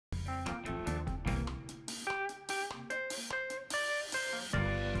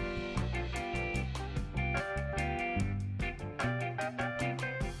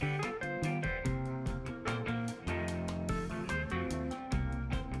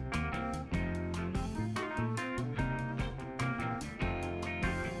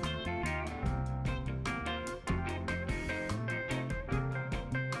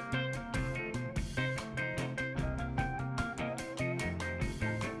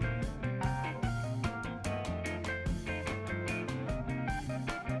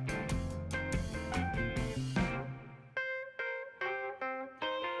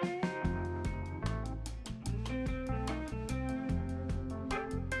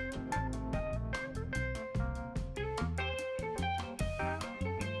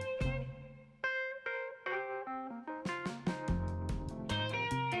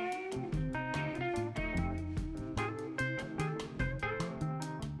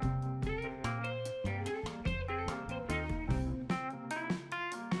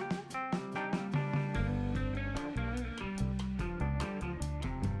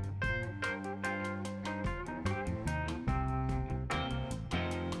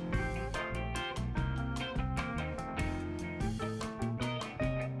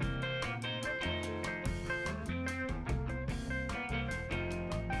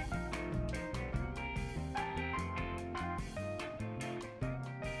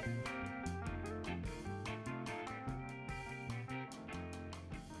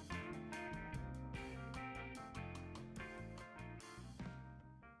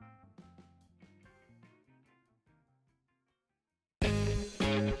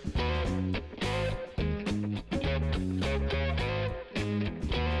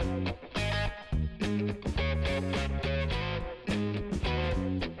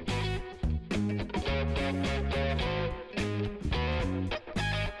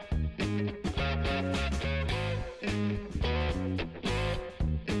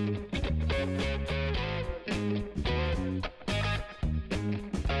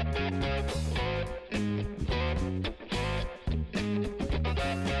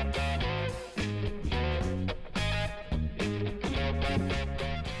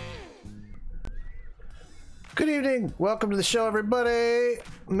Good evening. Welcome to the show, everybody.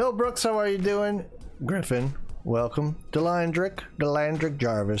 Millbrooks, how are you doing? Griffin, welcome. Delandric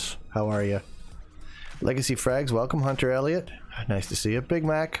Jarvis, how are you? Legacy Frags, welcome. Hunter Elliott, nice to see you. Big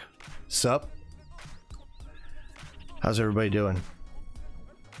Mac, sup? How's everybody doing?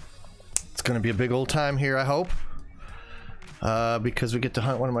 It's gonna be a big old time here, I hope. Because we get to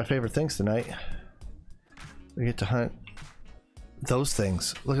hunt one of my favorite things tonight. We get to hunt those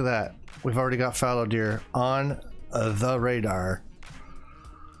things. Look at that. We've already got fallow deer on the radar.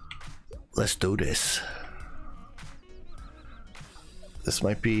 Let's do this. This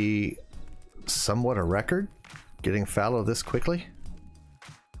might be somewhat a record, getting fallow this quickly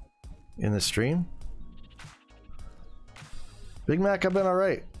in the stream. Big Mac, I've been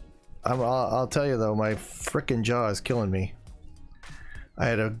alright. I'll tell you though, my frickin' jaw is killing me. I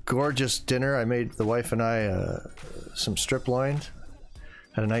had a gorgeous dinner. I made the wife and I some strip loin.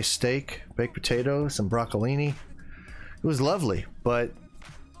 Had a nice steak, baked potatoes, some broccolini. It was lovely, but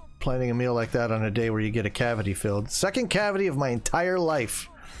planning a meal like that on a day where you get a cavity filled. Second cavity of my entire life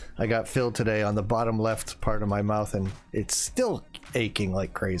I got filled today on the bottom left part of my mouth, and it's still aching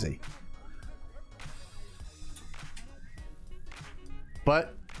like crazy.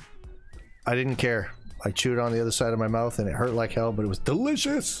 But I didn't care. I chewed on the other side of my mouth and it hurt like hell, but it was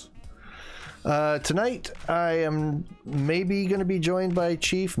delicious. Tonight I am maybe going to be joined by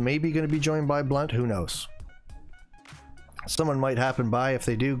Chief, maybe going to be joined by Blunt, who knows. Someone might happen by. If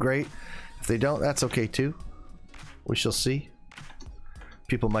they do, great. If they don't, that's okay too. We shall see.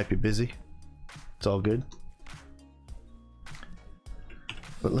 People might be busy. It's all good.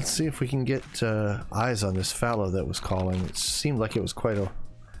 But let's see if we can get eyes on this fallow that was calling. It seemed like it was quite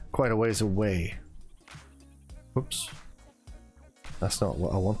a ways away. Whoops. That's not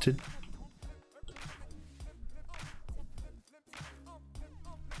what I wanted.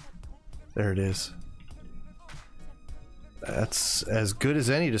 There it is. That's as good as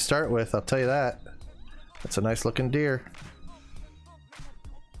any to start with, I'll tell you that. That's a nice looking deer.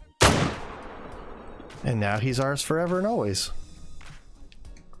 And now he's ours forever and always.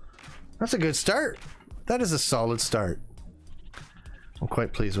 That's a good start. That is a solid start. I'm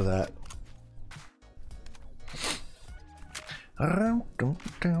quite pleased with that.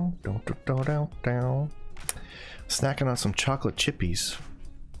 Snacking on some chocolate chippies.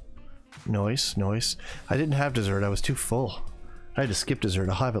 Nice, nice. I didn't have dessert. I was too full. I had to skip dessert.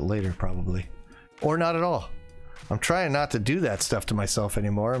 I'll have it later, probably. Or not at all. I'm trying not to do that stuff to myself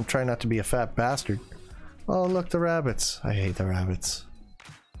anymore. I'm trying not to be a fat bastard. Oh, look, the rabbits. I hate the rabbits.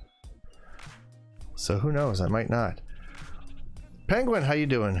 So who knows? I might not. Penguin, how you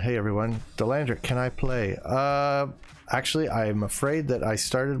doing? Hey, everyone. Delandric, can I play? Actually, I'm afraid that I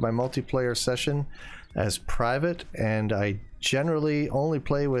started my multiplayer session as private, and I generally only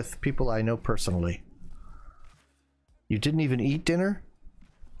play with people I know personally. You didn't even eat dinner?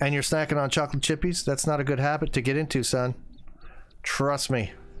 And you're snacking on chocolate chippies? That's not a good habit to get into, son. Trust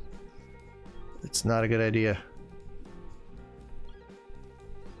me. It's not a good idea.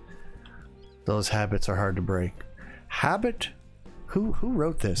 Those habits are hard to break. Habit? Who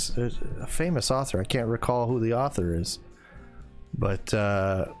wrote this? There's a famous author. I can't recall who the author is. But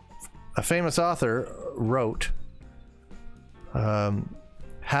a famous author wrote,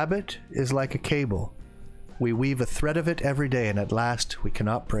 habit is like a cable. We weave a thread of it every day, and at last we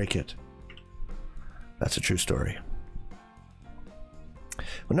cannot break it. That's a true story.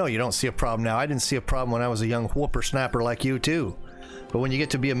 Well, no, you don't see a problem now. I didn't see a problem when I was a young whippersnapper like you, too. But when you get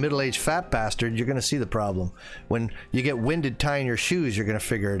to be a middle-aged fat bastard, you're going to see the problem. When you get winded tying your shoes, you're going to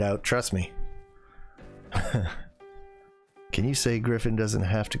figure it out. Trust me. Can you say Griffin doesn't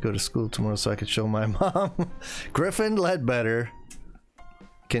have to go to school tomorrow so I could show my mom? Griffin Ledbetter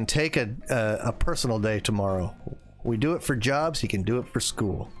can take a personal day tomorrow. We do it for jobs. He can do it for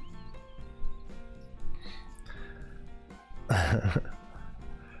school.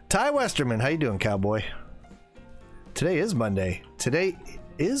 Ty Westerman, how you doing, cowboy? Today is Monday. Today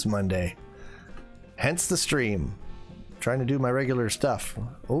is Monday. Hence the stream. Trying to do my regular stuff.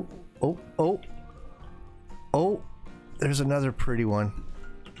 Oh, oh, oh. Oh, there's another pretty one.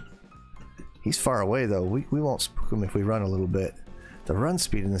 He's far away though. We won't spook him if we run a little bit. The run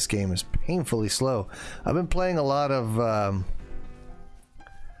speed in this game is painfully slow. I've been playing a lot of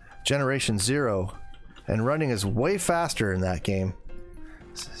Generation Zero, and running is way faster in that game.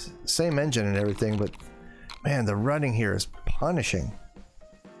 Same engine and everything, but man, the running here is punishing.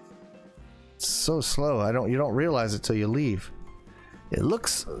 It's so slow. You don't realize it till you leave. It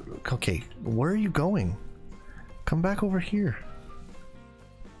looks okay. Where are you going? Come back over here.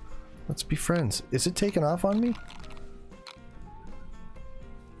 Let's be friends. Is it taking off on me?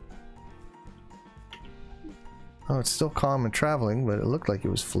 Oh, it's still calm and traveling, but it looked like it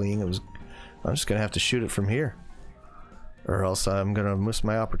was fleeing. I'm just gonna have to shoot it from here, or else I'm gonna miss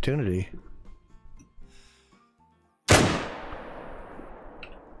my opportunity.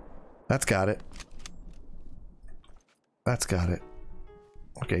 That's got it. That's got it.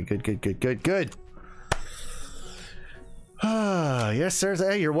 Okay, good. Ah, yes, sir.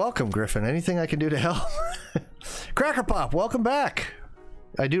 Hey, you're welcome, Griffin. Anything I can do to help? Cracker Pop, welcome back.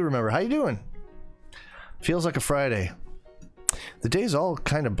 I do remember. How you doing? Feels like a Friday. The days all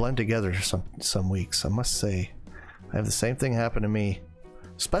kind of blend together some weeks, I must say. I have the same thing happen to me,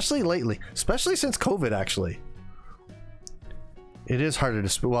 especially lately, especially since COVID, actually. It is harder to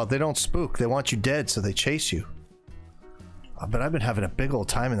spook. Well, they don't spook. They want you dead, so they chase you. But I've been having a big old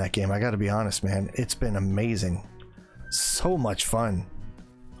time in that game. I gotta be honest, man. It's been amazing. So much fun.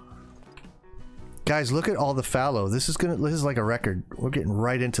 Guys, look at all the fallow. This is like a record. We're getting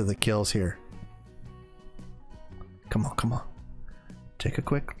right into the kills here. Come on, come on. Take a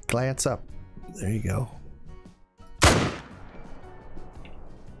quick glance up. There you go.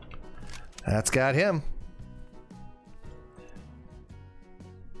 That's got him.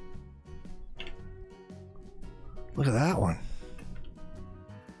 Look at that one.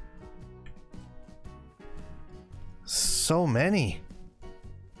 So many.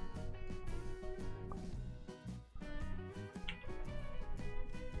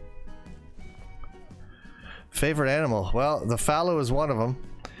 Favorite animal? Well, the fallow is one of them.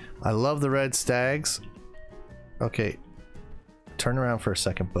 I love the red stags. Okay. Turn around for a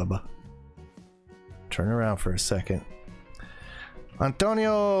second, Bubba. Turn around for a second.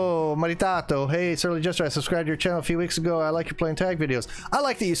 Antonio Maritato. Hey, it's Early Jester. I subscribed to your channel a few weeks ago. I like your playing tag videos. I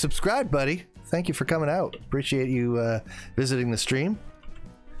like that you subscribed, buddy. Thank you for coming out. Appreciate you visiting the stream.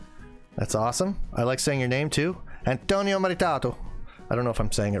 That's awesome. I like saying your name too. Antonio Maritato. I don't know if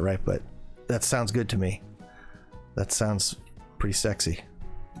I'm saying it right, but that sounds good to me. That sounds pretty sexy.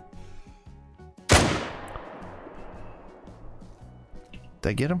 Did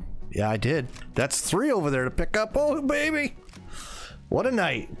I get him? Yeah, I did. That's 3 over there to pick up. Oh, baby. What a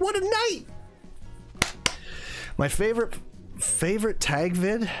night. What a night. My favorite tag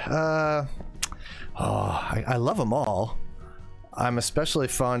vid? I love them all. I'm especially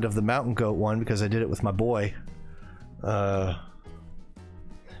fond of the mountain goat one because I did it with my boy. But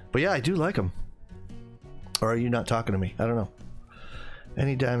yeah, I do like them. Or are you not talking to me? I don't know.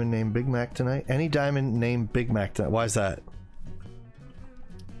 Any diamond named Big Mac tonight? Any diamond named Big Mac tonight? Why is that?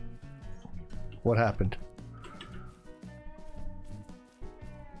 What happened?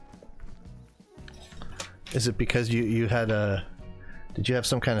 Is it because you had a... Did you have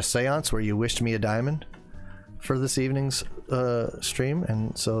some kind of seance where you wished me a diamond for this evening's stream?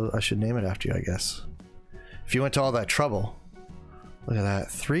 And so I should name it after you, I guess. If you went to all that trouble. Look at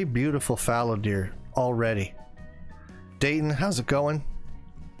that. 3 beautiful fallow deer already. Dayton, how's it going?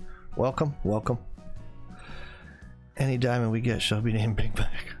 Welcome, welcome. Any diamond we get shall be named Big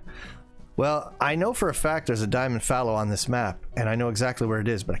Mac. Well, I know for a fact there's a diamond fallow on this map, and I know exactly where it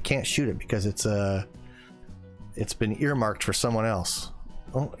is, but I can't shoot it because it's been earmarked for someone else.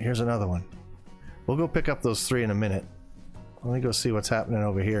 Oh, here's another one. We'll go pick up those 3 in a minute. Let me go see what's happening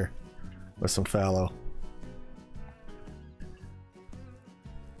over here with some fallow.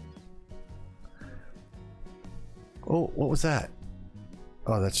 Oh, what was that?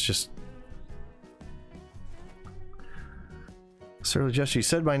 Oh, that's just... Sir Jester, you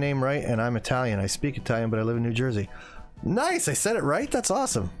said my name right, and I'm Italian. I speak Italian, but I live in New Jersey. Nice! I said it right? That's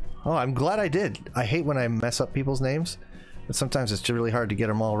awesome. Oh, I'm glad I did. I hate when I mess up people's names, but sometimes it's really hard to get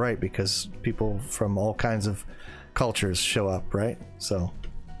them all right because people from all kinds of cultures show up, right? So,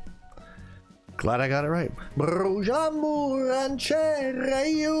 glad I got it right.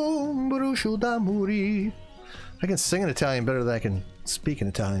 I can sing in Italian better than I can speak in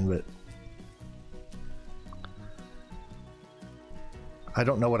Italian, but I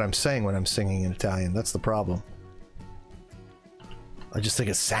don't know what I'm saying when I'm singing in Italian. That's the problem. I just think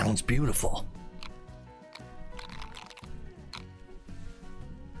it sounds beautiful.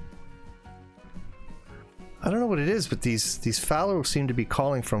 I don't know what it is, but these fallow seem to be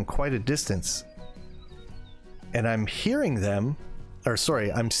calling from quite a distance. And I'm hearing them, or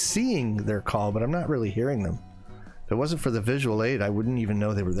sorry, I'm seeing their call, but I'm not really hearing them. If it wasn't for the visual aid, I wouldn't even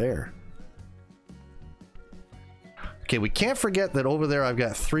know they were there. Okay, we can't forget that over there I've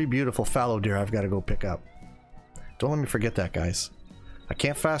got 3 beautiful fallow deer I've got to go pick up. Don't let me forget that, guys. I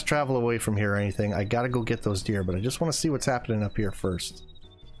can't fast travel away from here or anything. I gotta go get those deer, but I just want to see what's happening up here first.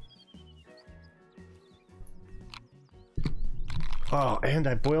 Oh, and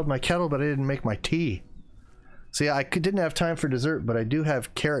I boiled my kettle, but I didn't make my tea. See, I didn't have time for dessert, but I do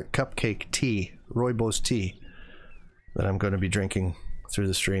have carrot cupcake tea, Rooibos tea. that I'm going to be drinking through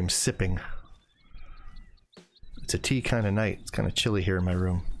the stream, sipping. It's a tea kind of night. It's kind of chilly here in my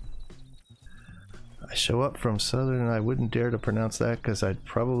room. I show up from Southern and I wouldn't dare to pronounce that because I'd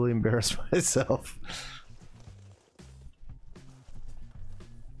probably embarrass myself.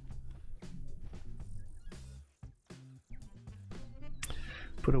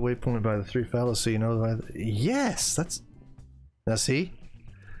 Put a waypoint by the 3 fallows so you know by the... Yes! That's... Now see?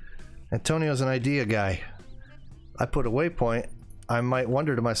 Antonio's an idea guy. I put a waypoint. I might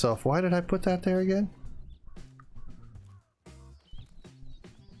wonder to myself, why did I put that there again?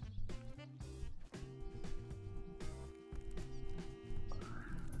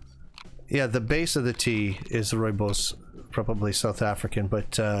 Yeah, the base of the tea is Rooibos, probably South African,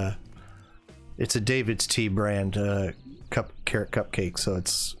 but it's a David's Tea brand carrot cupcake, so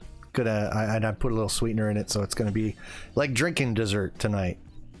it's gonna. I put a little sweetener in it, so it's gonna be like drinking dessert tonight,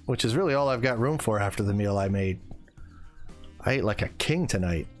 which is really all I've got room for after the meal I made. I ate like a king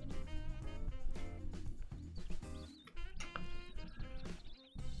tonight.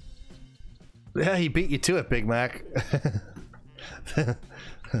 Yeah, he beat you to it, Big Mac.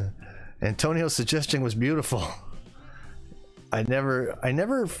 Antonio's suggestion was beautiful. I never,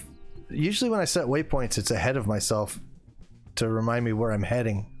 usually when I set waypoints, it's ahead of myself to remind me where I'm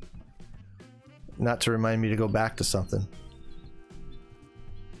heading, not to remind me to go back to something.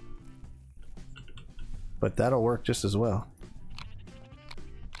 But that'll work just as well.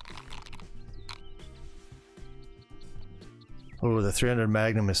 Oh, the 300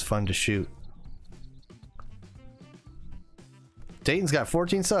 Magnum is fun to shoot. Dayton's got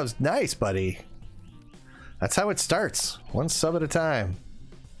 14 subs. Nice, buddy. That's how it starts. One sub at a time.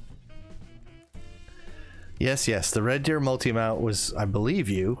 Yes, yes. The Red Deer multi-mount was, I believe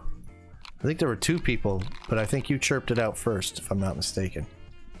you. I think there were 2 people, but I think you chirped it out first, if I'm not mistaken.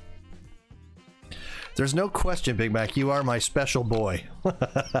 There's no question, Big Mac. You are my special boy.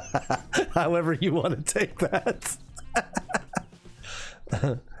 However you want to take that.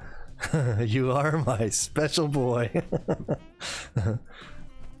 You are my special boy.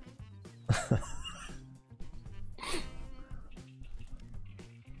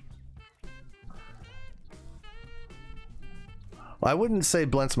 I wouldn't say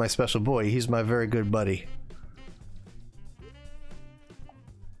Blent's my special boy. He's my very good buddy.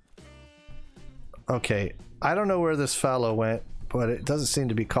 Okay, I don't know where this fallow went, but it doesn't seem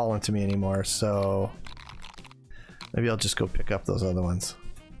to be calling to me anymore, so maybe I'll just go pick up those other ones.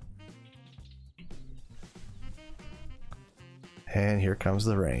 And here comes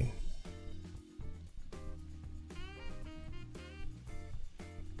the rain.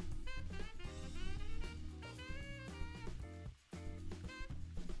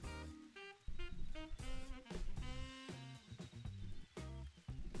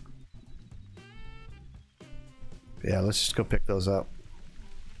 Yeah, let's just go pick those up.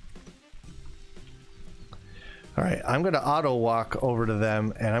 Alright, I'm going to auto walk over to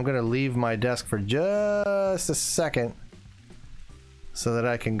them, and I'm going to leave my desk for just a second so that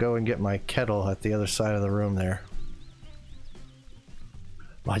I can go and get my kettle at the other side of the room there.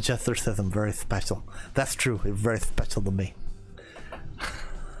 My Jester says I'm very special. That's true, it's very special to me.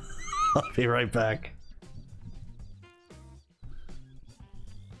 I'll be right back.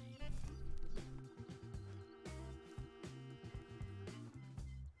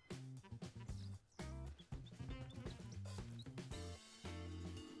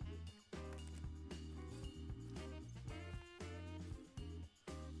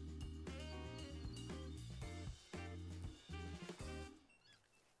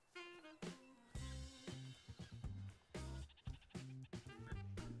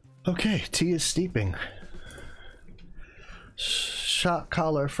 Okay, tea is steeping. Shot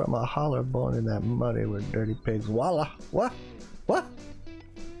collar from a holler born in that muddy with dirty pigs. Voila! What? What?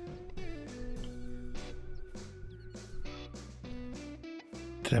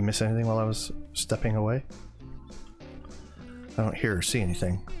 Did I miss anything while I was stepping away? I don't hear or see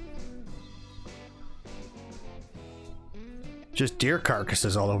anything. Just deer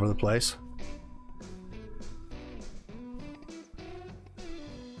carcasses all over the place.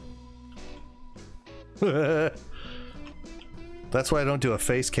 That's why I don't do a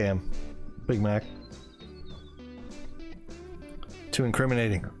face cam, Big Mac. Too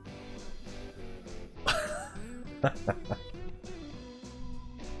incriminating.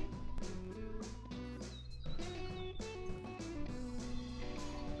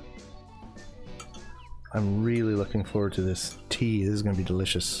 I'm really looking forward to this tea. This is going to be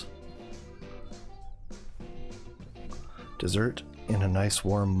delicious. Dessert in a nice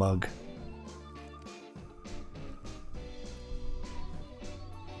warm mug.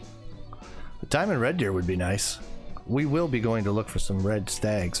 Diamond Red Deer would be nice. We will be going to look for some red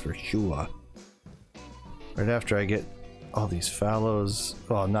stags for sure. Right after I get all these fallows.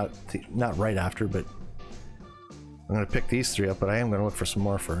 Well, not right after, but I'm gonna pick these 3 up, but I am gonna look for some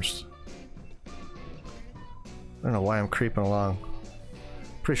more first. I don't know why I'm creeping along.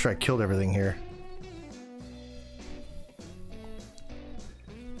 Pretty sure I killed everything here.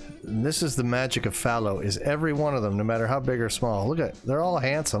 And this is the magic of fallow, is every one of them, no matter how big or small. Look at, they're all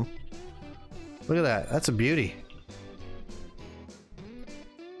handsome. Look at that, that's a beauty.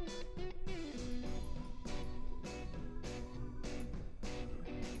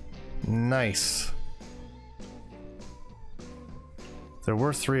 Nice. There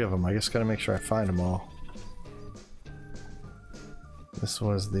were 3 of them. I just gotta make sure I find them all. This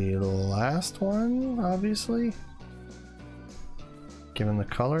was the last one, obviously. Given the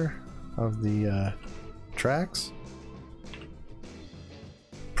color of the tracks.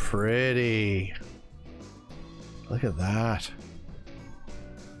 Pretty. Look at that.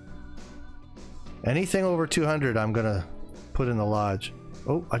 Anything over 200 I'm gonna put in the lodge.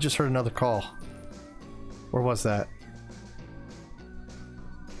 Oh, I just heard another call. Where was that?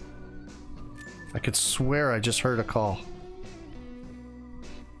 I could swear I just heard a call.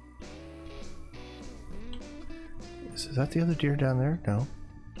 Is that the other deer down there? No.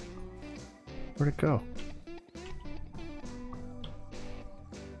 Where'd it go?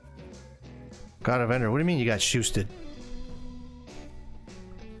 God of Ender, what do you mean you got shoosted?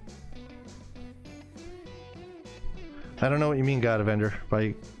 I don't know what you mean, God of Ender,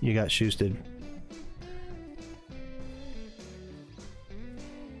 by you got shoosted.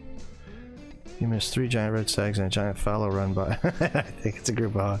 You missed 3 giant red stags and a giant fallow run by. I think it's a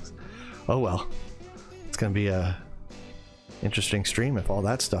group of hogs. Oh well. It's gonna be a interesting stream if all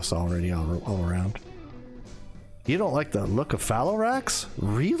that stuff's already all around. You don't like the look of fallow racks?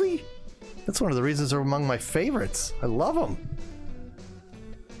 Really? That's one of the reasons they're among my favorites. I love them.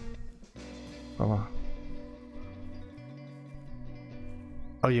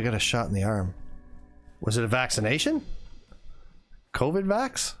 Oh, you got a shot in the arm. Was it a vaccination? COVID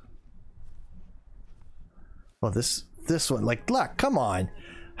vax? Well, this one, like, look, come on.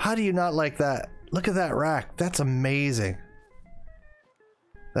 How do you not like that? Look at that rack. That's amazing.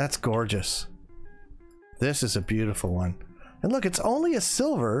 That's gorgeous. This is a beautiful one. And look, it's only a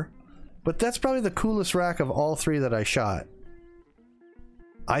silver, but that's probably the coolest rack of all 3 that I shot.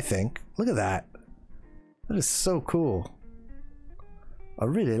 I think. Look at that. That is so cool. I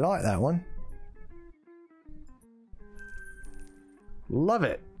really like that one. Love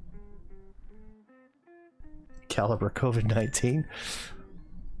it. Caliber COVID-19.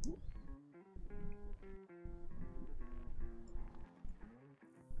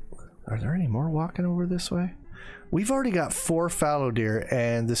 Are there any more walking over this way? We've already got 4 fallow deer,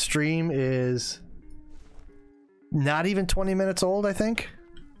 and the stream is not even 20 minutes old, I think.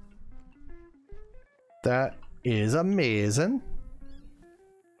 That is amazing.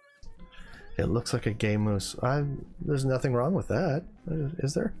 It looks like a game moose. There's nothing wrong with that,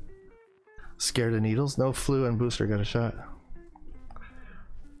 is there? Scared of needles? No, flu and booster got a shot.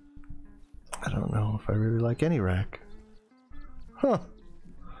 I don't know if I really like any rack. Huh.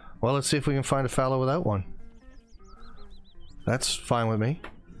 Well, let's see if we can find a fallow without one. That's fine with me.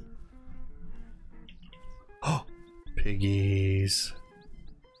 Oh, piggies.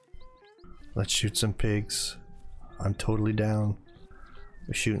 Let's shoot some pigs. I'm totally down.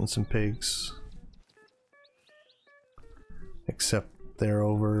 We're shooting some pigs. Except they're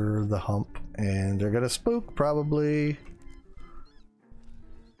over the hump and they're gonna spook probably.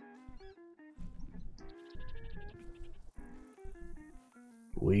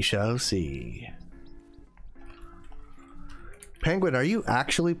 We shall see. Penguin, are you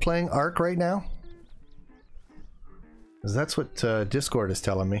actually playing Ark right now? Because that's what Discord is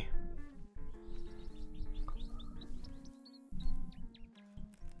telling me.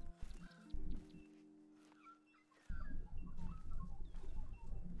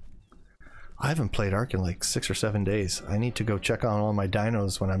 I haven't played Ark in like 6 or 7 days. I need to go check on all my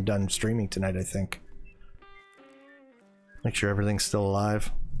dinos when I'm done streaming tonight, I think. Make sure everything's still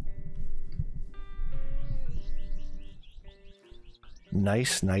alive.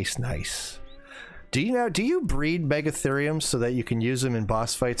 Nice, nice, nice. Do you breed Megatheriums so that you can use them in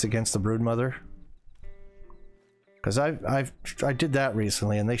boss fights against the Broodmother? Because I did that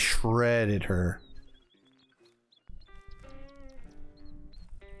recently and they shredded her.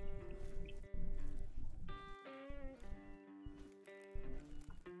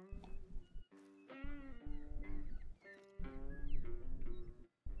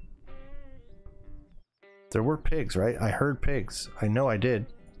 There were pigs, right? I heard pigs. I know I did.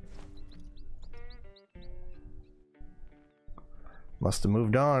 Must have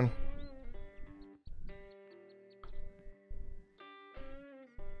moved on.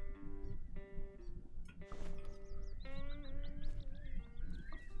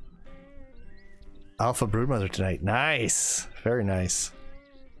 Alpha broodmother tonight. Nice. Very nice.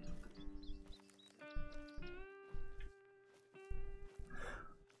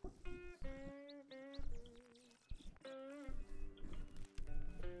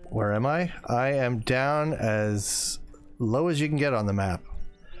 Where am I? I am down as low as you can get on the map.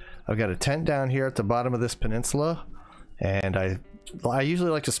 I've got a tent down here at the bottom of this peninsula, and I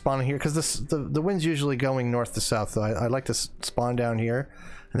usually like to spawn here because the wind's usually going north to south, so I like to spawn down here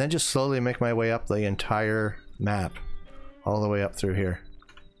and then just slowly make my way up the entire map all the way up through here.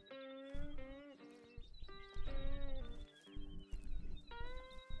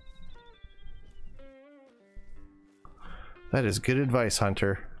 That is good advice,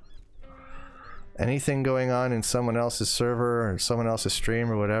 Hunter. Anything going on in someone else's server or someone else's stream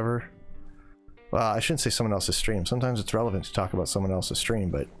or whatever. Well, I shouldn't say someone else's stream. Sometimes it's relevant to talk about someone else's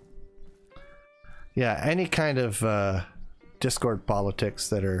stream, but yeah, any kind of Discord politics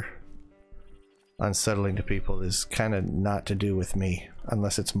that are unsettling to people is kind of not to do with me,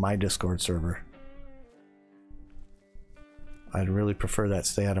 unless it's my Discord server. I'd really prefer that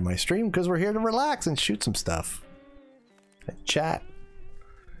stay out of my stream because we're here to relax and shoot some stuff and chat.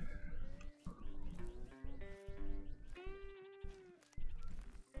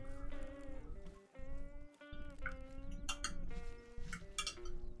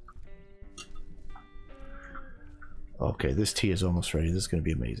 Okay, this tea is almost ready. This is going to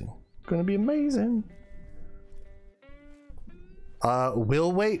be amazing. Going to be amazing.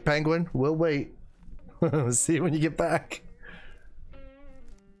 We'll wait, Penguin. We'll wait. See you when you get back.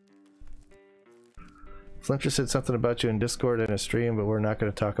 Flincher said something about you in Discord and a stream, but we're not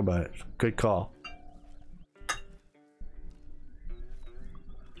going to talk about it. Good call.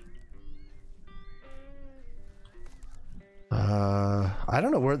 I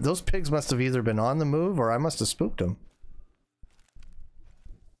don't know where those pigs must have either been on the move or I must have spooked them.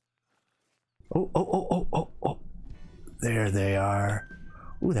 Oh. There they are.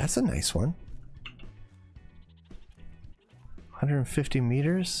 Ooh, that's a nice one. 150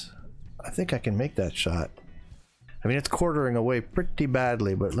 meters? I think I can make that shot. I mean, it's quartering away pretty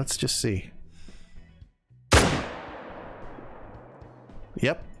badly, but let's just see.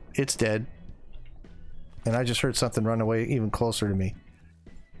 Yep, it's dead. And I just heard something run away even closer to me.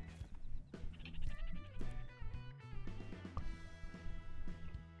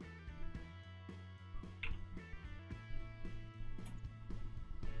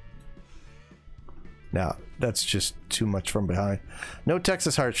 Now, that's just too much from behind. No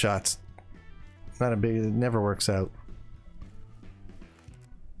Texas heart shots. Not a big, it never works out.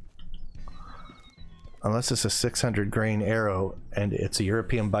 Unless it's a 600 grain arrow and it's a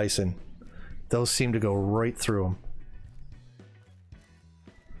European bison. Those seem to go right through them.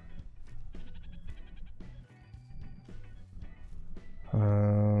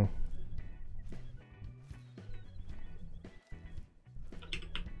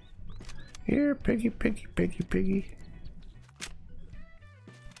 Here, piggy, piggy, piggy, piggy.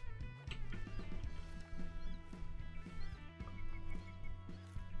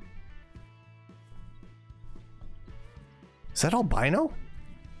 Is that albino?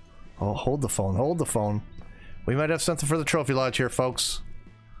 Oh, hold the phone, hold the phone. We might have something for the trophy lodge here, folks.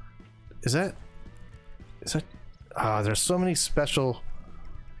 Is that... Ah, there's so many special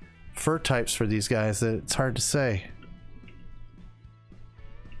fur types for these guys that it's hard to say.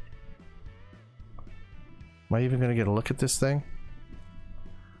 Am I even going to get a look at this thing?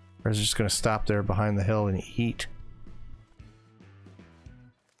 Or is it just going to stop there behind the hill and eat?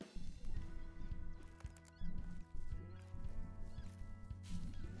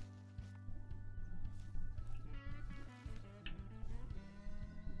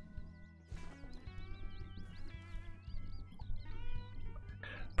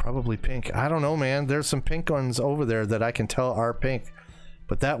 Probably pink. I don't know, man. There's some pink ones over there that I can tell are pink.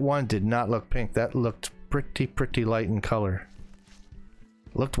 But that one did not look pink. That looked pretty light in color.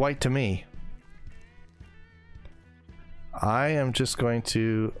 Looked white to me. I am just going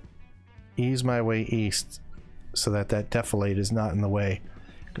to ease my way east so that that defilade is not in the way,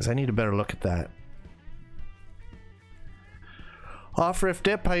 because I need a better look at that. Off Rift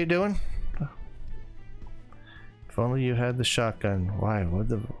Dip, how you doing? If only you had the shotgun. Why?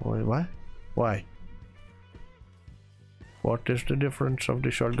 What? Why? What is the difference of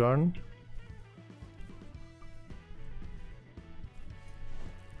the shotgun?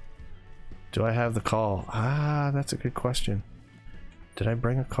 Do I have the call? Ah, that's a good question. Did I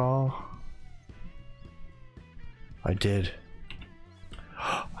bring a call? I did.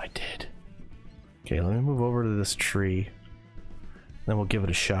 Okay, let me move over to this tree. Then we'll give it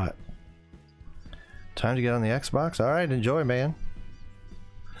a shot. Time to get on the Xbox? Alright, enjoy, man.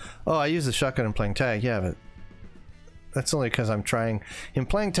 Oh, I use the shotgun in playing tag. Yeah, but that's only because I'm trying... In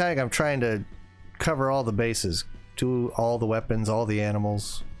playing tag, I'm trying to cover all the bases. Do all the weapons, all the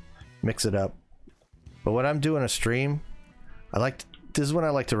animals. Mix it up. But when I'm doing a stream, this is when I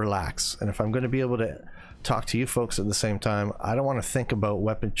like to relax. And if I'm going to be able to talk to you folks at the same time, I don't want to think about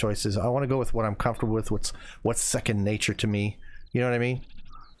weapon choices. I want to go with what I'm comfortable with, what's second nature to me. You know what I mean?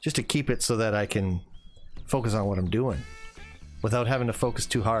 Just to keep it so that I can focus on what I'm doing without having to focus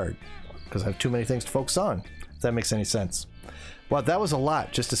too hard, because I have too many things to focus on, if that makes any sense. Well, that was a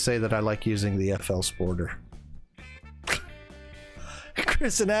lot just to say that I like using the FL Sporter.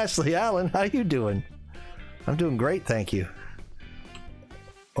 Chris and Ashley Allen, how you doing? I'm doing great, thank you.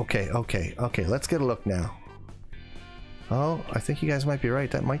 Okay, let's get a look now. Oh, I think you guys might be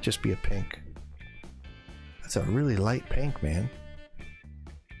right. That might just be a pink. That's a really light pink, man.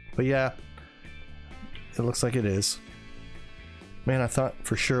 But yeah, it looks like it is. Man, I thought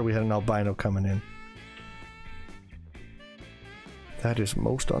for sure we had an albino coming in. That is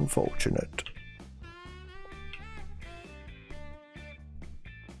most unfortunate.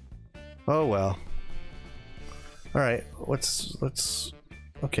 Oh well. Alright, let's...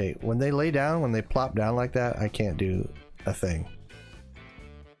 Okay, when they lay down, when they plop down like that, I can't do a thing.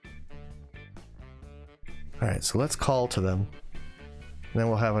 Alright, so let's call to them. And then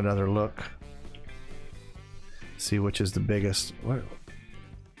we'll have another look. See which is the biggest. What?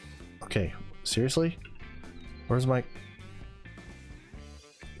 Okay, seriously? Where's my...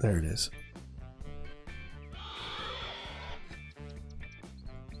 There it is.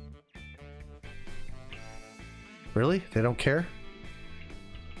 Really? They don't care?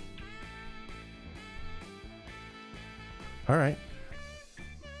 Alright.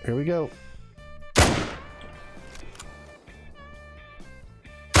 Here we go.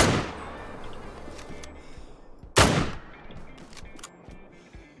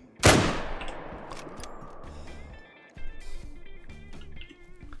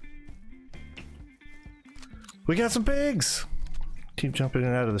 We got some pigs! Keep jumping in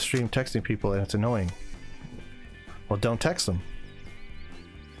and out of the stream texting people and it's annoying. Well, don't text them.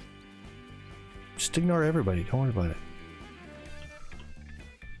 Just ignore everybody. Don't worry about it.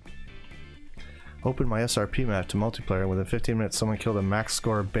 Open my SRP map to multiplayer. Within 15 minutes, someone killed a max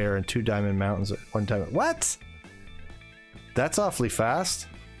score bear in 2 diamond mountains at one time. What? That's awfully fast.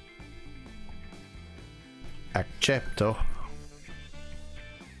 Accepto.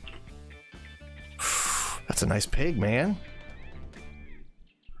 That's a nice pig, man.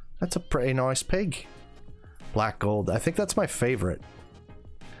 That's a pretty nice pig. Black gold. I think that's my favorite.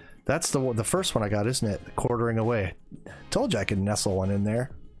 That's the first one I got, isn't it? Quartering away. Told you I could nestle one in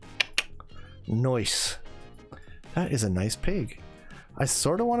there. Nice. That is a nice pig. I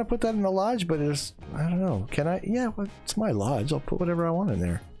sort of want to put that in the lodge, but it's... I don't know. Can I? Yeah, well, it's my lodge. I'll put whatever I want in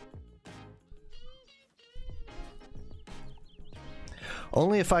there.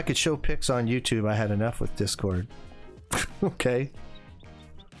 Only if I could show pics on YouTube, I had enough with Discord. Okay.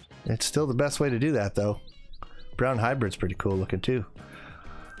 It's still the best way to do that, though. Brown hybrid's pretty cool looking, too.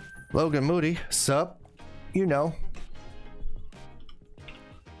 Logan Moody, sup? You know.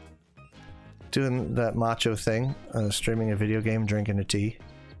 Doing that macho thing. Streaming a video game, drinking a tea.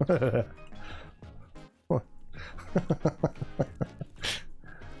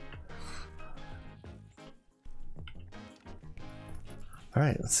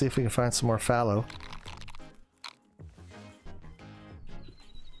 Alright, let's see if we can find some more fallow.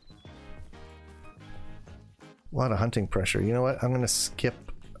 A lot of hunting pressure. You know what? I'm gonna skip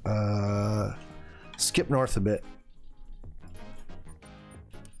north a bit.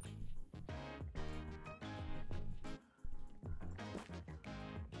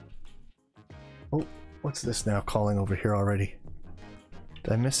 Oh, what's this now calling over here already?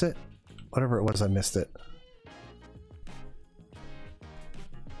 Did I miss it? Whatever it was, I missed it.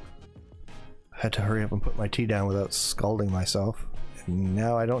 I had to hurry up and put my tea down without scalding myself. And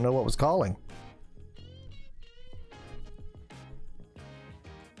now I don't know what was calling.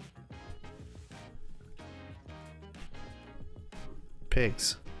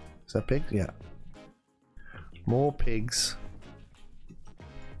 Pigs. Is that pigs? Yeah. More pigs.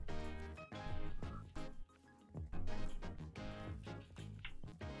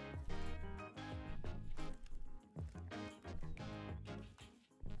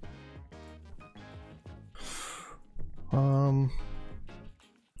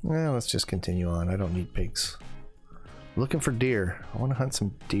 Yeah, let's just continue on. I don't need pigs. Looking for deer. I want to hunt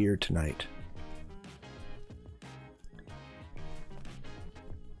some deer tonight.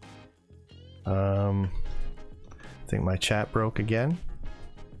 I think my chat broke again.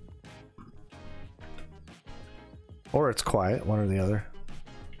 Or it's quiet, one or the other.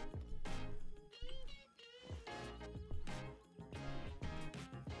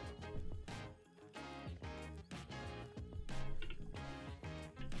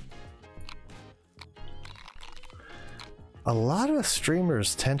 A lot of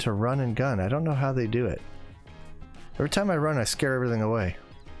streamers tend to run and gun. I don't know how they do it. Every time I run, I scare everything away.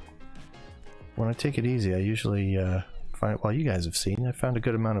 When I take it easy, I usually find... Well, you guys have seen. I found a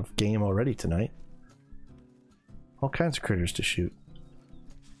good amount of game already tonight. All kinds of critters to shoot.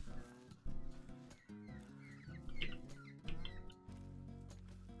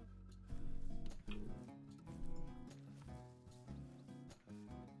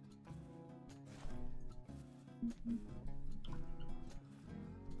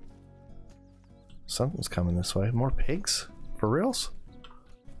 Something's coming this way. More pigs? For reals?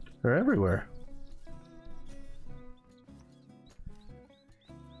 They're everywhere.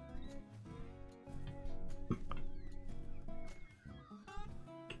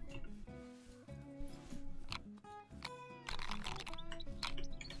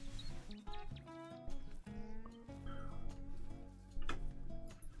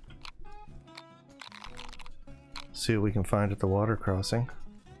 See what we can find at the water crossing.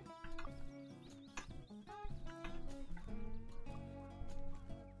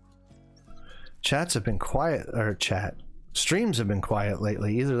 Chats have been quiet, or streams have been quiet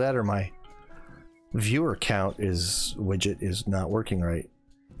lately. Either that or my viewer count widget is not working right.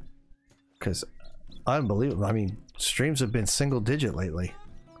 Because unbelievable. I mean, streams have been single digit lately.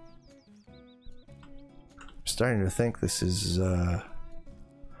 I'm starting to think this is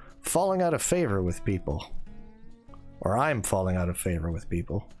falling out of favor with people. Or I'm falling out of favor with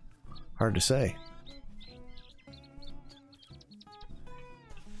people. Hard to say.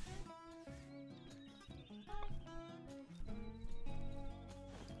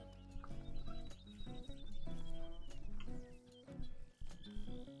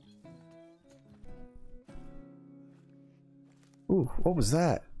 Ooh, what was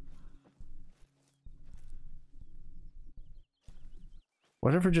that?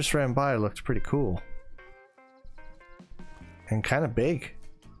 Whatever just ran by looked pretty cool. And kind of big.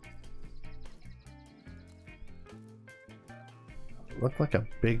 Looked like a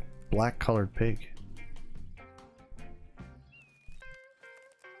big black colored pig.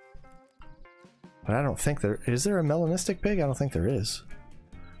 But I don't think there... Is there a melanistic pig? I don't think there is.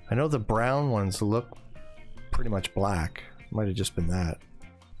 I know the brown ones look pretty much black. Might have just been that.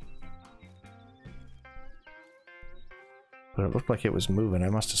 But it looked like it was moving. I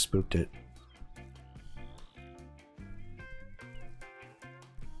must have spooked it.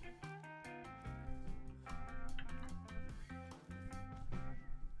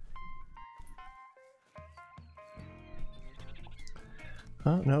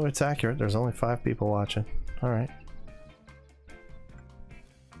 Oh, no, it's accurate. There's only 5 people watching. Alright.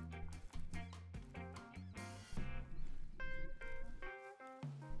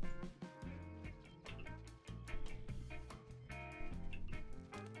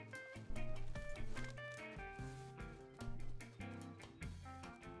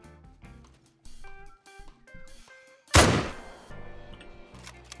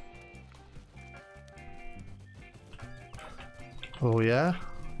 Oh yeah?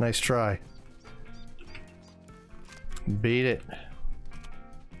 Nice try. Beat it.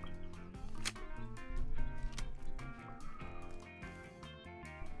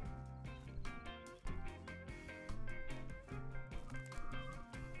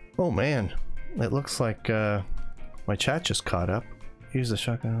 Oh man, it looks like my chat just caught up. Use the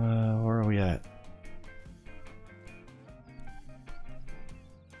shotgun. Where are we at?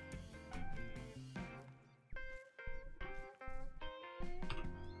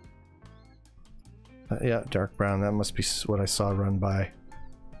 Yeah, dark brown. That must be what I saw run by.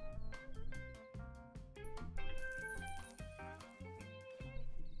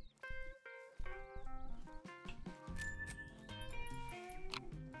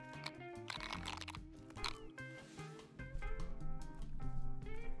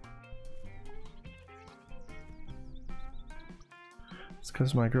 It's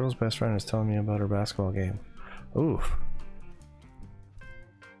because my girl's best friend is telling me about her basketball game. Oof.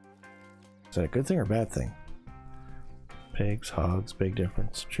 Is that a good thing or a bad thing? Pigs, hogs, big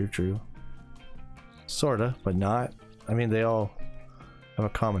difference. True, true. Sorta, but not. I mean, they all have a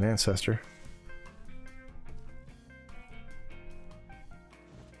common ancestor.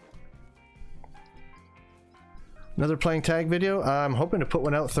 Another playing tag video. I'm hoping to put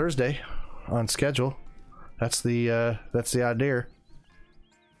one out Thursday on schedule. That's the idea.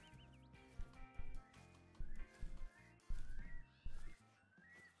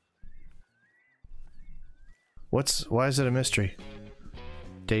 Why is it a mystery?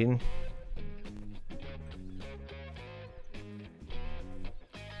 Dayton?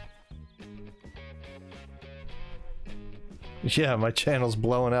 Yeah, my channel's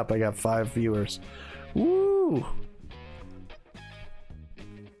blowing up. I got 5 viewers. Woo!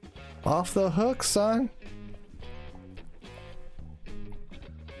 Off the hook, son.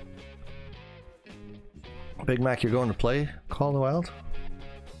 Big Mac, you're going to play Call of the Wild?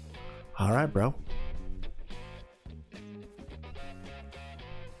 Alright, bro.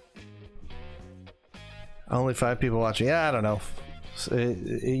 Only 5 people watching. Yeah, I don't know.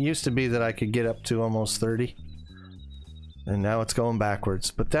 It used to be that I could get up to almost 30. And now it's going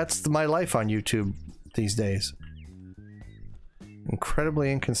backwards. But that's my life on YouTube these days.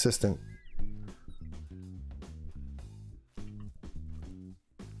 Incredibly inconsistent.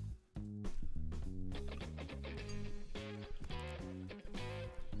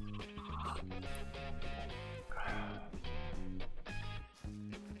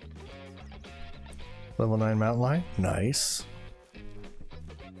 Level 9 mountain lion. Nice.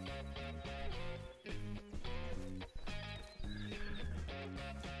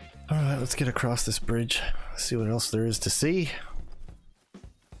 Alright, let's get across this bridge. See what else there is to see.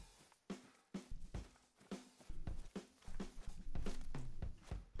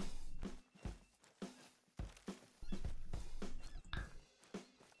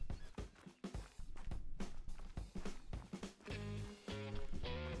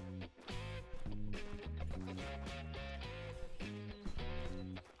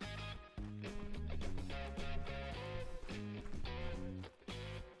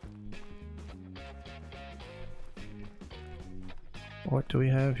 What do we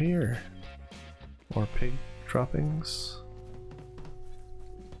have here? More pig droppings.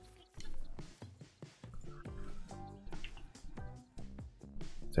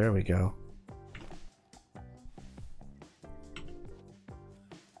 There we go.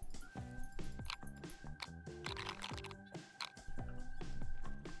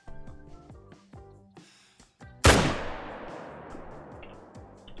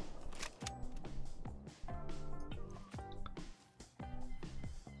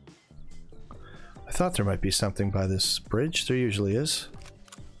 I thought there might be something by this bridge. There usually is.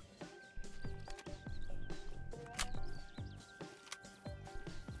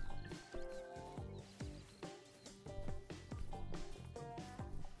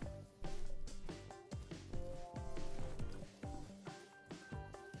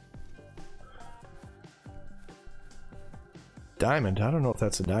 Diamond? I don't know if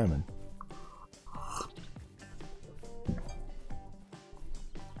that's a diamond.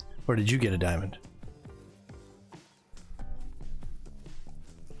 Or did you get a diamond?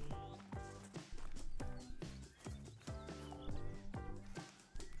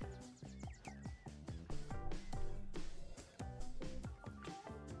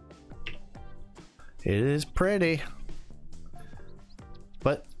 It is pretty,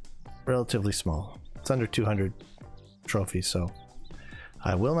 but relatively small. It's under 200 trophies, so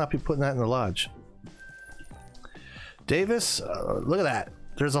I will not be putting that in the lodge. Davis, look at that.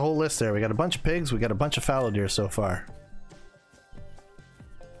 There's a whole list there. We got a bunch of pigs. We got a bunch of fallow deer so far.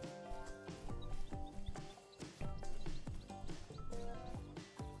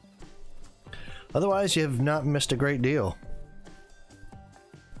 Otherwise, you have not missed a great deal.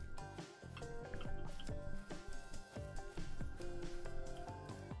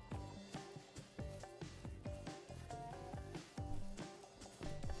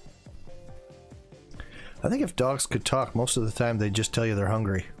 I think if dogs could talk, most of the time they just tell you they're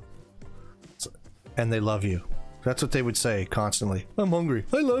hungry. And they love you. That's what they would say constantly. I'm hungry.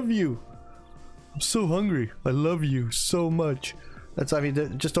 I love you. I'm so hungry. I love you so much. That's, I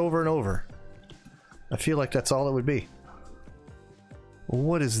mean, just over and over. I feel like that's all it would be.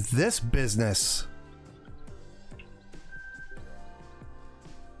 What is this business?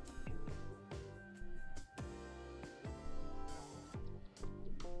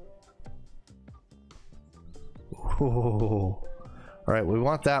 All right, we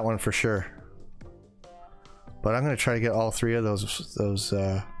want that one for sure. But I'm gonna try to get all 3 of those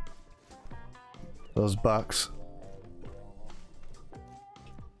bucks.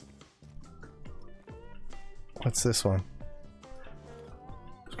 What's this one?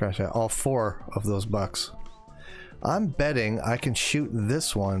 Scratch that. All 4 of those bucks. I'm betting I can shoot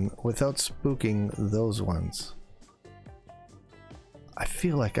this one without spooking those ones. I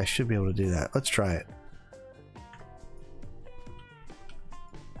feel like I should be able to do that. Let's try it.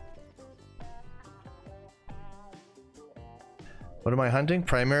 What am I hunting?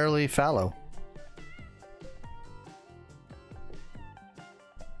 Primarily fallow.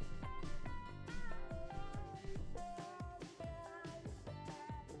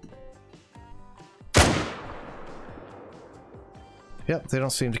 Yep, they don't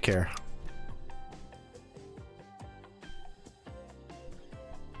seem to care.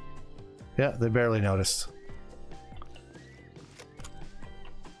 Yeah, they barely noticed.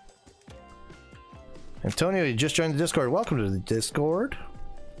 Antonio, you just joined the Discord. Welcome to the Discord.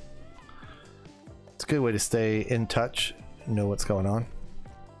 It's a good way to stay in touch and know what's going on.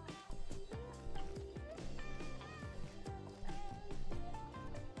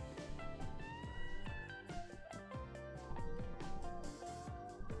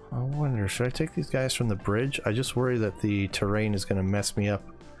 I wonder, should I take these guys from the bridge? I just worry that the terrain is going to mess me up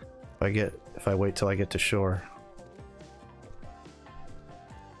if I wait till I get to shore.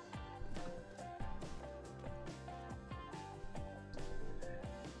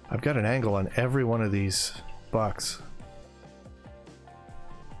 I've got an angle on every one of these bucks.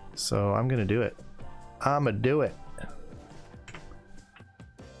 So I'm gonna do it. I'ma do it.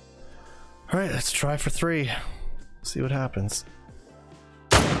 Alright, let's try for 3. See what happens.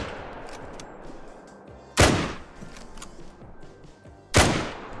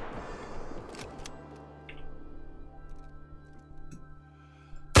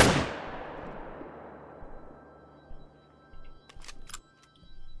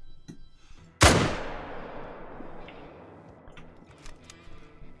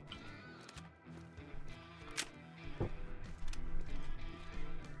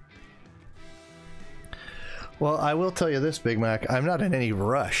 Well, I will tell you this, Big Mac, I'm not in any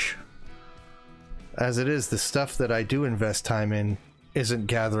rush. As it is, the stuff that I do invest time in isn't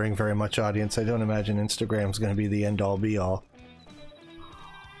gathering very much audience. I don't imagine Instagram's going to be the end-all be-all.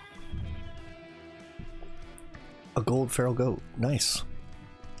 A gold feral goat. Nice.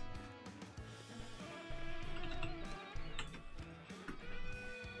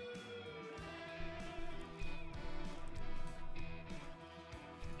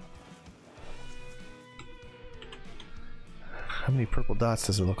 How many purple dots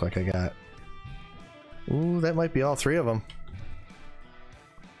does it look like I got? Ooh, that might be all 3 of them.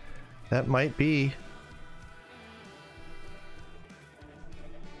 That might be.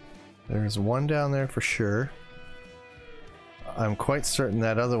 There's one down there for sure. I'm quite certain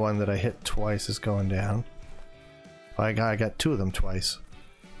that other one that I hit twice is going down. I got 2 of them twice.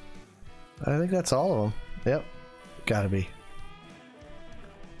 I think that's all of them. Yep, gotta be.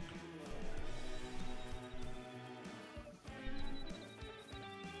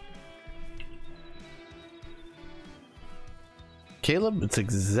 Caleb, it's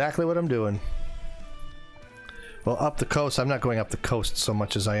exactly what I'm doing. Well, up the coast, I'm not going up the coast so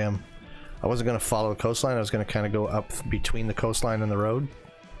much as I am. I wasn't going to follow the coastline, I was going to kind of go up between the coastline and the road.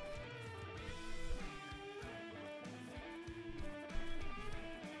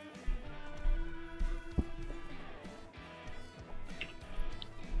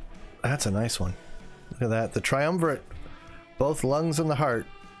 That's a nice one. Look at that. The triumvirate. Both lungs and the heart.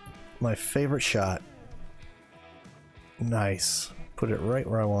 My favorite shot. Nice. Put it right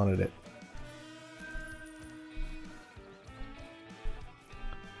where I wanted it.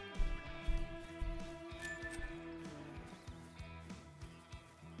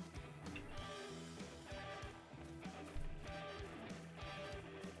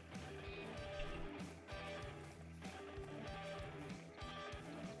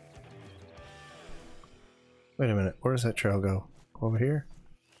 Wait a minute, where does that trail go? Over here?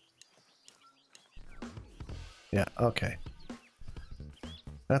 Yeah, okay.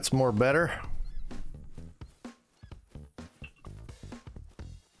 That's more better.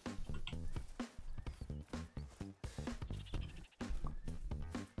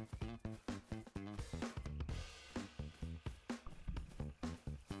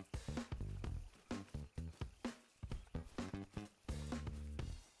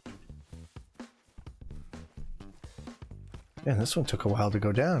 Man, this one took a while to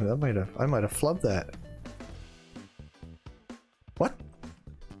go down. I might have flubbed that. What?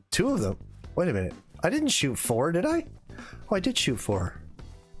 2 of them? Wait a minute. I didn't shoot 4, did I? Oh, I did shoot 4.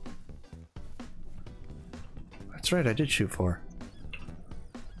 That's right, I did shoot 4.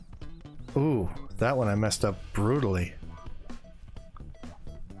 Ooh, that one I messed up brutally.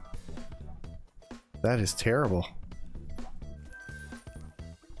 That is terrible.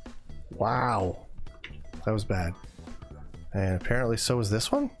 Wow. That was bad. And apparently so was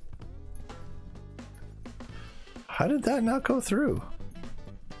this one? How did that not go through?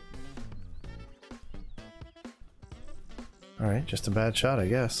 Alright, just a bad shot, I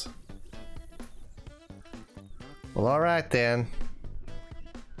guess. Well, alright then.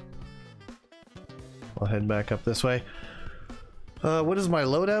 I'll head back up this way. What is my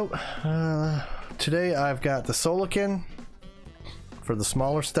loadout? Today I've got the Solokhin for the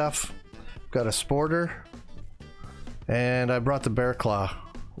smaller stuff. Got a Sporter. And I brought the Bearclaw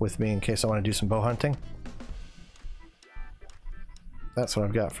with me in case I want to do some bow hunting. That's what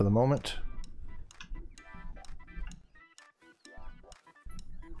I've got for the moment.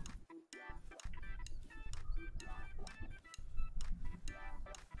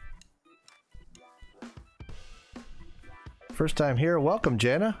 First time here, welcome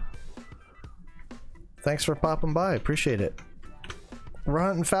Jana. Thanks for popping by, appreciate it. We're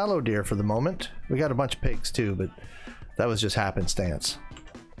hunting fallow deer for the moment. We got a bunch of pigs too, but that was just happenstance.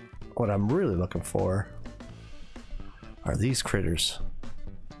 What I'm really looking for are these critters.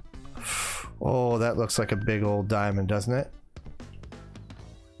 Oh, that looks like a big old diamond, doesn't it?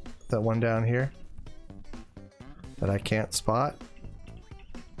 That one down here that I can't spot.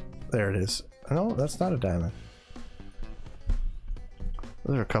 There it is. No, that's not a diamond.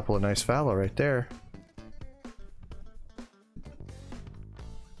 Those are a couple of nice fallow right there.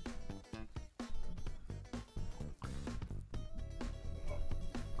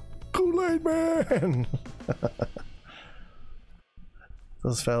 Kool-Aid Man!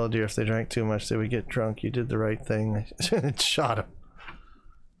 Those fallow deer, if they drank too much, they would get drunk. You did the right thing. It shot him.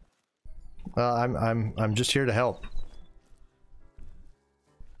 Well, I'm just here to help.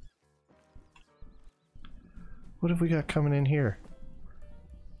 What have we got coming in here?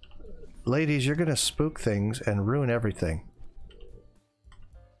 Ladies, you're gonna spook things and ruin everything.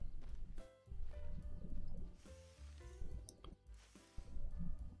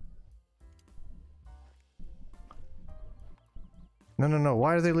 No, no, no.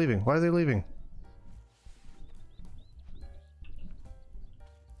 Why are they leaving? Why are they leaving?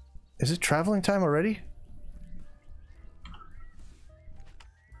 Is it traveling time already?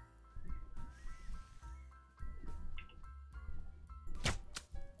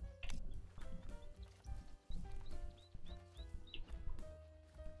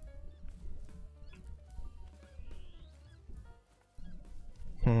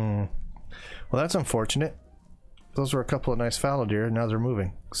 Well, that's unfortunate. Those were a couple of nice fallow deer, and now they're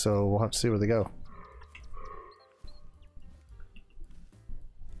moving. So we'll have to see where they go.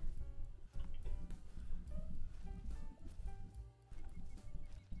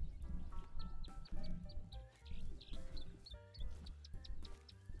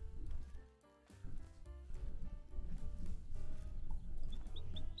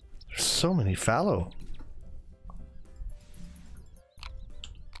 There's so many fallow.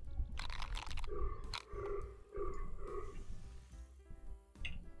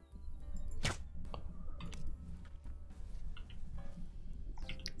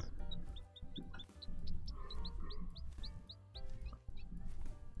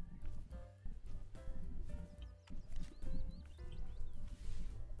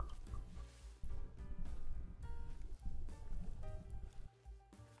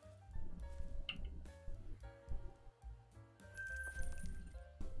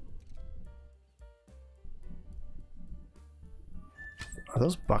 Are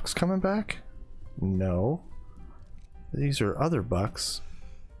those bucks coming back? No. These are other bucks.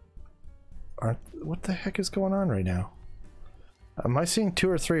 Aren't... What the heck is going on right now? Am I seeing 2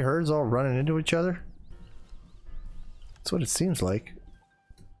 or 3 herds all running into each other? That's what it seems like.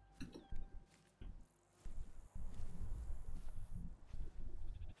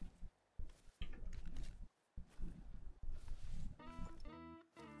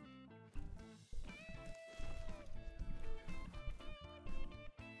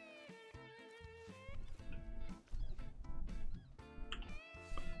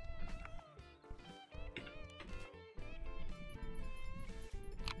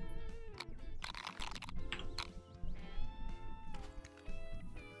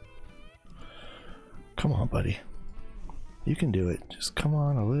 Come on, buddy. You can do it. Just come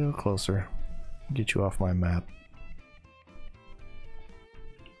on a little closer. Get you off my map.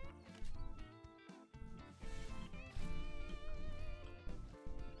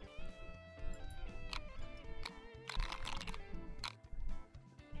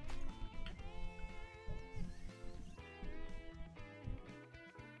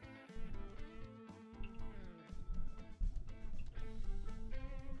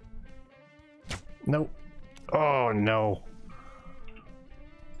 Nope. Oh no.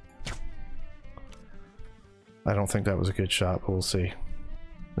 I don't think that was a good shot, but we'll see.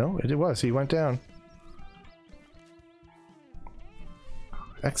 No, it was. He went down.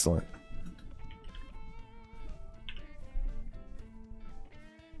 Excellent.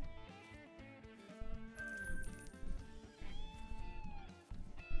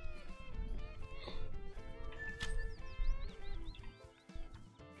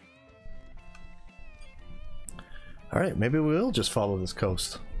 Alright, maybe we'll just follow this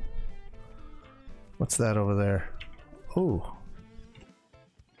coast. What's that over there? Oh.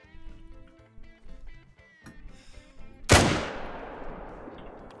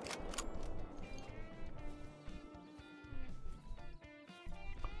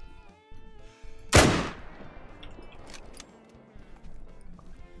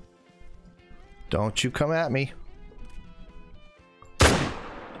 Don't you come at me.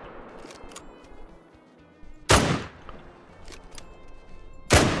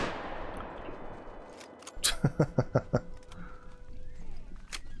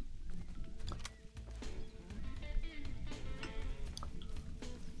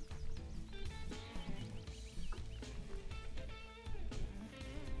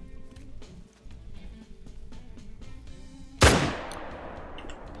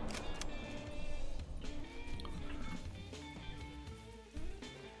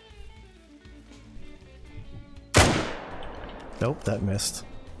 Nope, that missed.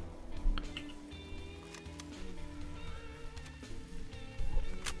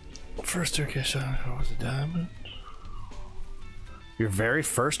 First turkey I shot was a diamond. Your very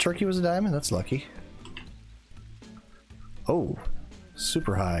first turkey was a diamond? That's lucky. Oh,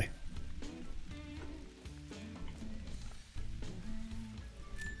 super high.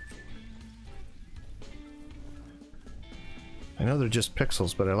 I know they're just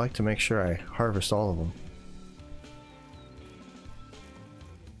pixels, but I like to make sure I harvest all of them.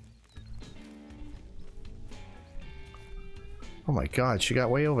 Oh my god, she got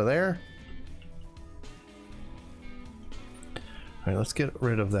way over there? Alright, let's get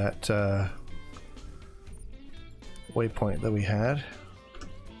rid of that waypoint that we had.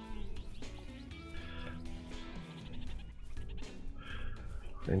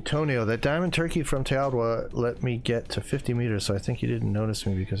 Antonio, that diamond turkey from Te Awaroa let me get to 50 meters, so I think you didn't notice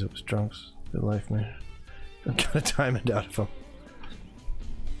me because it was drunks. Good life, man. I got a diamond out of him.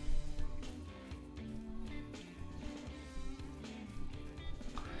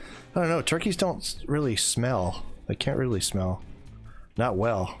 I don't know, turkeys don't really smell. They can't really smell. Not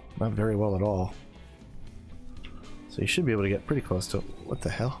well. Not very well at all. So you should be able to get pretty close to it. What the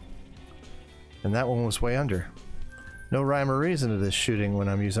hell? And that one was way under. No rhyme or reason to this shooting when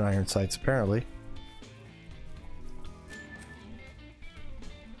I'm using iron sights, apparently.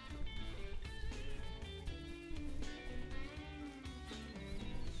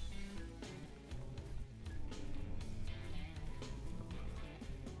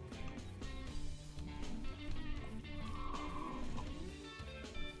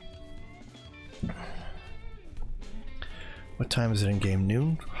 What time is it in game?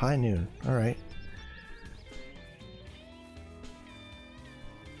 Noon? High noon. Alright.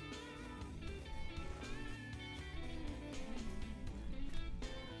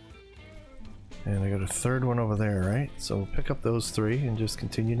 And I got a third one over there, right? So we'll pick up those three and just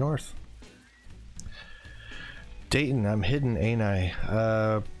continue north. Dayton, I'm hidden, ain't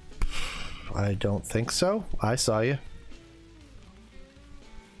I? I don't think so. I saw you.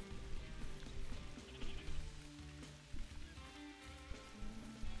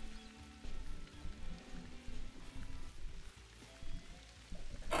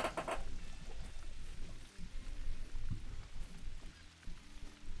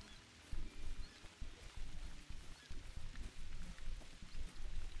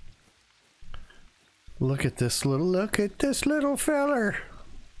 Look at this little feller.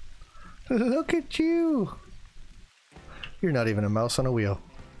 Look at you. You're not even a mouse on a wheel.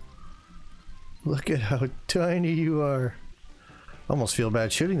 Look at how tiny you are. Almost feel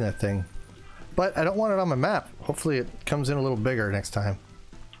bad shooting that thing. But I don't want it on my map. Hopefully it comes in a little bigger next time.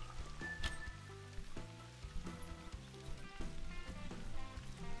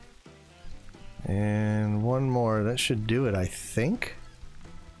 And one more. That should do it, I think.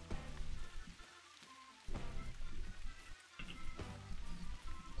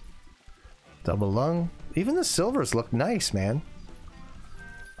 Double lung. Even the silvers look nice, man.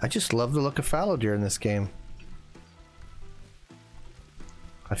 I just love the look of fallow deer in this game.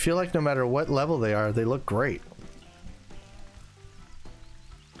 I feel like no matter what level they are, they look great.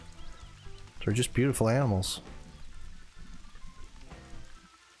 They're just beautiful animals.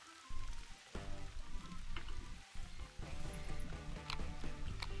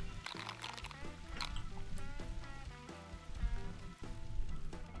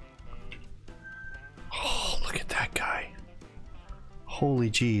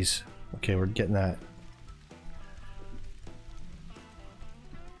 Holy jeez. Okay, we're getting that.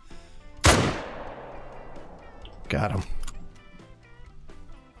 Got him.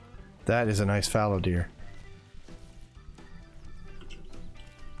 That is a nice fallow deer.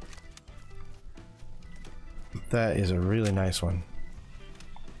 That is a really nice one.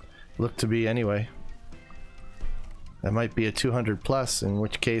 Looked to be anyway. That might be a 200 plus, in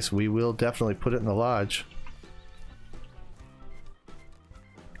which case we will definitely put it in the lodge.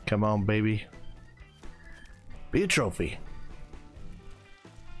 Come on, baby. Be a trophy.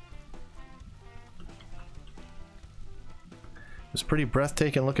 It's pretty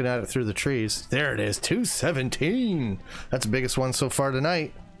breathtaking looking at it through the trees. There it is, 217. That's the biggest one so far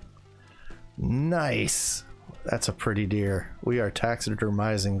tonight. Nice. That's a pretty deer. We are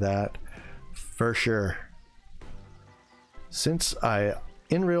taxidermizing that for sure. Since I,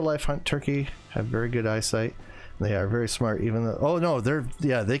 in real life, hunt turkey, have very good eyesight. They are very smart, even though, oh no,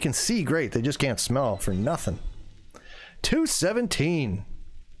 yeah, they can see great. They just can't smell for nothing. 217.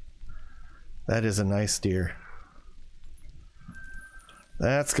 That is a nice deer.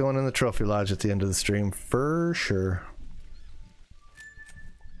 That's going in the trophy lodge at the end of the stream for sure.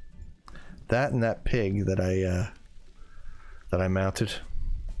 That and that pig that I mounted.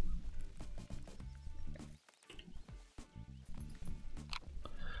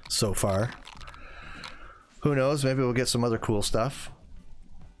 So far. Who knows? Maybe we'll get some other cool stuff.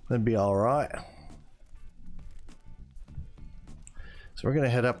 That'd be all right. So we're gonna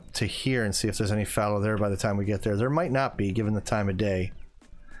head up to here and see if there's any fallow there by the time we get there. There might not be, given the time of day.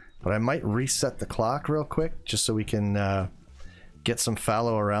 But I might reset the clock real quick, just so we can get some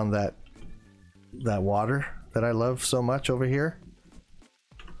fallow around that water that I love so much over here.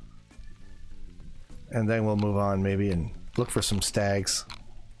 And then we'll move on maybe and look for some stags.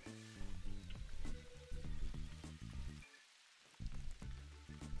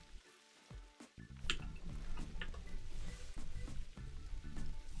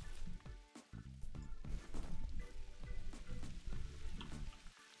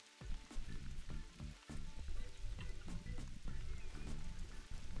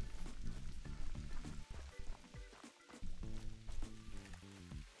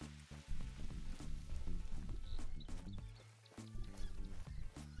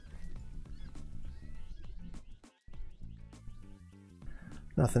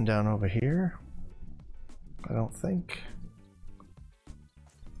 Nothing down over here, I don't think.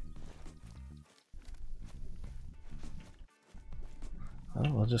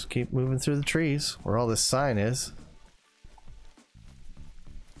 Well, we'll just keep moving through the trees where all this sign is.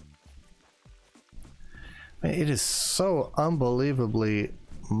 It is so unbelievably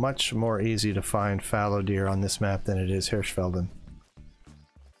much more easy to find fallow deer on this map than it is Hirschfelden.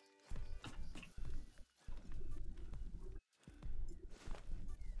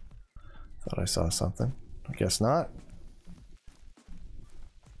 Thought I saw something. I guess not.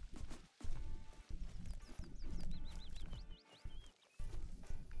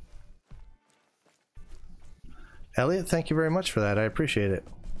 Elliot, thank you very much for that. I appreciate it.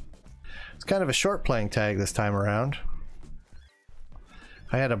 It's kind of a short playing tag this time around.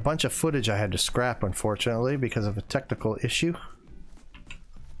 I had a bunch of footage I had to scrap, unfortunately, because of a technical issue.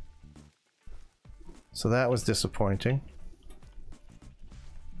 So that was disappointing.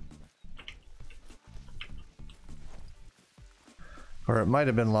 Or it might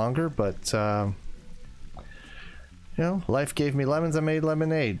have been longer, but you know, life gave me lemons, I made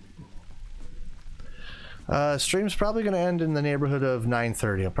lemonade. Stream's probably going to end in the neighborhood of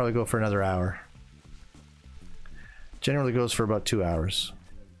 9:30. I'll probably go for another hour. Generally goes for about 2 hours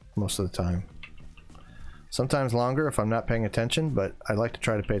most of the time. Sometimes longer if I'm not paying attention, but I like to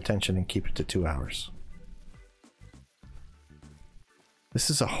try to pay attention and keep it to 2 hours. This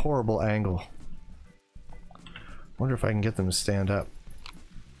is a horrible angle. Wonder if I can get them to stand up.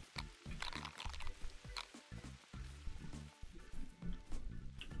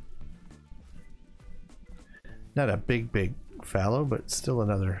 Not a big fallow, but still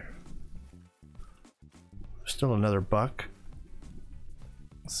another buck.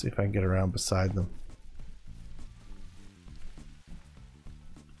 Let's see if I can get around beside them.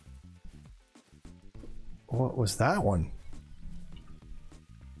 What was that one?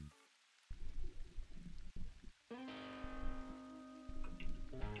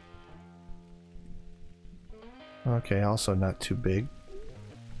 Okay, also not too big.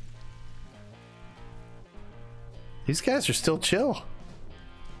 These guys are still chill.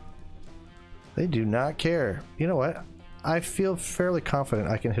 They do not care. You know what? I feel fairly confident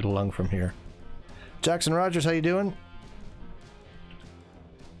I can hit a lung from here. Jackson Rogers, how you doing?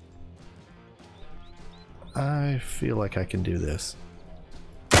 I feel like I can do this.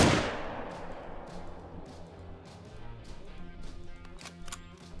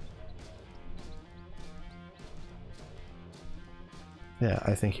 Yeah,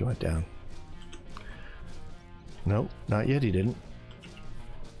 I think he went down. Nope, not yet he didn't.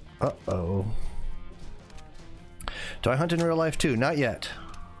 Uh-oh. Do I hunt in real life too? Not yet.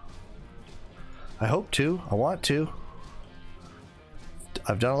 I hope to. I want to.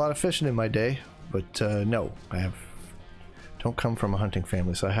 I've done a lot of fishing in my day, but no, don't come from a hunting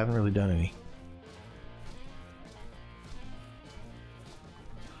family, so I haven't really done any.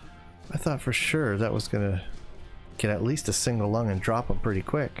 I thought for sure that was gonna get at least a single lung and drop him pretty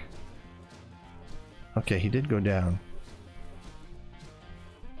quick. Okay, he did go down.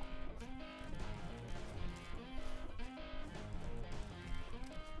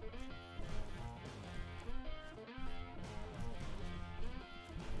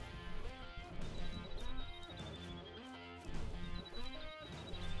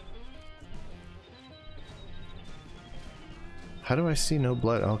 How do I see no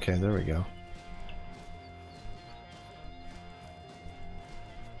blood? Okay, there we go.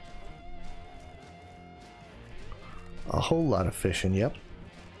 A whole lot of fishing, yep.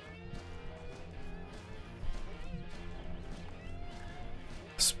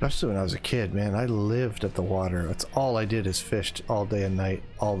 Especially when I was a kid, man. I lived at the water. That's all I did is fished all day and night,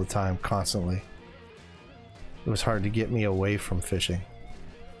 all the time, constantly. It was hard to get me away from fishing.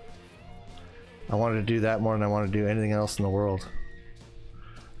 I wanted to do that more than I wanted to do anything else in the world.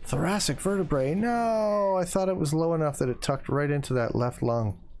 Thoracic vertebrae. No, I thought it was low enough that it tucked right into that left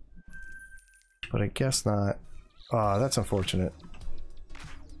lung. But I guess not. Ah, that's unfortunate.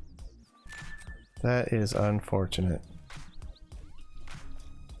 That is unfortunate.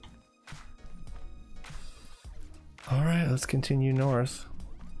 Alright, let's continue north.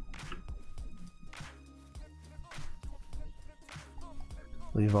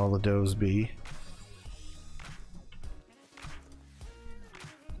 Leave all the does be.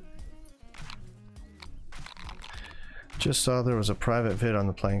 Just saw there was a private vid on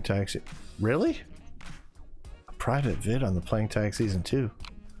the playing tag. Really? A private vid on the playing tag season 2?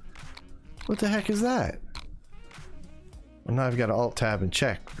 What the heck is that? Well, now I've got to alt tab and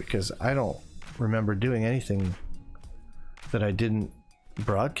check because I don't remember doing anything that I didn't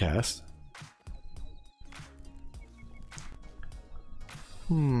broadcast.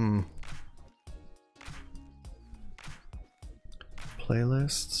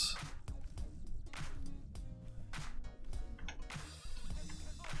 Playlists.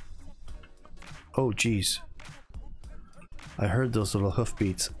 Oh geez, I heard those little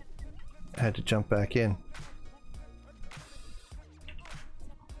hoofbeats. I had to jump back in.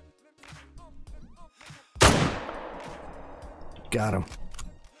 Got him.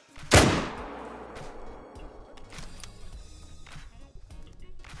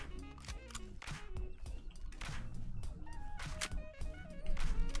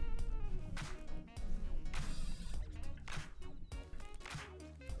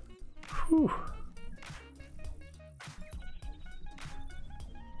 Whew.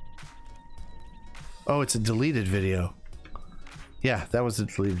 Oh, it's a deleted video. Yeah, that was a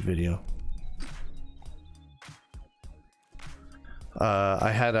deleted video.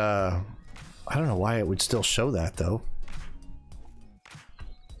 I had a... I don't know why it would still show that, though.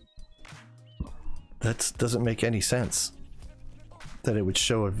 That doesn't make any sense. That it would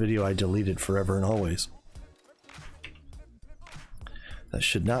show a video I deleted forever and always. That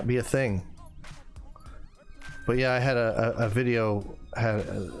should not be a thing. But yeah, I had a video...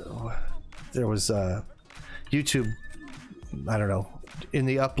 there was YouTube, I don't know, in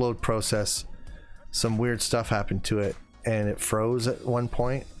the upload process, some weird stuff happened to it and it froze at one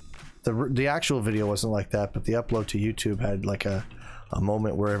point. The actual video wasn't like that, but the upload to YouTube had like a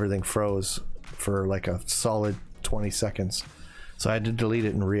moment where everything froze for like a solid 20 seconds. So I had to delete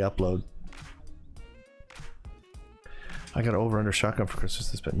it and re-upload. I got over under shotgun for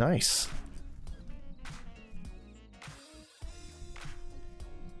Christmas this bit. Nice.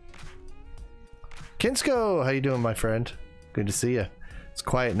 Kinsko, how you doing, my friend? Good to see you. It's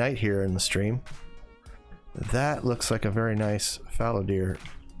quiet night here in the stream. That looks like a very nice fallow deer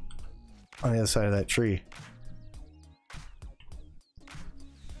on the other side of that tree.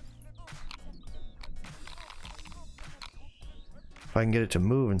 If I can get it to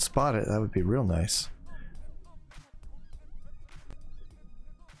move and spot it, that would be real nice.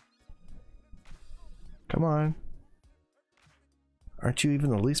 Come on. Aren't you even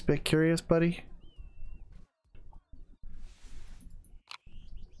the least bit curious, buddy?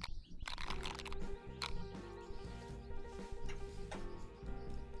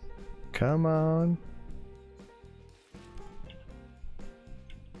 Come on.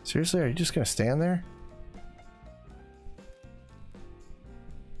 Seriously, are you just gonna stand there?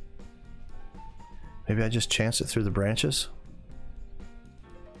 Maybe I just chance it through the branches?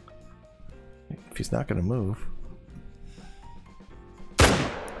 If he's not gonna move.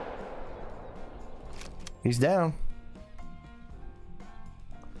 He's down.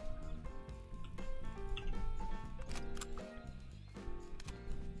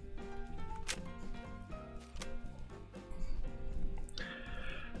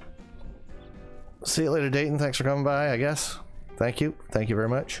 See you later, Dayton. Thanks for coming by, I guess. Thank you. Thank you very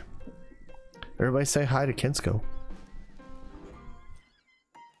much. Everybody say hi to Kinsko.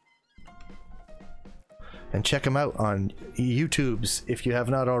 And check him out on YouTube's if you have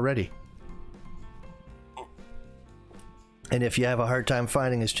not already. And if you have a hard time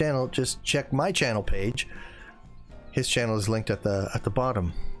finding his channel, just check my channel page. His channel is linked at the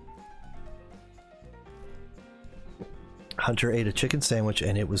bottom. Hunter ate a chicken sandwich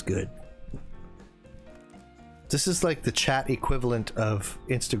and it was good. This is like the chat equivalent of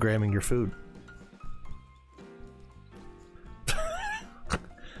Instagramming your food.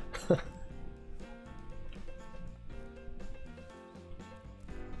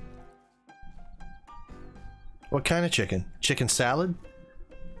 What kind of chicken? Chicken salad?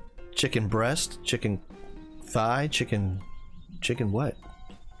 Chicken breast? Chicken thigh? Chicken what?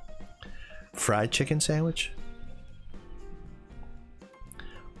 Fried chicken sandwich?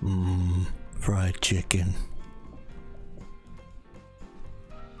 Fried chicken.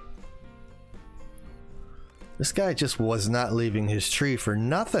 This guy just was not leaving his tree for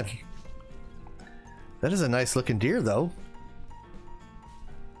nothing. That is a nice looking deer though.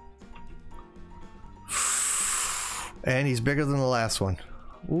 And he's bigger than the last one.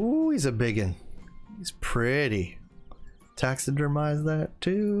 Ooh, he's a biggin. He's pretty. Taxidermize that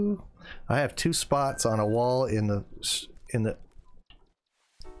too. I have 2 spots on a wall in the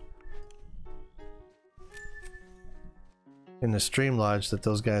stream lodge that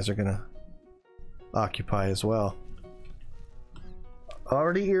those guys are gonna occupy as well.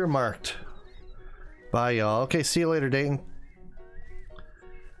 Already earmarked. Bye y'all. Okay, see you later, Dayton.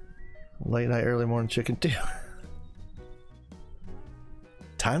 Late night, early morning chicken too.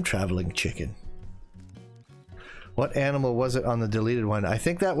 Time traveling chicken. What animal was it on the deleted one? I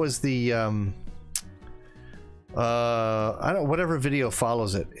think that was the I don't, whatever video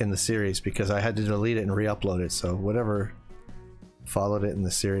follows it in the series, because I had to delete it and re-upload it, so whatever followed it in the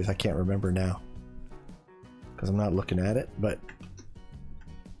series, I can't remember now because I'm not looking at it, but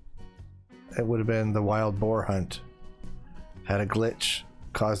it would have been the wild boar hunt. Had a glitch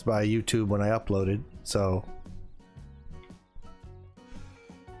caused by YouTube when I uploaded, so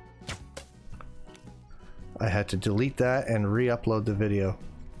I had to delete that and re-upload the video.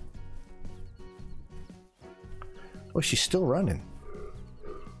 Oh, she's still running.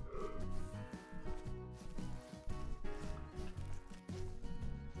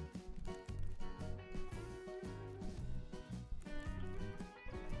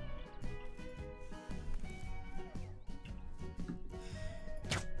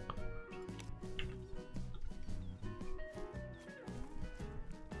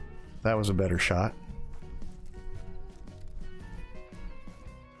 That was a better shot.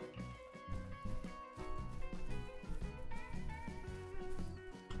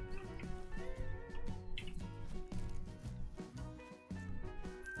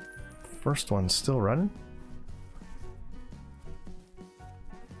 First one's still running.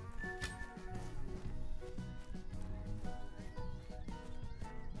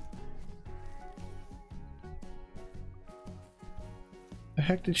 The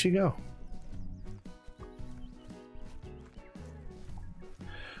heck did she go?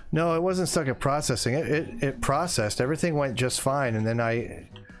 No, it wasn't stuck at processing. It processed. Everything went just fine, and then I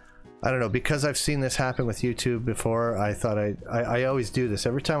don't know, because I've seen this happen with YouTube before. I thought I always do this.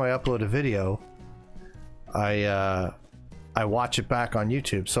 Every time I upload a video, I watch it back on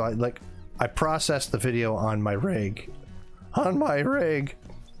YouTube. So I process the video on my rig. On my rig.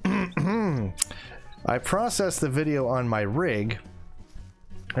 I processed the video on my rig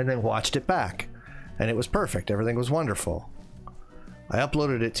and then watched it back, and it was perfect. Everything was wonderful. I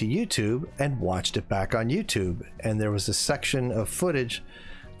uploaded it to YouTube and watched it back on YouTube, and there was a section of footage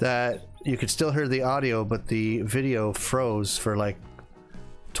that you could still hear the audio, but the video froze for like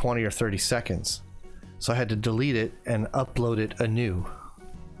 20 or 30 seconds. So I had to delete it and upload it anew.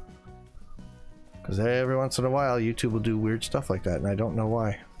 Because every once in a while, YouTube will do weird stuff like that, and I don't know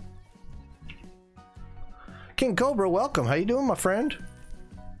why. King Cobra, welcome. How you doing, my friend?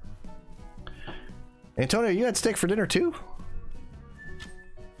 Antonio, you had steak for dinner too?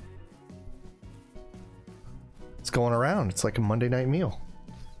 It's going around. It's like a Monday night meal.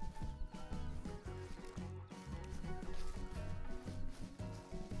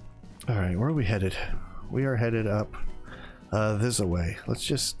 Alright, where are we headed? We are headed up this way. Let's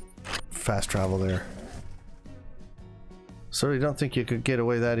just fast travel there. So you don't think you could get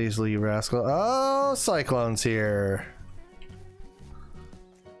away that easily, you rascal? Oh, Cyclone's here.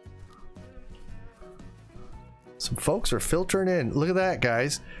 Some folks are filtering in. Look at that,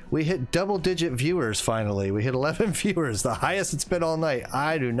 guys. We hit double-digit viewers finally. We hit 11 viewers, the highest it's been all night.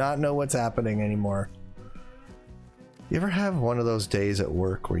 I do not know what's happening anymore. You ever have one of those days at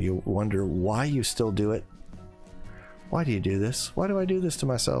work where you wonder why you still do it? Why do you do this? Why do I do this to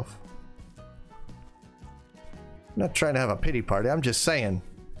myself? I'm not trying to have a pity party. I'm just saying,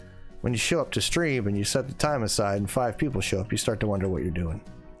 when you show up to stream and you set the time aside and 5 people show up, you start to wonder what you're doing.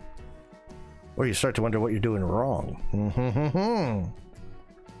 Or you start to wonder what you're doing wrong.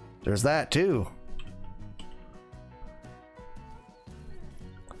 There's that too.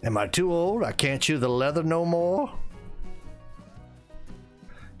 Am I too old? I can't chew the leather no more?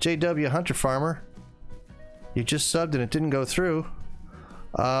 JW Hunter Farmer, you just subbed and it didn't go through.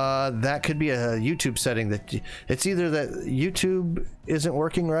 That could be a YouTube setting that it's either that YouTube isn't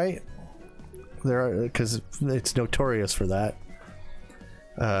working right. Because it's notorious for that.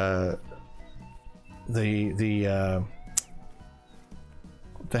 What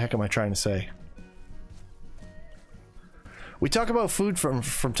the heck am I trying to say? We talk about food from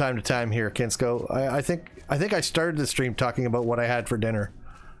time to time here, Kinsko. I think I started the stream talking about what I had for dinner,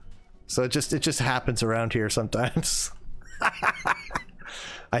 so it just happens around here sometimes.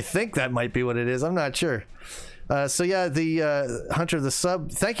 I think that might be what it is. I'm not sure. So yeah, the Hunter, the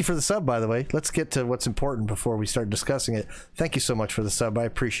sub. Thank you for the sub, by the way. Let's get to what's important before we start discussing it. Thank you so much for the sub. I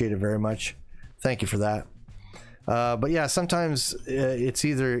appreciate it very much. Thank you for that. But yeah, sometimes it's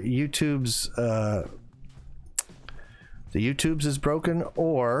either YouTube's the YouTube's is broken,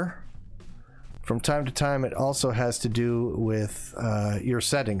 or from time to time it also has to do with your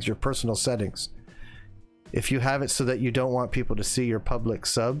settings, your personal settings. If you have it so that you don't want people to see your public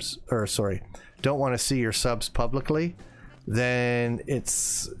subs, or sorry, don't want to see your subs publicly, then it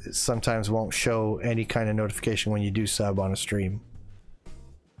sometimes won't show any kind of notification when you do sub on a stream.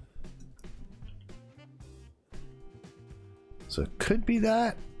 So it could be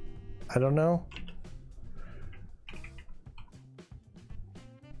that. I don't know.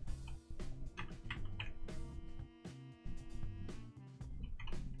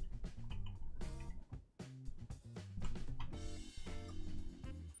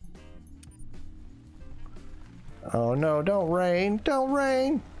 Oh no, don't rain, don't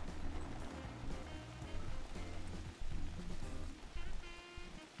rain.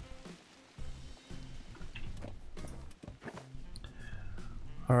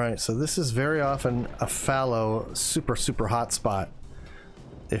 All right, so this is very often a fallow super hot spot.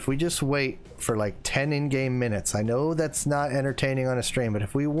 If we just wait for like 10 in-game minutes, I know that's not entertaining on a stream, but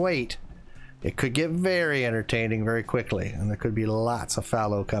if we wait, it could get very entertaining very quickly, and there could be lots of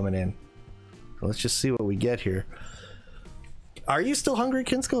fallow coming in. So let's just see what we get here. Are you still hungry,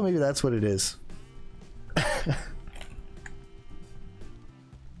 Kinsko? Maybe that's what it is.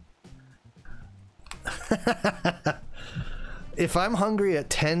 If I'm hungry at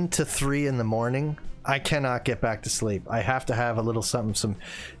 10 to 3 in the morning, I cannot get back to sleep. I have to have a little something, some,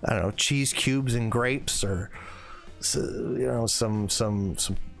 I don't know, cheese cubes and grapes, or you know, some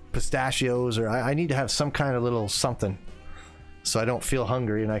pistachios, or I need to have some kind of little something so I don't feel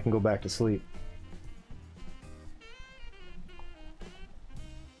hungry and I can go back to sleep.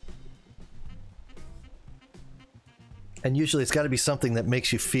 And usually it's got to be something that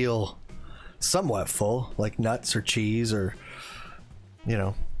makes you feel somewhat full, like nuts or cheese or, you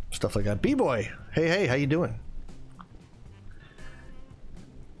know, stuff like that. B-boy, hey, how you doing?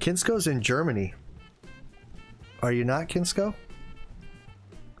 Kinsko's in Germany. Are you not, Kinsko?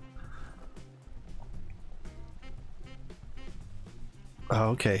 Oh,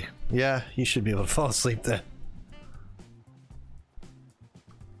 okay. Yeah, you should be able to fall asleep then.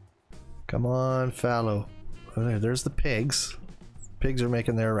 Come on, fallow. Oh, there's the pigs. Pigs are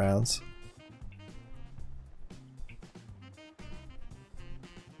making their rounds.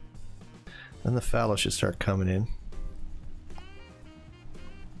 Then the fallow should start coming in.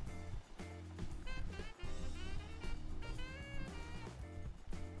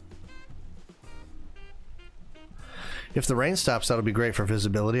 If the rain stops, that'll be great for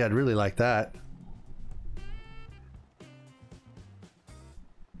visibility. I'd really like that.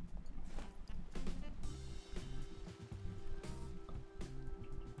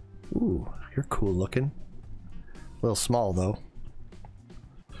 Ooh, you're cool looking. A little small though.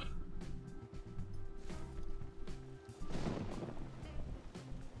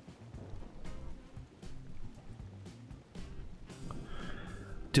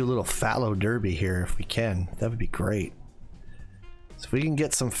 Do a little fallow derby here if we can. That would be great. So if we can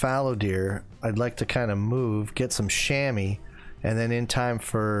get some fallow deer, I'd like to kind of move, get some chamois, and then in time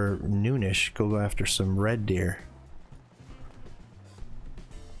for noonish, go after some red deer.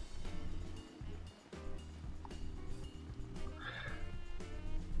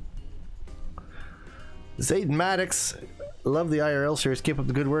 Zayden Maddox, love the IRL series. Keep up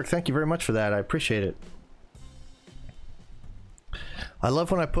the good work. Thank you very much for that. I appreciate it. I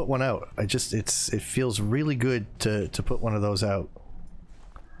love when I put one out. It feels really good to put one of those out.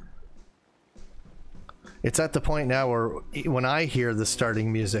 It's at the point now where when I hear the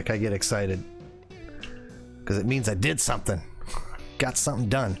starting music, I get excited. Because it means I did something. Got something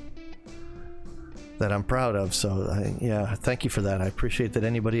done. That I'm proud of. So, yeah, thank you for that. I appreciate that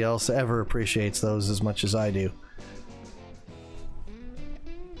anybody else ever appreciates those as much as I do.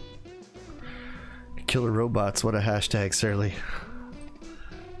 Killer robots, what a hashtag, Surly.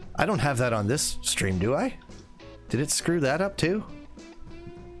 I don't have that on this stream, do I? Did it screw that up too?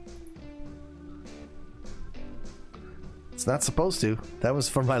 It's not supposed to. That was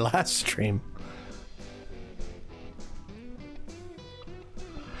for my last stream.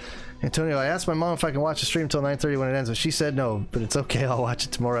 Antonio, I asked my mom if I can watch the stream till 9:30 when it ends, but she said no, but it's okay, I'll watch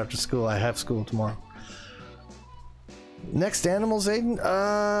it tomorrow after school. I have school tomorrow. Next animals, Aiden?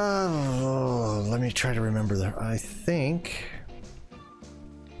 Let me try to remember that. I think...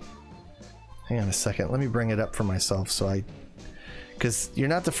 Hang on a second, let me bring it up for myself so I... Because you're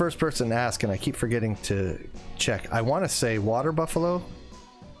not the first person to ask, and I keep forgetting to check. I want to say water buffalo,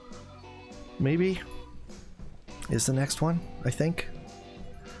 maybe, is the next one, I think.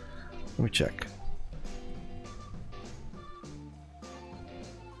 Let me check.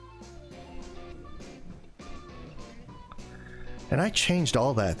 And I changed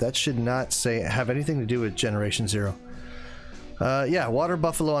all that. That should not have anything to do with Generation Zero. Yeah, water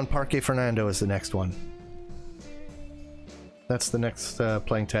buffalo on Parque Fernando is the next one. That's the next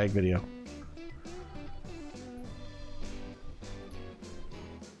playing tag video.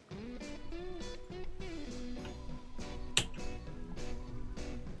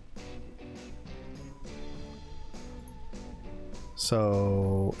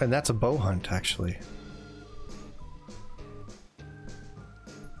 So, and that's a bow hunt, actually.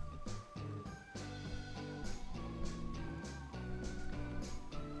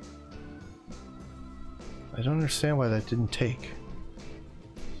 I don't understand why that didn't take.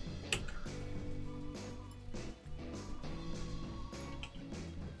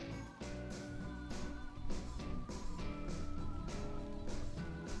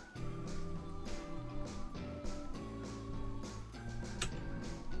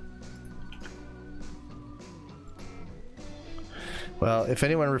 Well, if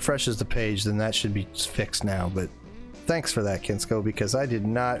anyone refreshes the page, then that should be fixed now, but thanks for that, Kinsko, because I did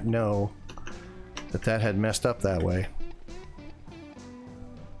not know that had messed up that way.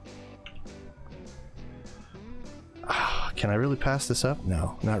 Can I really pass this up?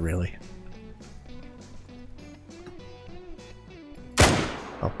 No, not really.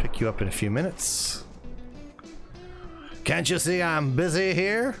 I'll pick you up in a few minutes. Can't you see I'm busy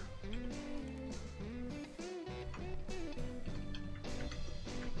here?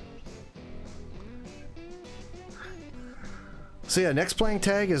 So yeah, next playing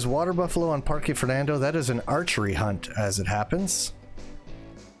tag is Water Buffalo on Parque Fernando. That is an archery hunt, as it happens.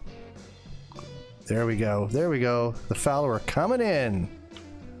 There we go. There we go. The fallow are coming in.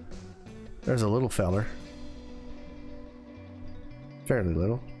 There's a little feller. Fairly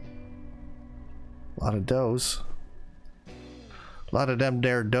little. A lot of does. A lot of them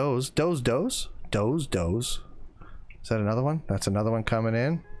there does. Does. Does. Is that another one? That's another one coming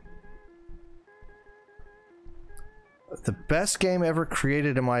in. The best game ever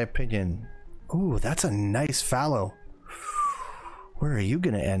created, in my opinion. Ooh, that's a nice fallow. Where are you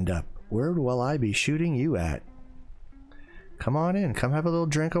gonna end up? Where will I be shooting you at? Come on in. Come have a little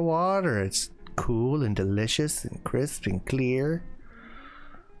drink of water. It's cool and delicious and crisp and clear.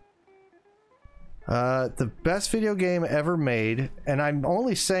 The best video game ever made, and I'm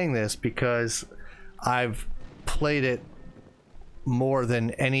only saying this because I've played it more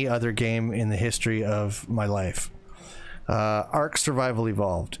than any other game in the history of my life. Ark Survival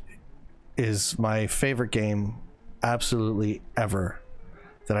Evolved is my favorite game absolutely ever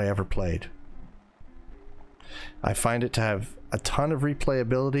that I ever played. I find it to have a ton of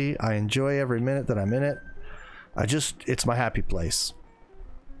replayability. I enjoy every minute that I'm in it. It's my happy place.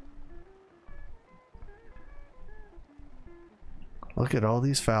 Look at all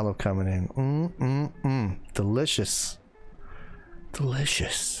these fallow coming in. Delicious.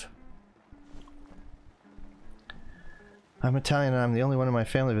 Delicious. I'm Italian and I'm the only one in my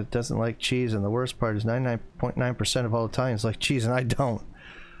family that doesn't like cheese, and the worst part is 99.9% of all Italians like cheese and I don't.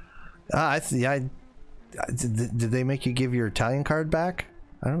 Did they make you give your Italian card back?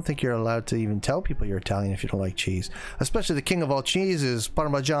 I don't think you're allowed to even tell people you're Italian if you don't like cheese. Especially the king of all cheeses,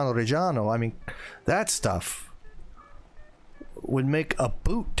 Parmigiano Reggiano. I mean, that stuff would make a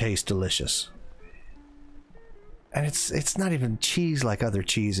boot taste delicious. And it's not even cheese like other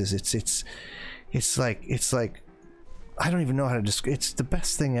cheeses. It's like I don't even know how to describe. It's the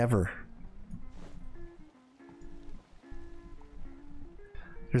best thing ever.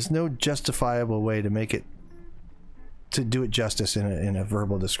 There's no justifiable way to make it, to do it justice in a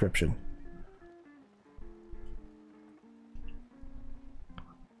verbal description.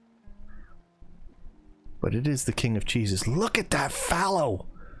 But it is the king of cheeses. Look at that fallow!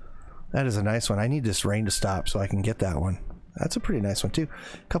 That is a nice one. I need this rain to stop so I can get that one. That's a pretty nice one too.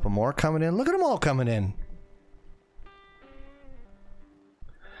 A couple more coming in. Look at them all coming in.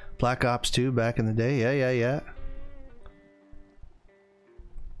 Black Ops 2 back in the day. Yeah.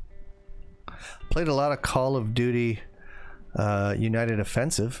 Played a lot of Call of Duty United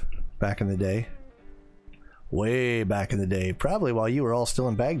Offensive back in the day. Way back in the day. Probably while you were all still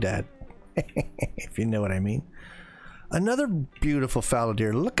in Baghdad. If you know what I mean. Another beautiful fallow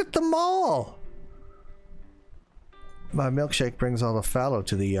deer. Look at them all! My milkshake brings all the fallow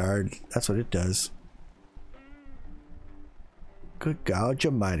to the yard. That's what it does. Good God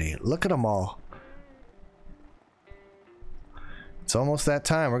almighty. Look at them all. It's almost that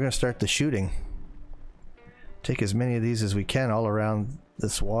time. We're going to start the shooting. Take as many of these as we can all around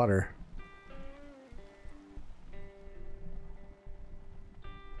this water.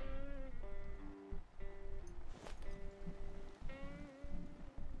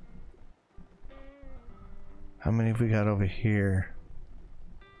 How many have we got over here?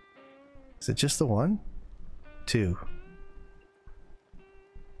 Is it just the one? Two.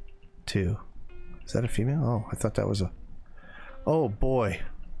 Is that a female? Oh, I thought that was a... Oh boy.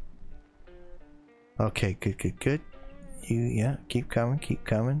 Okay, good. Yeah, keep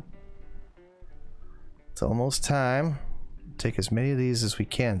coming. It's almost time. Take as many of these as we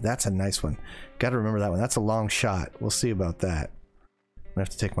can. That's a nice one. Gotta remember that one. That's a long shot. We'll see about that. I'm gonna have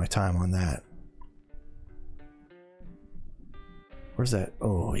to take my time on that. Where's that?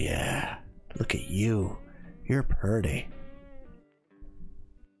 Oh yeah. Look at you. You're pretty.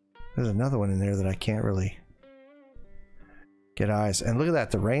 There's another one in there that I can't really get eyes. And look at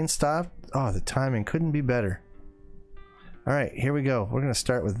that. The rain stopped. Oh, the timing couldn't be better. Alright, here we go. We're going to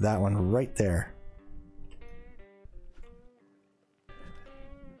start with that one right there.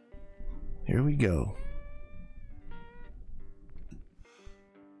 Here we go.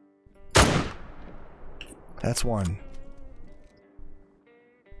 That's one.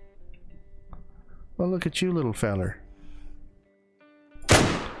 Well, look at you, little feller.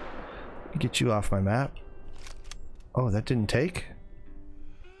 Get you off my map. Oh, that didn't take?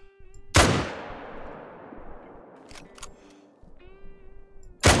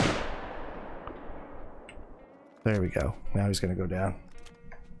 There we go. Now he's gonna go down.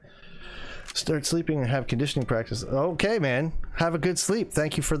 Start sleeping and have conditioning practice. Okay, man. Have a good sleep.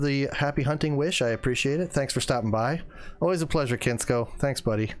 Thank you for the happy hunting wish. I appreciate it. Thanks for stopping by. Always a pleasure, Kinsko. Thanks,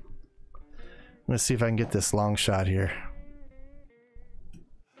 buddy. I'm gonna see if I can get this long shot here.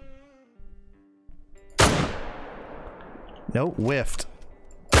 Nope, whiffed.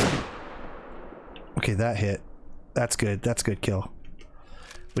 Okay, that hit. That's good. That's a good kill.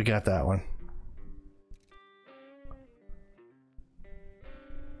 We got that one.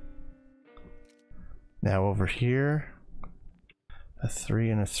 Now over here, a 3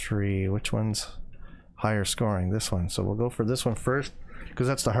 and a 3. Which one's higher scoring? This one. So we'll go for this one first, because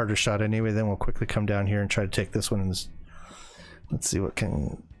that's the harder shot anyway. Then we'll quickly come down here and try to take this one. And let's see what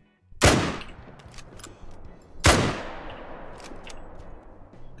can...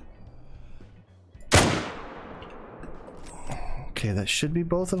 Okay, that should be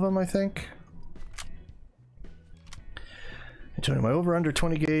both of them, I think. And my over under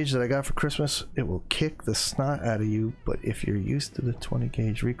 20 gauge that I got for Christmas, it will kick the snot out of you, but if you're used to the 20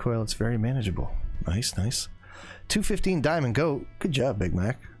 gauge recoil, it's very manageable. Nice, nice. 215 Diamond Goat. Good job, Big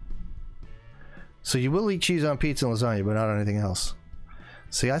Mac. So you will eat cheese on pizza and lasagna, but not on anything else.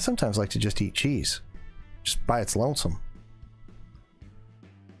 See, I sometimes like to just eat cheese. Just by its lonesome.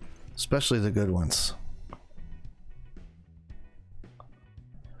 Especially the good ones.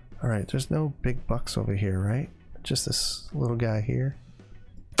 Alright, there's no big bucks over here, right? Just this little guy here.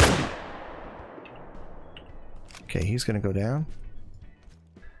 Okay, he's gonna go down.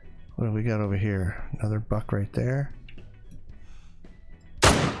 What do we got over here? Another buck right there.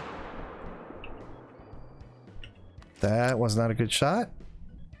 That was not a good shot.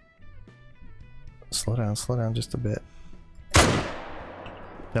 Slow down just a bit.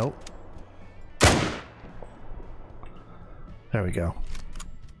 Nope. There we go.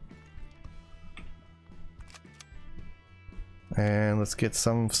 And let's get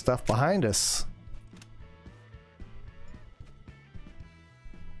some stuff behind us.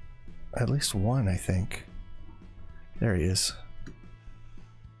 At least one, I think. There he is.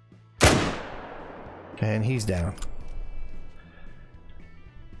 And he's down.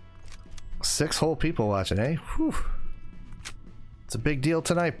 6 whole people watching, eh? Whew. It's a big deal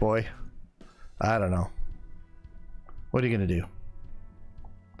tonight, boy. I don't know. What are you gonna do?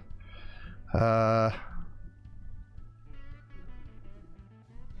 I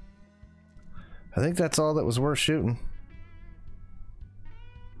think that's all that was worth shooting.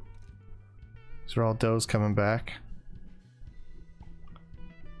 These are all does coming back.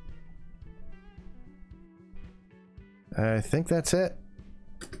 I think that's it.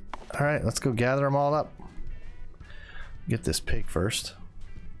 Alright, let's go gather them all up. Get this pig first.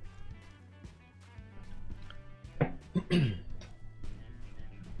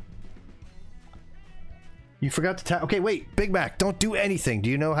 You forgot to tax. Okay, wait, Big Mac, don't do anything. Do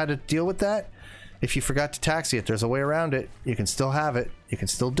you know how to deal with that? If you forgot to taxi it, there's a way around it. You can still have it. You can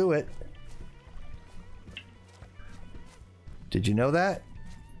still do it. Did you know that?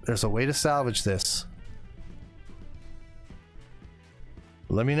 There's a way to salvage this.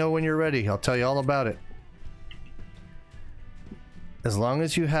 Let me know when you're ready. I'll tell you all about it. As long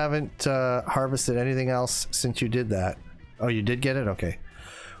as you haven't harvested anything else since you did that. Oh, you did get it? Okay.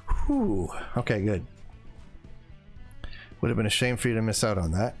 Whew. Okay, good. Would have been a shame for you to miss out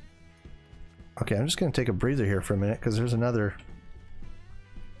on that. Okay, I'm just going to take a breather here for a minute because there's another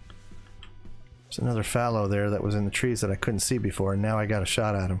fallow there that was in the trees that I couldn't see before, and now I got a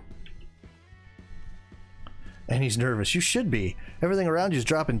shot at him. And he's nervous. You should be. Everything around you is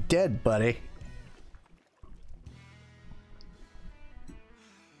dropping dead, buddy.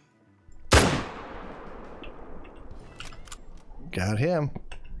 Got him.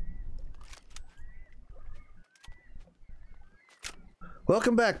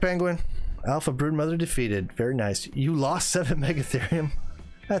 Welcome back, Penguin. Alpha Broodmother defeated. Very nice. You lost 7 Megatherium.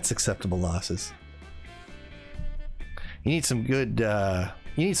 That's acceptable losses. You need some good,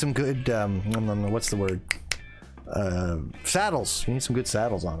 what's the word? Saddles. You need some good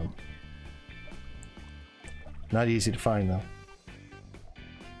saddles on them. Not easy to find, though.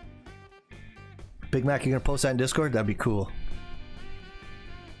 Big Mac, you gonna post that in Discord? That'd be cool.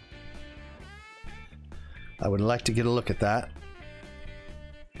 I would like to get a look at that.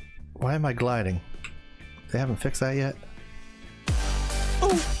 Why am I gliding? They haven't fixed that yet?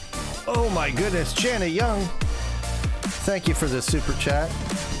 Oh! Oh my goodness, Jana Young! Thank you for the super chat.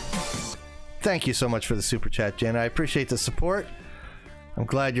 Thank you so much for the super chat, Jana. I appreciate the support. I'm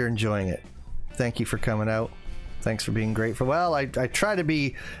glad you're enjoying it. Thank you for coming out. Thanks for being great. Well, I try to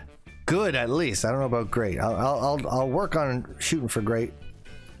be good at least. I don't know about great. I'll work on shooting for great.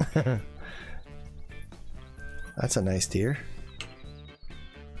 That's a nice deer.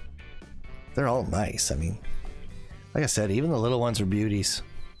 They're all nice. I mean, like I said, even the little ones are beauties.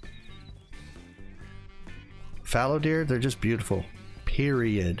 Fallow deer, they're just beautiful.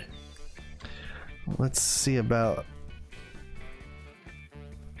 Period. Let's see about...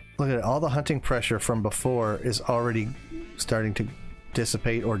 Look at it. All the hunting pressure from before is already starting to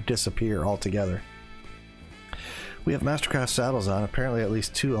dissipate or disappear altogether. We have Mastercraft saddles on. Apparently at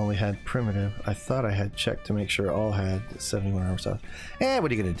least 2 only had primitive. I thought I had checked to make sure all had 71 armor stuff. Eh,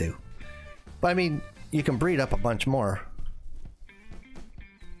 what are you gonna do? But I mean, you can breed up a bunch more.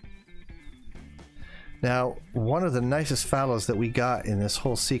 Now, one of the nicest fallows that we got in this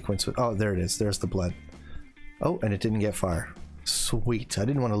whole sequence was, oh, there it is. There's the blood. Oh, and it didn't get far. Sweet. I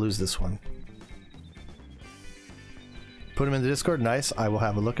didn't want to lose this one. Put him in the Discord. Nice. I will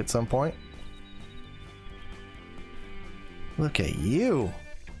have a look at some point. Look at you.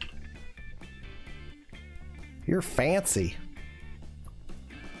 You're fancy.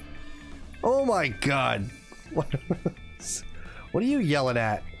 Oh my god. What are you yelling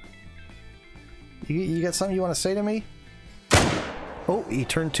at? You got something you want to say to me? Oh, he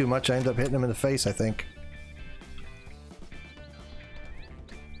turned too much. I ended up hitting him in the face, I think.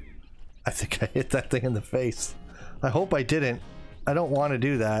 I think I hit that thing in the face. I hope I didn't. I don't want to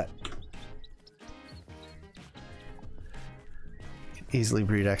do that. Easily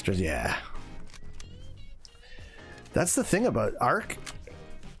breed extras, yeah. That's the thing about Ark.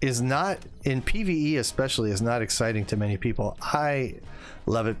 Is not, in PvE especially, is not exciting to many people. I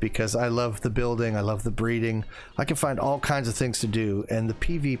love it because I love the building, I love the breeding. I can find all kinds of things to do, and the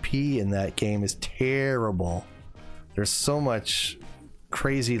PvP in that game is terrible. There's so much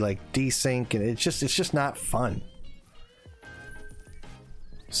crazy like desync, and it's just not fun.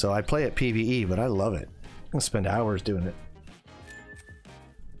 So I play at PvE, but I love it. I'm gonna spend hours doing it.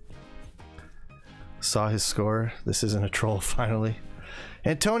 Saw his score. This isn't a troll, finally.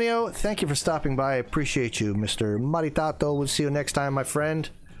 Antonio, thank you for stopping by. I appreciate you. Mr. Maritato, we'll see you next time, my friend.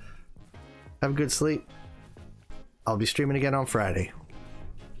 Have a good sleep. I'll be streaming again on Friday.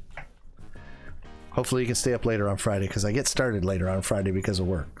 Hopefully you can stay up later on Friday, because I get started later on Friday because of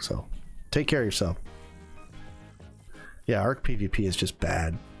work. So take care of yourself. Yeah, Arc PvP is just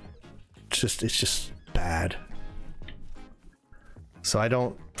bad. It's just bad. So I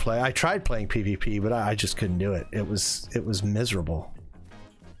don't play. I tried playing PvP, but I just couldn't do it. It was miserable.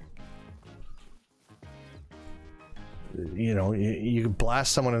 You know, you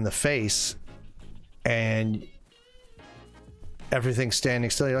blast someone in the face and everything's standing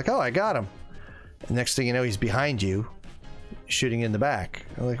still. You're like, oh, I got him. And next thing you know, he's behind you, shooting in the back.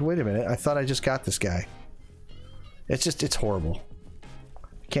 I'm like, wait a minute, I thought I just got this guy. It's horrible.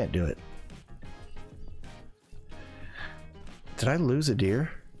 I can't do it. Did I lose a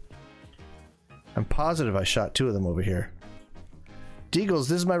deer? I'm positive I shot 2 of them over here. Deagles,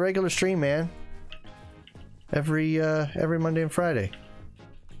 this is my regular stream, man. Every Monday and Friday.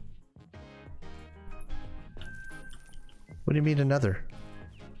 What do you mean another?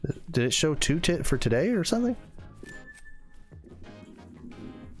 Did it show 2 for today or something?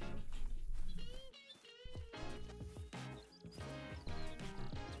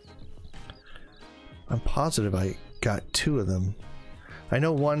 I'm positive I got 2 of them. I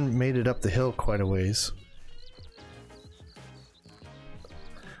know one made it up the hill quite a ways.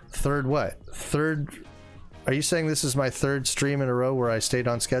 Third what? Third... Are you saying this is my 3rd stream in a row where I stayed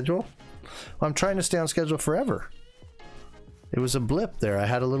on schedule? Well, I'm trying to stay on schedule forever. It was a blip there. I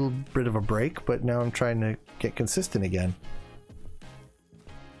had a little bit of a break, but now I'm trying to get consistent again.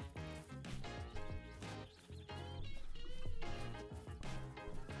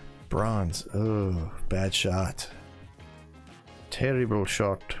 Bronze. Oh, bad shot. Terrible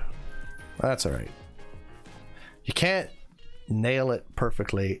shot. That's alright. You can't nail it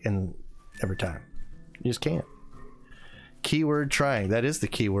perfectly in every time. You just can't. Keyword trying. That is the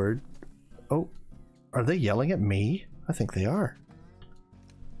keyword. Oh, are they yelling at me? I think they are.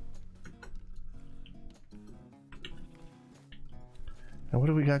 And what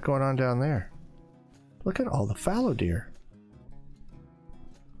do we got going on down there? Look at all the fallow deer.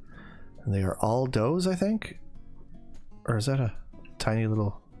 And they are all does, I think? Or is that a tiny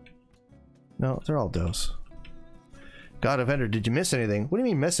little... No, they're all does. God of Ender, did you miss anything? What do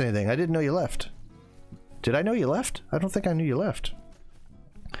you mean miss anything? I didn't know you left. Did I know you left? I don't think I knew you left.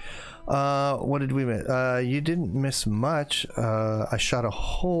 What did we miss? You didn't miss much. I shot a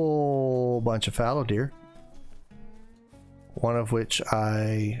whole bunch of fallow deer. One of which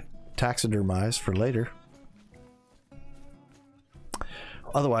I taxidermized for later.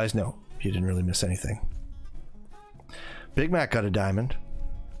 Otherwise, no. You didn't really miss anything. Big Mac got a diamond.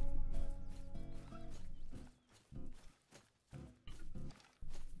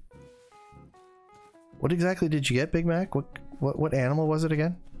 What exactly did you get, Big Mac? What animal was it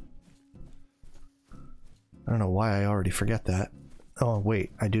again? I don't know why I already forget that. Oh,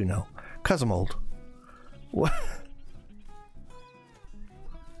 wait, I do know. 'Cause I'm old. What?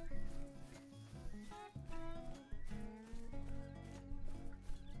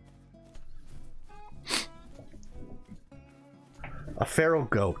 A feral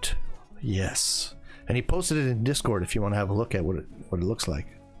goat. Yes. And he posted it in Discord if you want to have a look at what it looks like.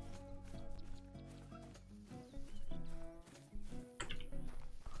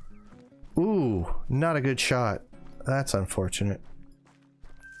 Ooh, not a good shot. That's unfortunate.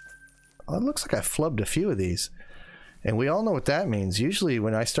 Oh, it looks like I flubbed a few of these. And we all know what that means. Usually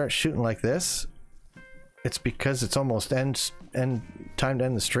when I start shooting like this, it's because it's almost time to end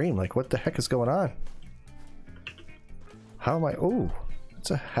the stream. Like, what the heck is going on? How am I... Ooh, that's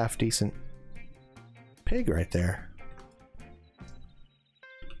a half-decent pig right there.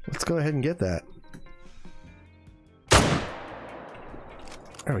 Let's go ahead and get that.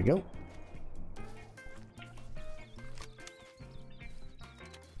 There we go.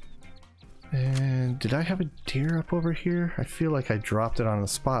 And did I have a deer up over here? I feel like I dropped it on the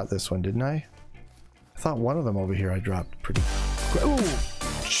spot, this one, didn't I? I thought one of them over here I dropped pretty... Oh,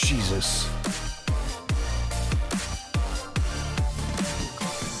 Jesus.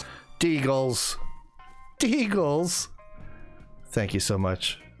 Deagles. Deagles. Thank you so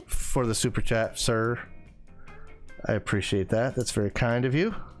much for the super chat, sir. I appreciate that. That's very kind of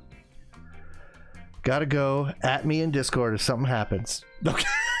you. Gotta go. At me in Discord if something happens. Okay.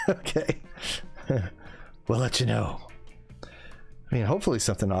 Okay. We'll let you know. I mean, hopefully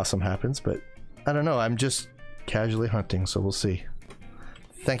something awesome happens, but I don't know. I'm just casually hunting, so we'll see.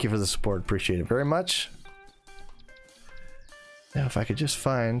 Thank you for the support. Appreciate it very much. Now, if I could just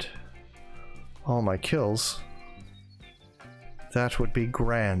find all my kills, that would be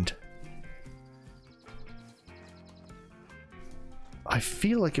grand. I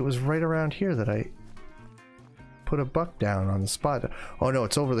feel like it was right around here that I put a buck down on the spot. Oh no,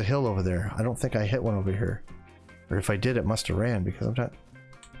 it's over the hill over there. I don't think I hit one over here. Or if I did, it must have ran because I'm not...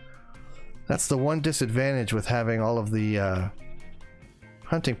 That's the one disadvantage with having all of the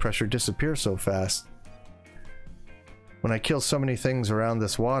hunting pressure disappear so fast. When I kill so many things around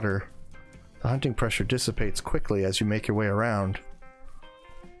this water, the hunting pressure dissipates quickly as you make your way around.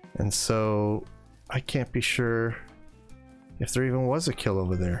 And so I can't be sure if there even was a kill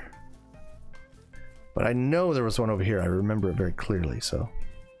over there. But I know there was one over here. I remember it very clearly, so...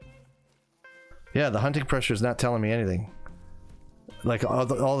 Yeah, the hunting pressure is not telling me anything. Like, all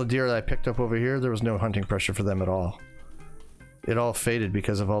the deer that I picked up over here, there was no hunting pressure for them at all. It all faded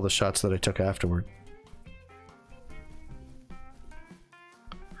because of all the shots that I took afterward.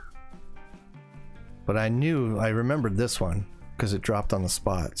 But I remembered this one, because it dropped on the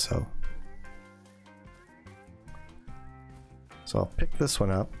spot, so... So I'll pick this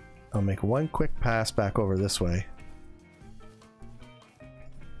one up. I'll make one quick pass back over this way.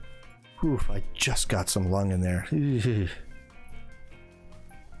 Oof, I just got some lung in there.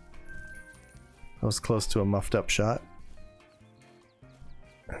 I was close to a muffed up shot.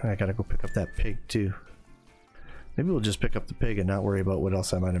 I gotta go pick up that pig too. Maybe we'll just pick up the pig and not worry about what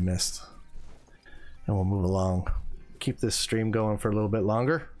else I might have missed. And we'll move along. Keep this stream going for a little bit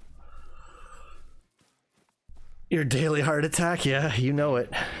longer. Your daily heart attack? Yeah, you know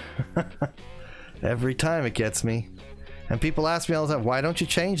it. Every time it gets me. And people ask me all the time, why don't you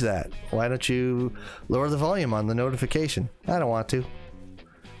change that? Why don't you lower the volume on the notification? I don't want to.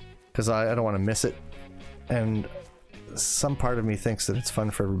 Because I don't want to miss it. And some part of me thinks that it's fun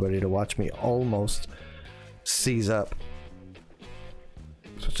for everybody to watch me almost seize up.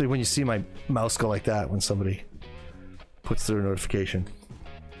 Especially when you see my mouse go like that when somebody puts through a notification.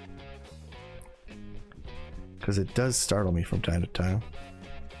 Because it does startle me from time to time.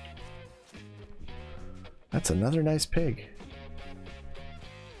 That's another nice pig.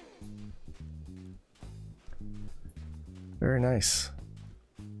 Very nice.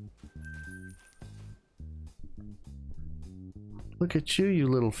 Look at you, you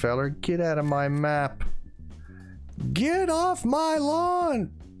little feller. Get out of my map. Get off my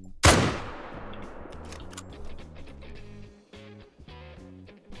lawn!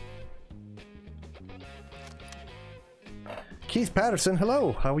 Keith Patterson,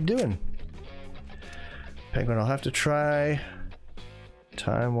 hello. How we doing? Penguin, I'll have to try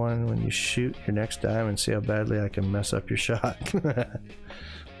time one when you shoot your next dive and see how badly I can mess up your shot.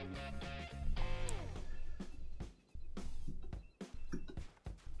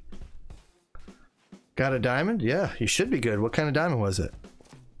 Got a diamond? Yeah, you should be good. What kind of diamond was it?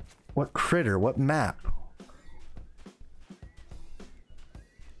 What critter? What map?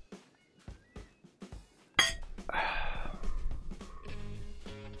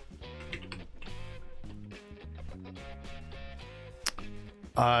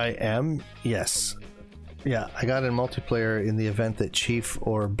 I am, yes. Yeah, I got in multiplayer in the event that Chief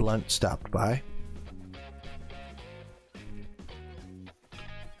or Blunt stopped by.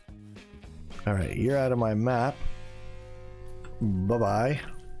 Alright, you're out of my map. Bye-bye.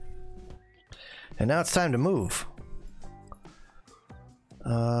 And now it's time to move.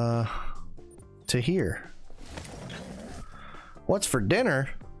 To here. What's for dinner?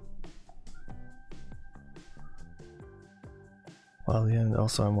 Well, yeah,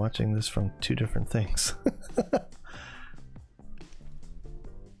 also I'm watching this from two different things.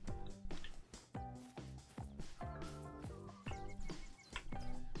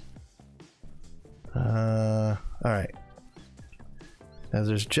 Alright. Now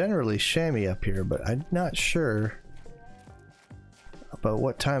there's generally chamois up here, but I'm not sure about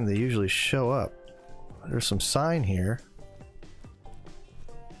what time they usually show up. There's some sign here.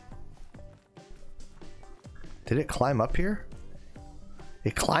 Did it climb up here?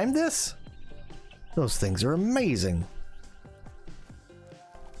 It climbed this? Those things are amazing.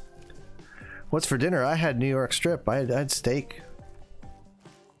 What's for dinner? I had New York strip. I had steak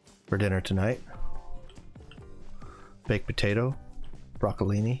for dinner tonight. Baked potato,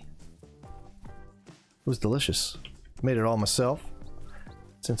 broccolini. It was delicious. Made it all myself.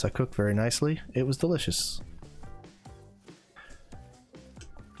 Since I cook very nicely, it was delicious.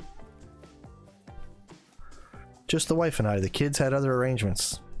 Just the wife and I. The kids had other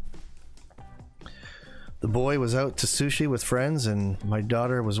arrangements. The boy was out to sushi with friends and my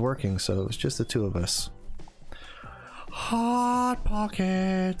daughter was working, so it was just the two of us. Hot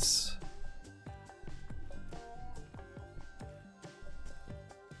Pockets!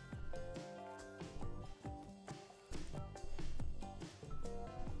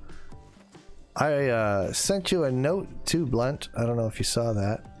 I sent you a note too, Blunt. I don't know if you saw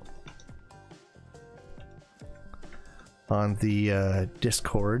that. on the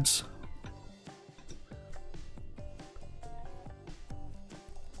Discords.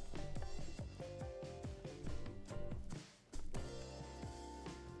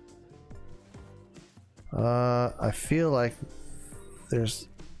 I feel like there's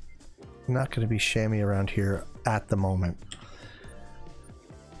not going to be chamois around here at the moment.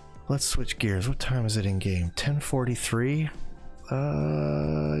 Let's switch gears. What time is it in game? 10:43.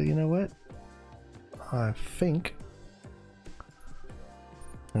 You know what? I think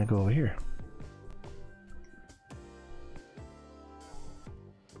I'm gonna go over here.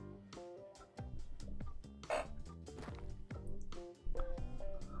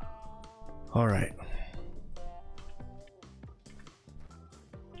 All right.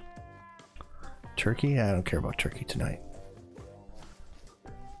 Turkey? I don't care about turkey tonight.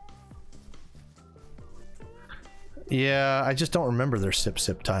 Yeah, I just don't remember their sip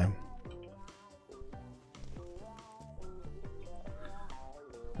time.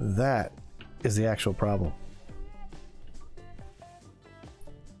 That is the actual problem.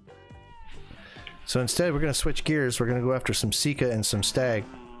 So instead, we're going to switch gears. We're going to go after some Sika and some stag.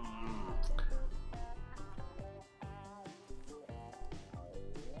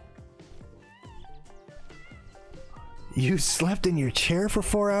 You slept in your chair for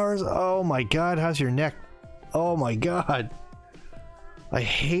 4 hours? Oh my god, how's your neck? Oh my god. I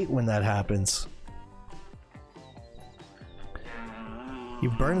hate when that happens. You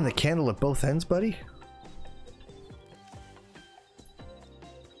burning the candle at both ends, buddy?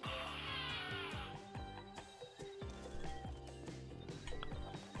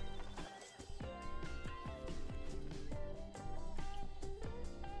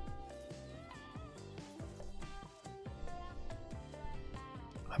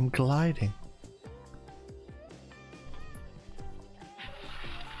 I'm gliding.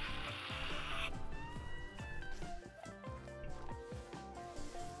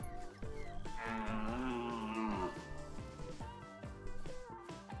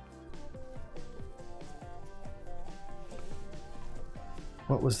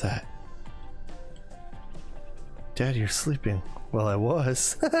 What was that? Dad, you're sleeping. Well, I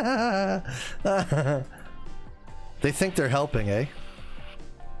was. They think they're helping, eh?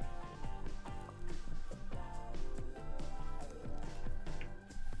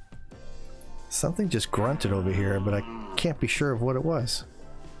 Something just grunted over here, but I can't be sure of what it was.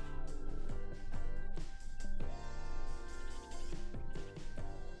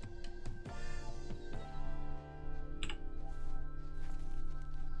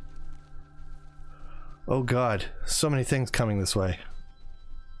 Oh god, so many things coming this way.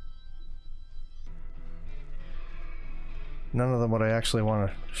 None of them what I actually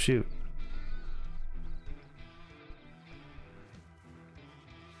want to shoot.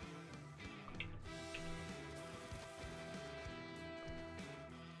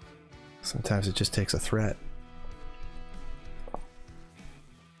 Sometimes it just takes a threat.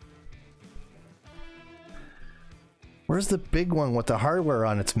 Where's the big one with the hardware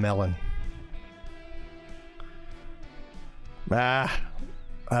on its melon? Ah,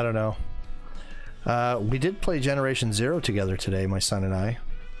 I don't know. We did play Generation Zero together today, my son and I.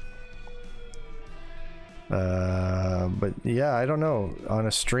 But yeah, I don't know. On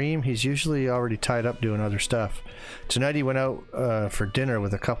a stream, he's usually already tied up doing other stuff. Tonight he went out for dinner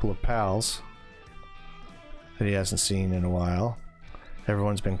with a couple of pals that he hasn't seen in a while.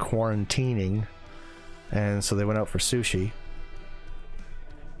 Everyone's been quarantining, and so they went out for sushi.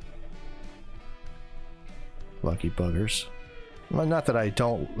 Lucky buggers. Well, not that I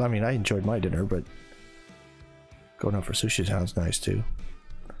don't... I mean, I enjoyed my dinner, but going out for sushi sounds nice too.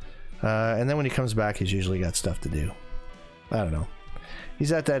 And then when he comes back, he's usually got stuff to do. I don't know.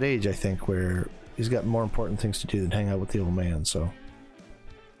 He's at that age, I think, where he's got more important things to do than hang out with the old man, so...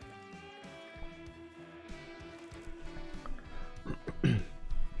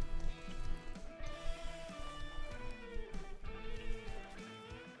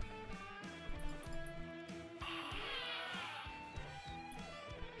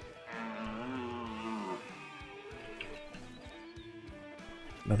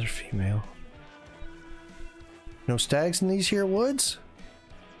 Another female. No stags in these here woods?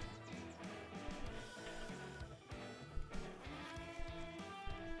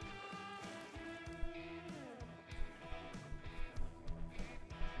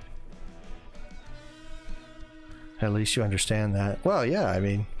 At least you understand that. Well, yeah, I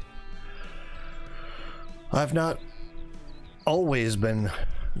mean, I've not always been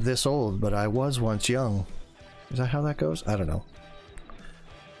this old, but I was once young. Is that how that goes? I don't know.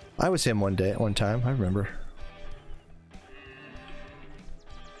 I was him one time, I remember.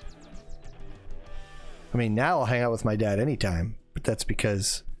 I mean, now I'll hang out with my dad anytime, but that's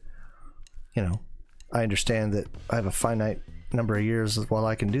because, you know, I understand that I have a finite number of years while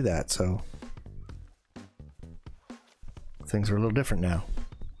I can do that, so things are a little different now.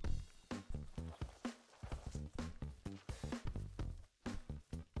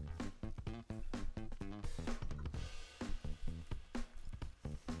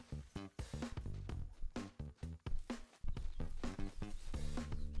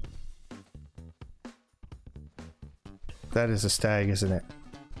 That is a stag, isn't it?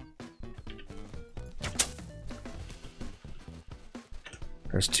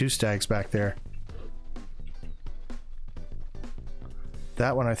 There's two stags back there.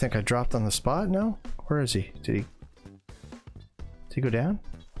 That one I think I dropped on the spot? No? Where is he? Did he go down?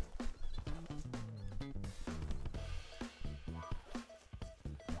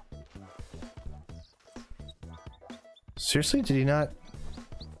 Seriously? Did he not?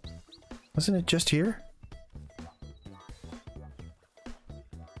 Wasn't it just here?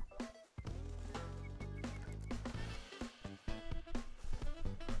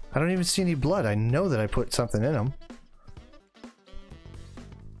 I don't even see any blood. I know that I put something in him.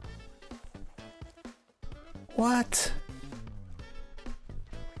 What?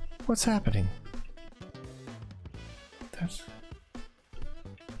 What's happening? That's...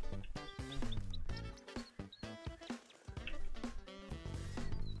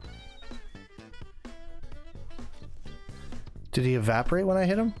 Did he evaporate when I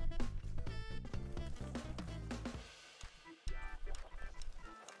hit him?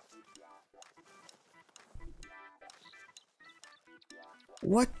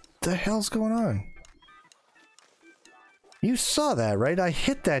 What the hell's going on? You saw that, right? I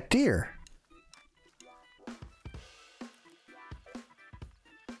hit that deer.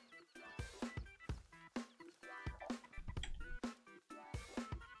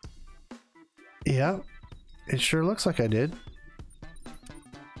 Yeah, it sure looks like I did.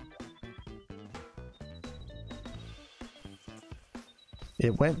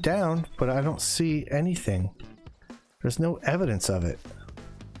 It went down, but I don't see anything. There's no evidence of it.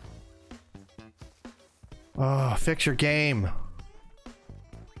 Oh, fix your game.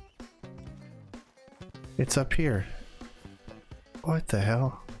 It's up here. What the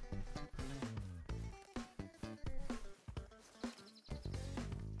hell?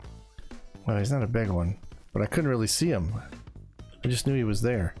 Well, he's not a big one, but I couldn't really see him. I just knew he was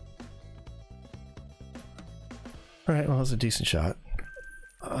there. Alright, well, that was a decent shot.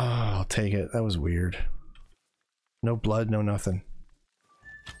 Oh, I'll take it. That was weird. No blood, no nothing.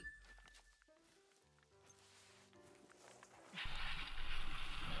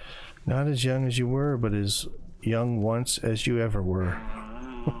 Not as young as you were, but as young once as you ever were.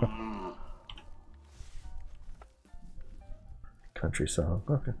 Country song.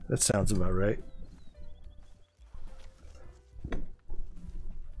 Okay, that sounds about right.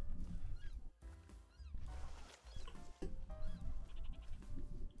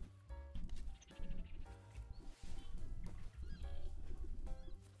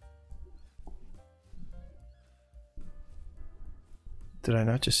 Did I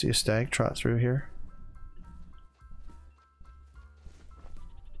not just see a stag trot through here?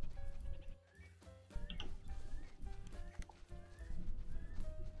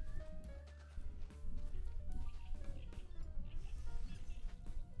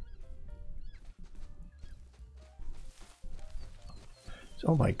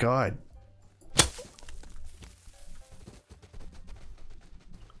 Oh my God.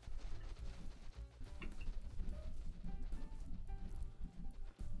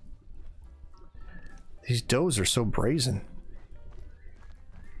 These does are so brazen.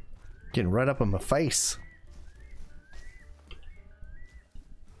 Getting right up in my face.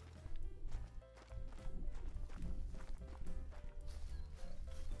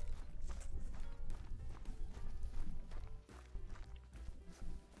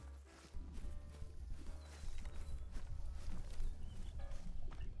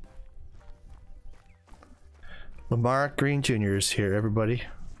 Lamar Green Jr. is here, everybody.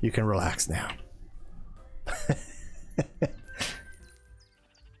 You can relax now.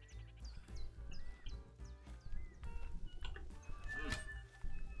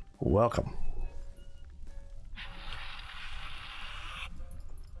 Welcome.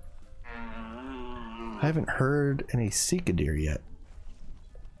 I haven't heard any Sika Deer yet,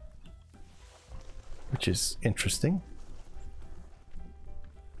 which is interesting.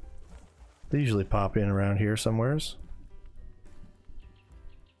 They usually pop in around here somewheres.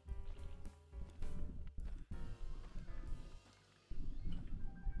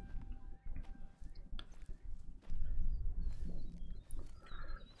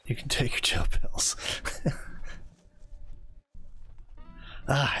 You can take your chill pills.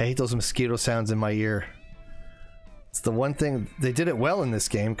 I hate those mosquito sounds in my ear. It's the one thing, they did it well in this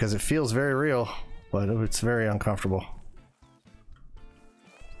game because it feels very real, but it's very uncomfortable.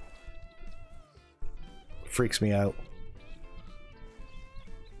 Freaks me out.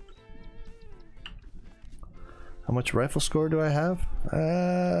 How much rifle score do I have?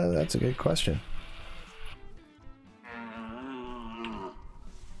 That's a good question.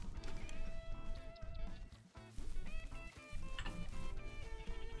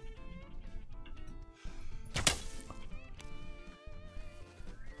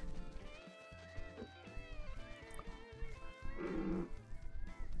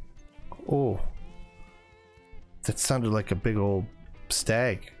 Oh, that sounded like a big old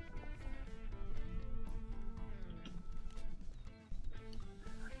stag.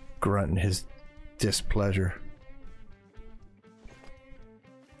 Grunting his displeasure.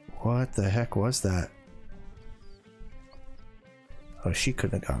 What the heck was that? Oh, she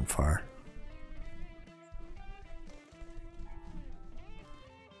couldn't have gone far.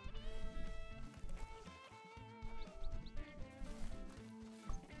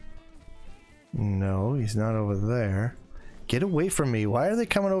 No, he's not over there. Get away from me. Why are they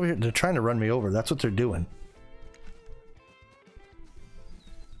coming over here? They're trying to run me over. That's what they're doing.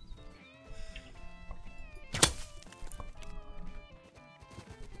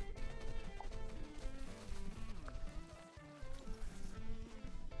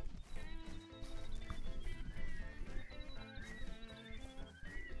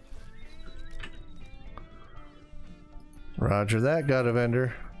 Roger that, God of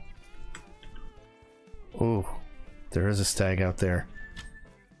Ender. Ooh, there is a stag out there.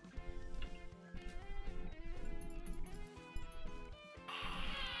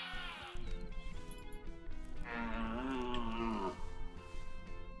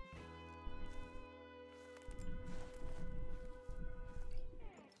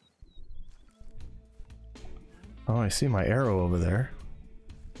 Oh, I see my arrow over there.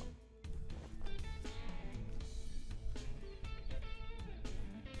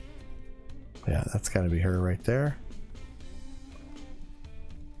 Yeah, that's got to be her right there.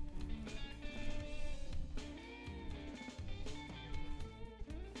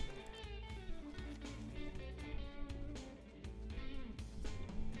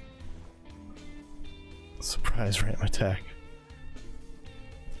 Surprise ram attack.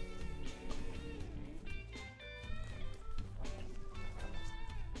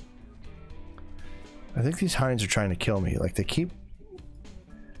 I think these hinds are trying to kill me. Like, they keep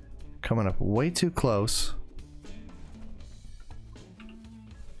coming up way too close.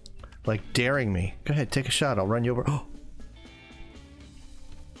 Like daring me. Go ahead, take a shot. I'll run you over. Oh.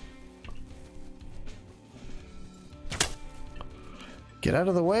 Get out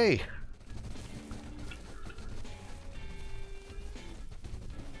of the way.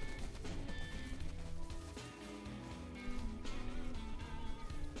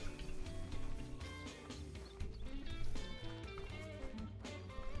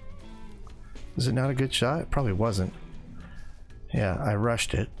 Was it not a good shot? It probably wasn't. Yeah, I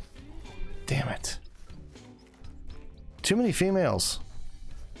rushed it. Damn it. Too many females.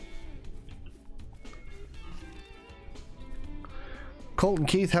 Colton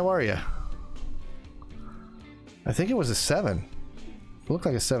Keith, how are you? I think it was a 7. It looked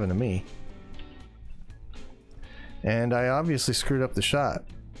like a 7 to me. And I obviously screwed up the shot.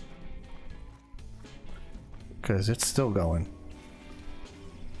 Because it's still going.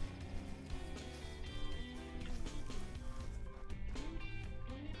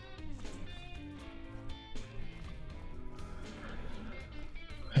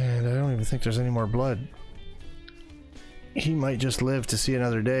 And I don't even think there's any more blood. He might just live to see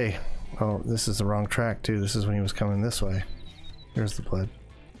another day. Oh, this is the wrong track too. This is when he was coming this way. Here's the blood.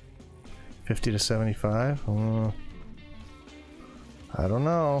 50 to 75? I don't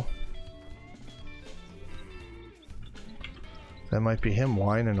know. That might be him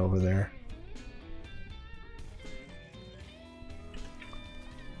whining over there.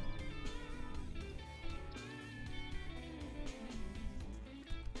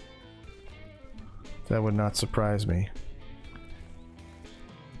 That would not surprise me.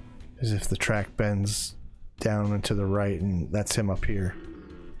 As if the track bends down and to the right and that's him up here.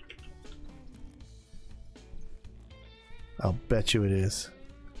 I'll bet you it is.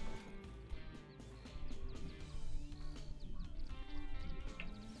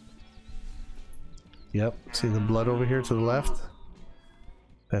 Yep, see the blood over here to the left?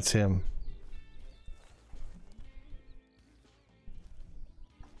 That's him.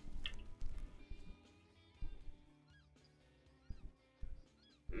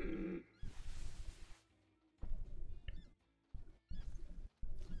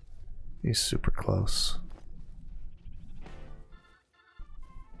 He's super close.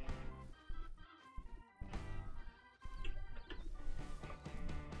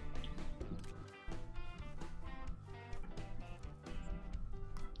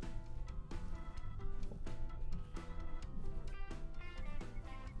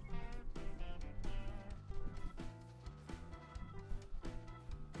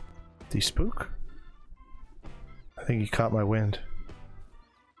 Did he spook? I think he caught my wind.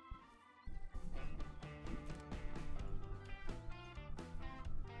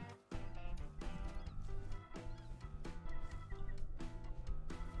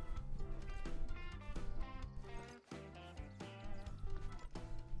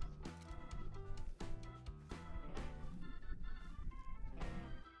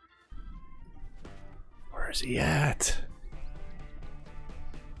 Where's he at?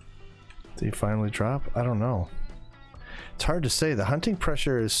 Did he finally drop? I don't know. It's hard to say. The hunting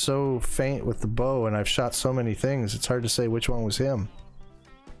pressure is so faint with the bow, and I've shot so many things, it's hard to say which one was him.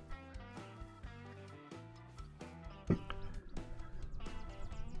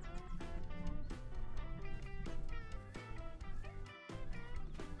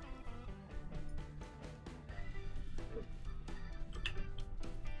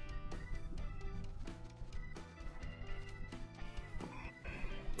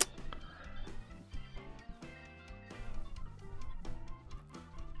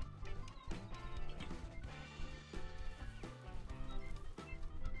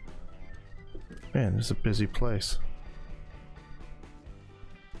 Man, this is a busy place.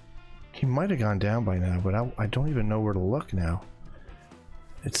 He might have gone down by now, but I don't even know where to look now.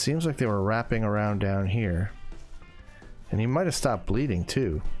 It seems like they were wrapping around down here. And he might have stopped bleeding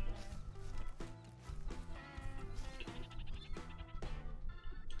too.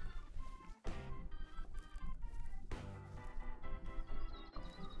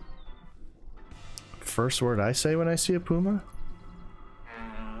 First word I say when I see a puma?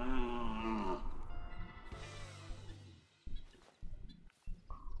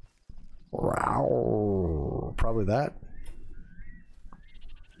 Wow, probably that.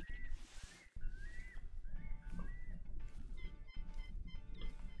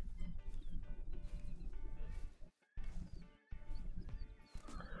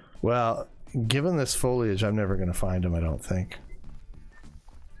 Well, given this foliage, I'm never going to find him, I don't think.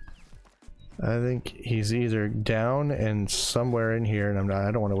 I think he's either down and somewhere in here, and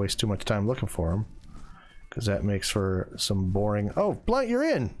I don't want to waste too much time looking for him, because that makes for some boring... Oh, Blunt, you're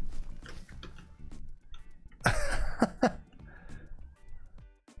in!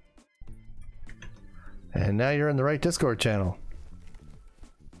 And now you're in the right Discord channel.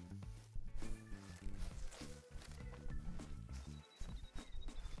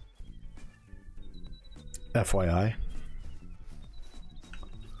 FYI.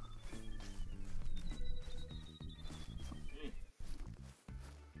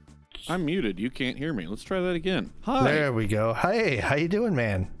 I'm muted. You can't hear me. Let's try that again. Hi. There we go. Hey, how you doing,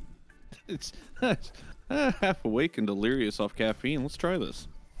 man? It's half awake and delirious off caffeine. Let's try this.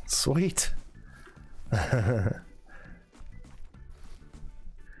 Sweet.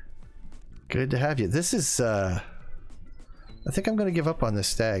 Good to have you. This is I think I'm gonna give up on this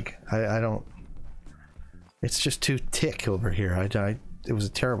stag. I don't, it's just too tick over here. It was a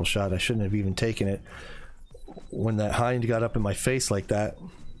terrible shot. I shouldn't have even taken it when that hind got up in my face like that.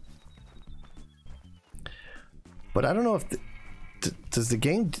 But I don't know if does the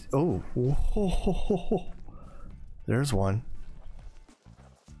game... Oh, there's one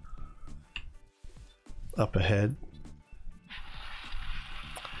up ahead.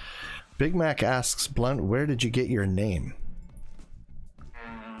 Big Mac asks, Blunt, where did you get your name?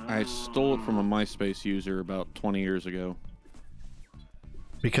 I stole it from a MySpace user about 20 years ago.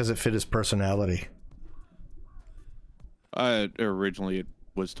 Because it fit his personality. Originally it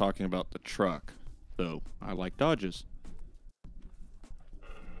was talking about the truck, so I like Dodges.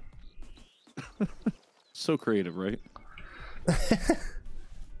 So creative, right?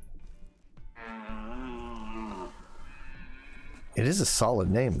 It is a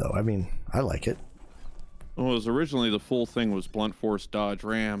solid name, though. I mean, I like it. Well, it was originally the full thing was Blunt Force Dodge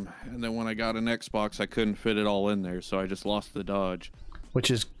Ram, and then when I got an Xbox, I couldn't fit it all in there, so I just lost the Dodge.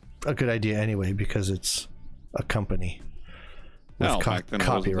 Which is a good idea anyway, because it's a company. Well, back then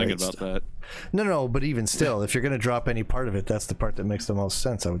I wasn't thinking about that. No, but even still, if you're going to drop any part of it, that's the part that makes the most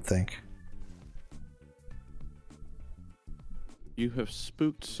sense, I would think. You have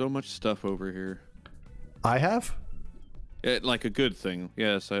spooked so much stuff over here. I have? Like a good thing.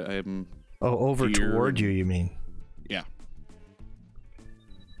 Yes, I'm... Oh, over toward you, you mean? Yeah.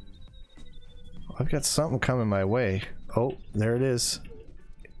 I've got something coming my way. Oh, there it is.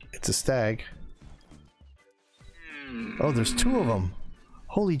 It's a stag. Oh, there's 2 of them.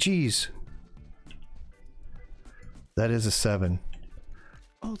 Holy jeez. That is a 7.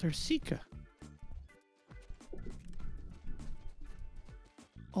 Oh, there's Sika.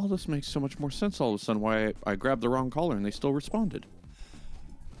 All this makes so much more sense all of a sudden why I grabbed the wrong caller and they still responded.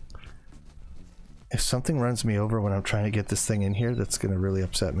 If something runs me over when I'm trying to get this thing in here, that's going to really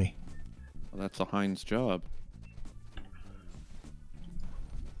upset me. Well, that's a Heinz job.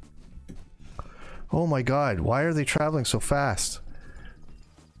 Oh my god, why are they traveling so fast?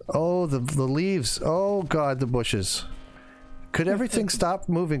 Oh, the leaves. Oh god, the bushes. Could everything stop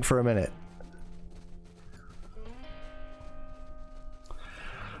moving for a minute?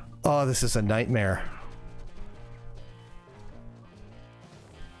 Oh, this is a nightmare.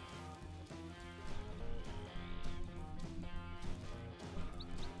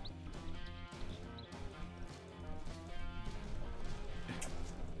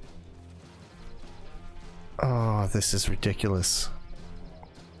 Oh, this is ridiculous.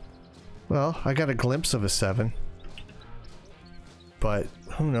 Well, I got a glimpse of a 7. But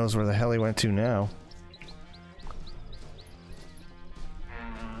who knows where the hell he went to now.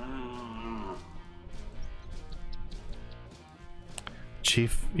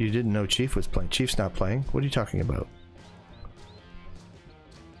 Chief, you didn't know Chief was playing. Chief's not playing. What are you talking about?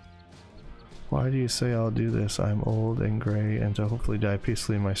 Why do you say I'll do this? I'm old and gray and to hopefully die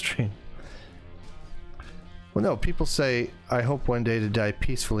peacefully in my stream. Well, no, people say, I hope one day to die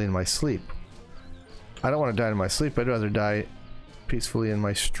peacefully in my sleep. I don't want to die in my sleep. I'd rather die peacefully in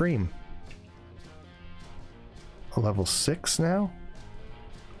my stream. A level 6 now?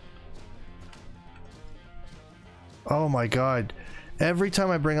 Oh my god. Every time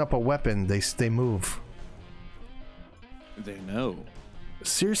I bring up a weapon, they move. They know.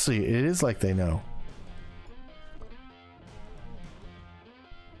 Seriously, it is like they know.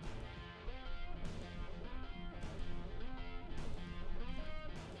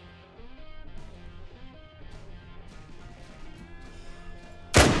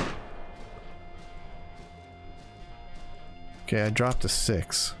 Okay, I dropped a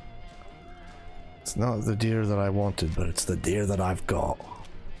 6. It's not the deer that I wanted, but it's the deer that I've got.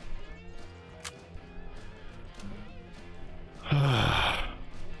 I'm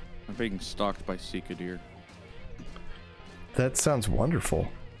being stalked by Sika Deer. That sounds wonderful.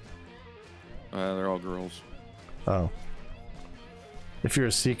 They're all girls. Oh. If you're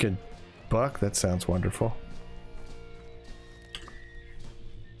a Sika buck, that sounds wonderful.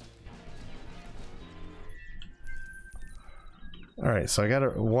 Alright, so I got a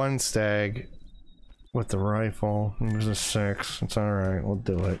 1 stag with the rifle. There's a 6. It's alright, we'll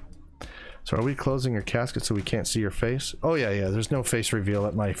do it. So are we closing your casket so we can't see your face? Oh yeah, there's no face reveal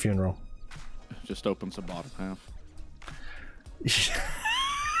at my funeral. It just opens the bottom half.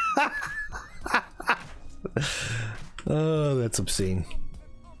 Oh, that's obscene.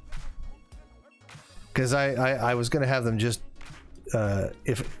 Because I was going to have them just...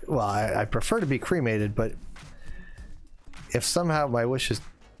 I prefer to be cremated, but... if somehow my wishes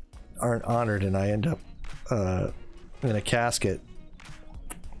aren't honored and I end up in a casket,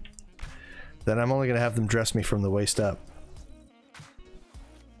 then I'm only going to have them dress me from the waist up.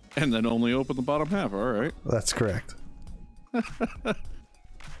 And then only open the bottom half, alright. That's correct.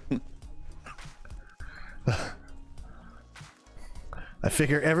 I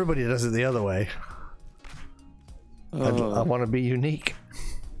figure everybody does it the other way. I want to be unique.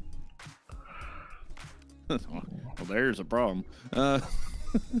 Well, there's a problem. I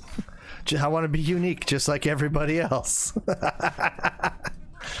want to be unique, just like everybody else.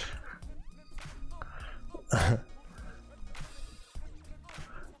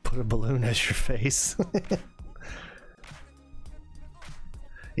 Put a balloon as your face.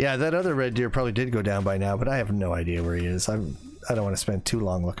 Yeah, that other red deer probably did go down by now, but I have no idea where he is. I don't want to spend too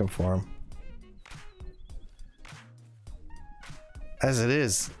long looking for him. As it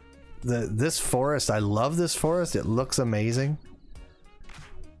is, this forest, I love this forest. It looks amazing.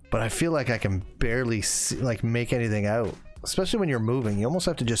 But I feel like I can barely see, like, make anything out. Especially when you're moving. You almost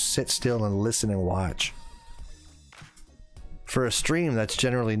have to just sit still and listen and watch. For a stream, that's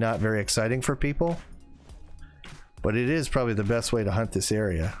generally not very exciting for people. But it is probably the best way to hunt this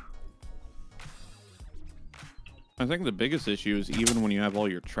area. I think the biggest issue is even when you have all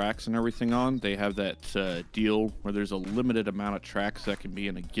your tracks and everything on, they have that deal where there's a limited amount of tracks that can be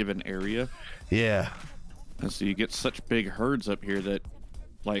in a given area. Yeah. And so you get such big herds up here that,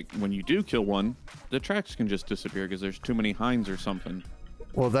 like, when you do kill one, the tracks can just disappear because there's too many hinds or something.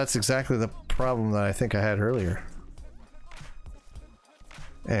 Well, that's exactly the problem that I think I had earlier.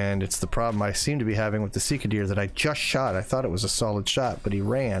 And it's the problem I seem to be having with the Sika Deer that I just shot. I thought it was a solid shot, but he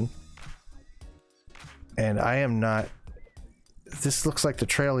ran. And I am not... This looks like the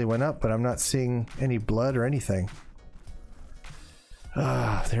trail he went up, but I'm not seeing any blood or anything.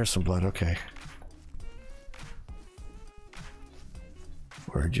 Ah, there's some blood, okay.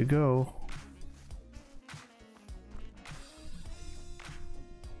 Where'd you go?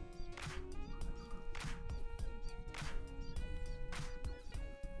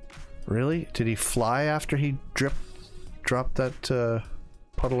 Really? Did he fly after he dropped that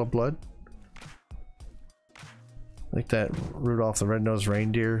puddle of blood? Like that Rudolph the Red-Nosed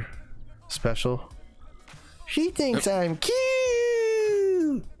Reindeer special? She thinks I'm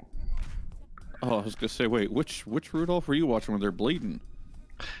cute! Oh, I was gonna say, wait, which Rudolph were you watching when they're bleeding?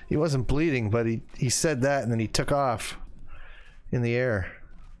 He wasn't bleeding, but he said that and then he took off in the air.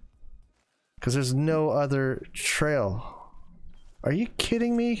 Because there's no other trail. Are you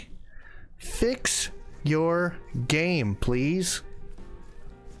kidding me? Fix your game, please.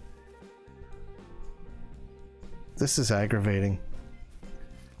 This is aggravating.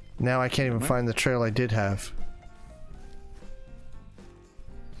 Now I can't even find the trail I did have.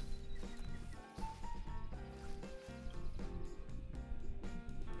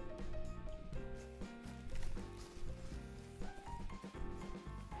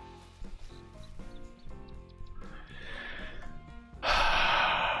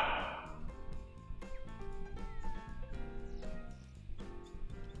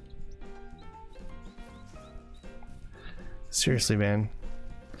 Seriously, man.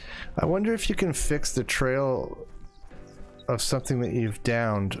 I wonder if you can fix the trail of something that you've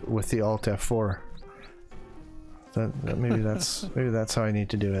downed with the Alt F4. Maybe that's how I need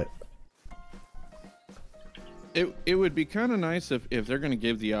to do it. It would be kind of nice if they're going to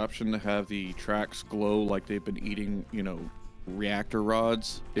give the option to have the tracks glow like they've been eating, you know, reactor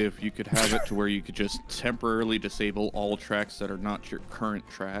rods. If you could have it to where you could just temporarily disable all tracks that are not your current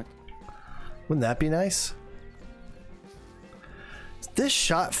track. Wouldn't that be nice? This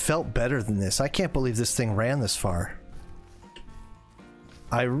shot felt better than this. I can't believe this thing ran this far.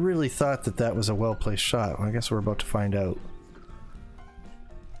 I really thought that that was a well-placed shot. Well, I guess we're about to find out.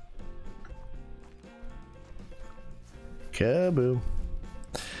 Kaboom.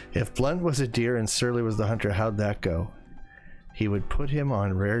 If Blunt was a deer and Surly was the hunter, how'd that go? He would put him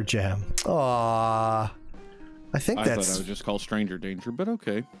on rare gem. Aww. I thought I would just call stranger danger, but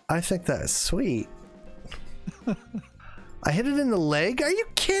okay. I think that's sweet. I hit it in the leg? Are you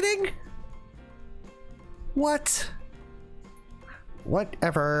kidding? What?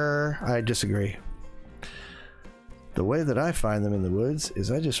 Whatever. I disagree. The way that I find them in the woods is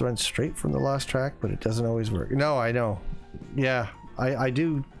I just run straight from the lost track, but it doesn't always work. No, I know. Yeah, I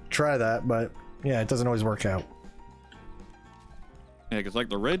do try that, but yeah, it doesn't always work out. Yeah, because like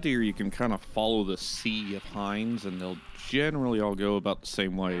the red deer, you can kind of follow the sea of hinds, and they'll generally all go about the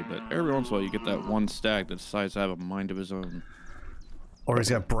same way. But every once in a while, you get that one stag that decides to have a mind of his own. Or he's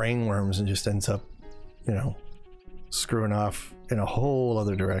got brain worms and just ends up, you know, screwing off in a whole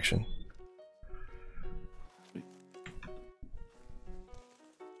other direction.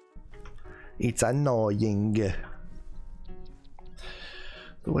 It's annoying.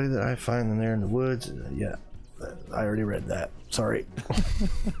 The way that I find them there in the woods, yeah, I already read that. Sorry.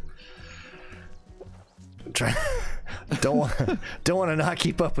 Don't want to not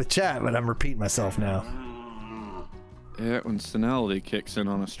keep up with chat, but I'm repeating myself now. Yeah, when senility kicks in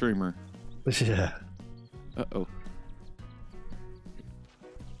on a streamer. Yeah. Uh-oh.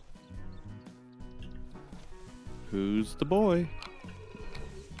 Who's the boy?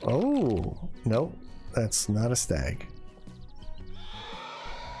 Oh, no, that's not a stag.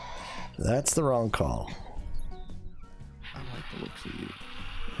 That's the wrong call. I like the looks of you.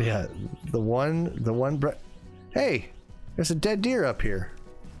 Yeah, the one hey, there's a dead deer up here.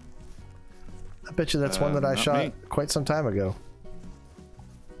 I bet you that's one that I shot quite some time ago.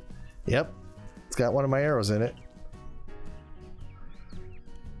 Yep, it's got one of my arrows in it.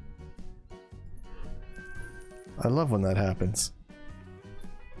 I love when that happens.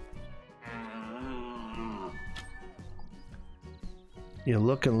 You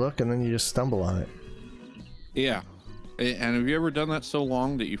look and look, and then you just stumble on it. Yeah. And have you ever done that so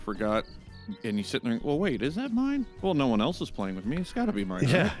long that you forgot, and you sit there and, well, wait, is that mine? Well, no one else is playing with me. It's got to be mine.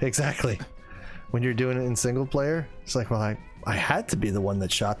 Yeah, right? Exactly. When you're doing it in single player, it's like, well, I had to be the one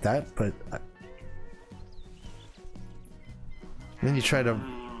that shot that, but... Then you try to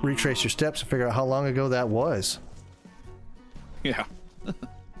retrace your steps and figure out how long ago that was. Yeah.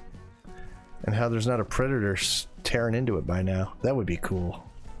 And how there's not a predator tearing into it by now. That would be cool.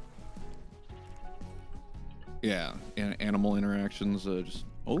 Yeah, and animal interactions just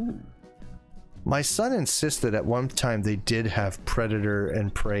Oh. My son insisted at one time they did have predator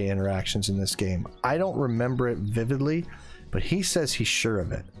and prey interactions in this game. I don't remember it vividly, but he says he's sure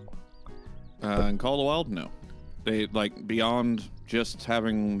of it. In Call of the Wild, no. They, like, beyond just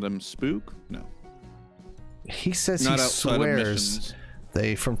having them spook, no. He says he swears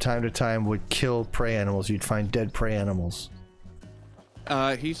they, from time to time, would kill prey animals. You'd find dead prey animals.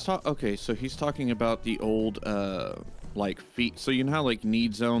 Okay, so he's talking about the old, like, feet. So you know how, like,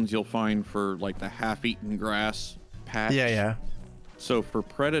 need zones you'll find for, like, the half-eaten grass patch? Yeah, yeah. So for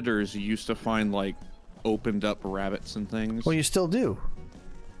predators, you used to find, like, opened up rabbits and things. Well, you still do.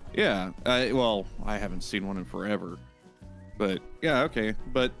 Yeah, well, I haven't seen one in forever. But, yeah, okay.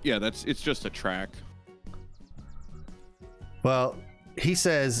 But, yeah, it's just a track. Well, he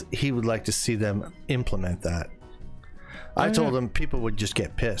says he would like to see them implement that. I told him people would just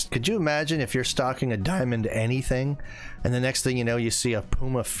get pissed. Could you imagine if you're stalking a diamond anything, and the next thing you know, you see a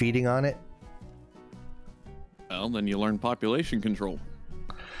puma feeding on it? Well, then you learn population control.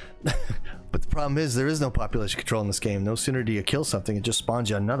 But the problem is, there is no population control in this game. No sooner do you kill something, it just spawns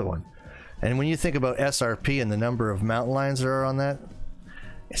you another one. And when you think about SRP and the number of mountain lions there are on that,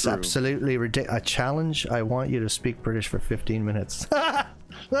 it's True. absolutely ridiculous. A challenge, I want you to speak British for 15 minutes.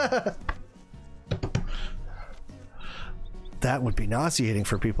 That would be nauseating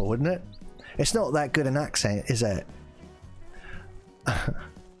for people, wouldn't it? It's not that good an accent, is it?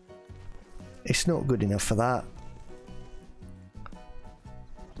 It's not good enough for that.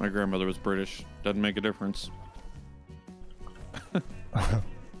 My grandmother was British. Doesn't make a difference.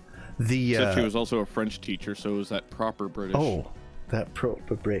 Except she was also a French teacher, so it was that proper British. Oh, that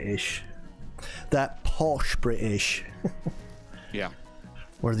proper British. That posh British. Yeah.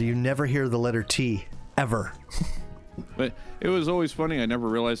 Where you never hear the letter T, ever. But it was always funny. I never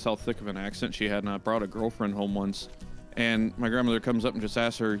realized how thick of an accent she had, and I brought a girlfriend home once, and my grandmother comes up and just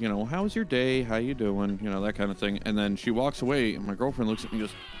asks her, you know, how was your day? How you doing? You know, that kind of thing. And then she walks away, and my girlfriend looks at me and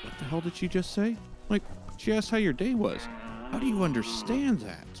goes, what the hell did she just say? Like, she asked how your day was. How do you understand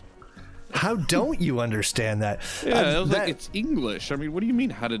that? How don't you understand that? Yeah, I was like, it's English. I mean, what do you mean,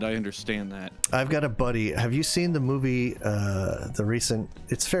 how did I understand that? I've got a buddy. Have you seen the movie, the recent,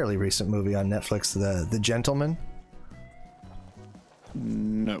 it's fairly recent movie on Netflix, The Gentleman?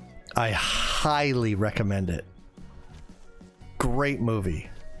 No. I highly recommend it. Great movie.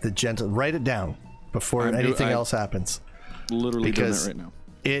 Write it down before anything else happens. Literally doing that right now.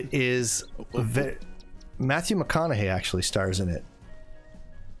 It is... Matthew McConaughey actually stars in it.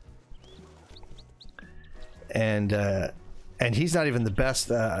 And he's not even the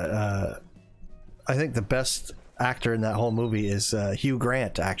best. I think the best actor in that whole movie is Hugh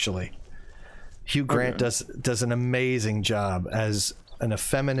Grant. Actually, Hugh Grant does an amazing job as an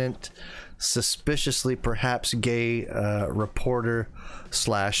effeminate, suspiciously perhaps gay reporter /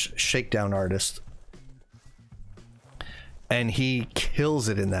 shakedown artist, and he kills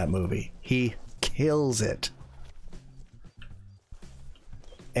it in that movie. He kills it.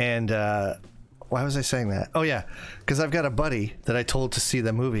 And why was I saying that? Oh yeah, because I've got a buddy that I told to see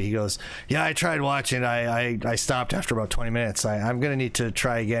the movie. He goes, yeah, I tried watching. I stopped after about 20 minutes. I'm gonna need to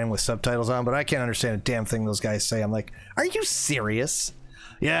try again with subtitles on, but I can't understand a damn thing those guys say. I'm like, are you serious?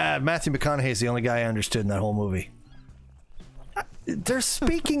 Yeah, Matthew McConaughey is the only guy I understood in that whole movie. They're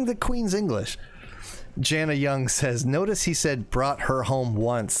speaking the Queen's English. Jana Young says, notice he said brought her home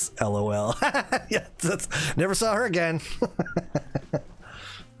once, LOL. Yeah, never saw her again.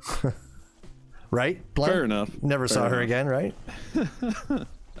 Right? Blunt? Fair enough. Never saw her again, right?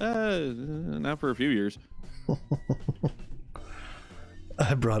 Not for a few years.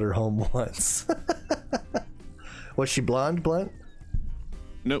 I brought her home once. Was she blonde, Blunt?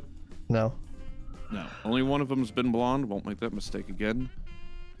 Nope. No. No. Only one of them's been blonde. Won't make that mistake again.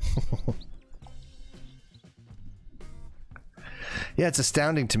 Yeah, it's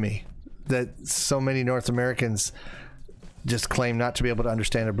astounding to me that so many North Americans just claim not to be able to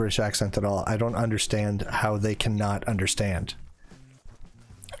understand a British accent at all. I don't understand how they cannot understand.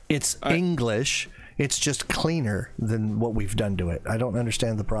 It's English. It's just cleaner than what we've done to it. I don't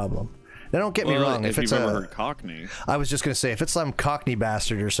understand the problem. Now, don't get me wrong. If you've ever heard Cockney. I was just going to say, if it's some Cockney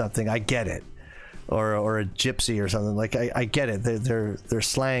bastard or something, I get it. Or a gypsy or something. Like, I get it. Their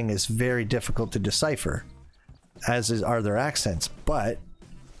slang is very difficult to decipher, as are their accents. But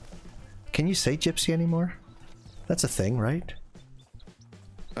can you say gypsy anymore? That's a thing, right?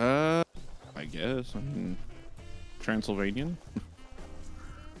 I guess. I mean, Transylvanian.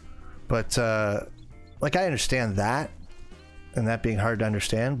 But, like, I understand that, and that being hard to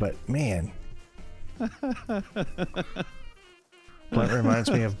understand, but, man. Blunt reminds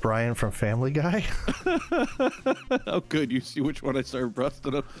me of Brian from Family Guy. Oh, good. You see which one I started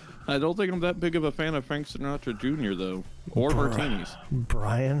busting up. I don't think I'm that big of a fan of Frank Sinatra Jr., though. Or martinis.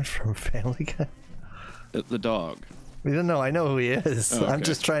 Brian from Family Guy? The dog. We don't know. I know who he is. Oh, okay. I'm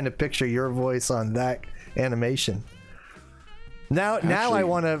just trying to picture your voice on that animation. Now I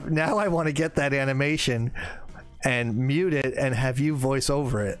want to get that animation and mute it and have you voice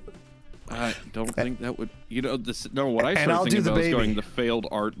over it. I don't think that would, what I started thinking about was going the failed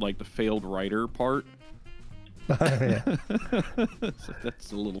art, like the failed writer part. Yeah. So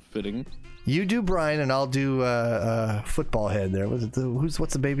that's a little fitting. You do Brian and I'll do football head there.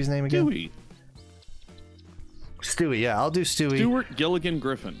 What's the baby's name again? Stewie, yeah, I'll do Stewie. Stuart Gilligan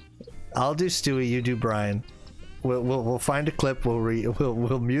Griffin. I'll do Stewie, you do Brian. We'll find a clip,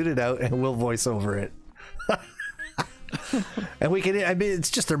 we'll mute it out and we'll voice over it. And we can, I mean, it's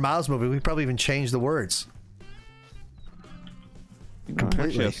just their mouths moving. We probably even change the words. Completely.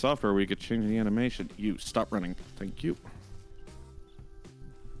 Actually have software where we could change the animation. You stop running. Thank you.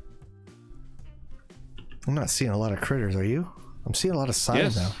 I'm not seeing a lot of critters, are you? I'm seeing a lot of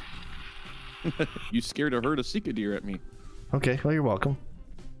signs now. You scared a herd of Sika Deer at me. Okay, well, you're welcome.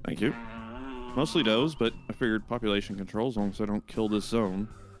 Thank you. Mostly does, but I figured population control as long as I don't kill this zone.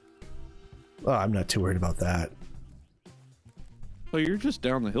 Oh, I'm not too worried about that. Oh, you're just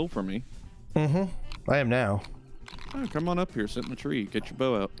down the hill from me. Mm-hmm. I am now. Oh, come on up here, sit in the tree, get your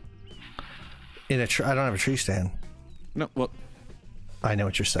bow out. I don't have a tree stand. No, well... I know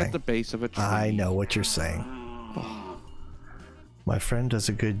what you're saying. At the base of a tree. I know what you're saying. My friend does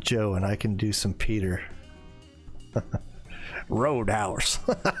a good Joe, and I can do some Peter. Roadhouse.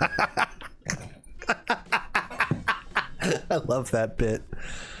 I love that bit.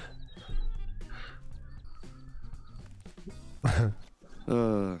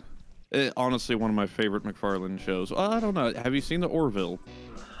 Honestly, one of my favorite McFarlane shows. I don't know. Have you seen the Orville?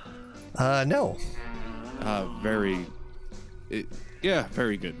 No. Yeah,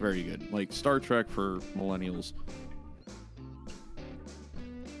 very good, very good. Like Star Trek for millennials.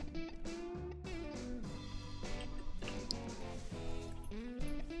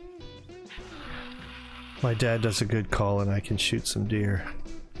 My dad does a good call and I can shoot some deer.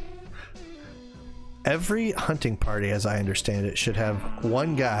 Every hunting party, as I understand it, should have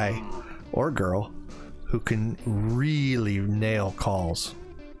one guy or girl who can really nail calls.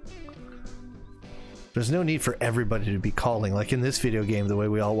 There's no need for everybody to be calling. Like in this video game, the way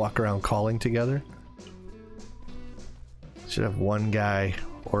we all walk around calling together. Should have one guy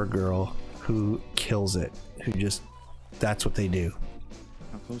or girl who kills it. Who just, that's what they do.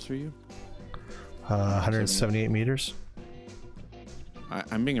 How close are you? 178 meters.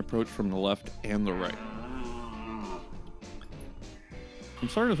 I'm being approached from the left and the right. I'm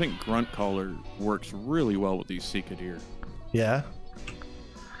starting to think grunt collar works really well with these Sika Deer. Yeah.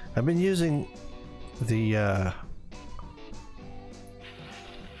 I've been using the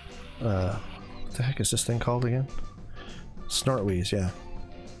what the heck is this thing called again? Snortweeze, yeah.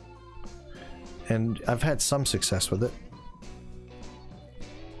 And I've had some success with it.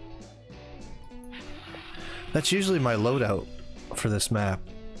 That's usually my loadout for this map.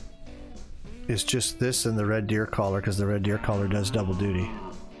 It's just this and the red deer collar, because the red deer collar does double duty.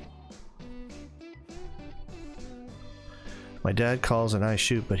 My dad calls and I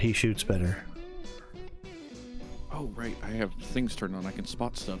shoot, but he shoots better. Oh, right. I have things turned on. I can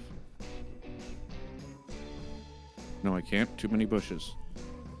spot stuff. No, I can't. Too many bushes.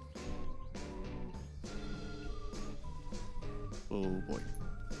 Oh, boy.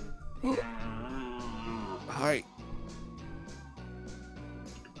 Hi.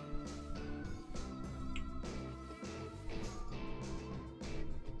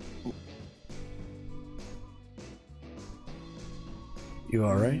 You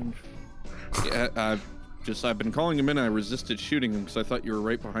all right? Yeah, I've been calling him in and I resisted shooting him because I thought you were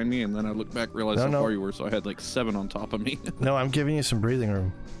right behind me, and then I looked back, realized how far you were, so I had like 7 on top of me. No, I'm giving you some breathing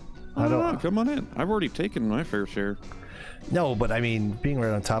room. I don't. Come on in. I've already taken my fair share. No, but I mean, being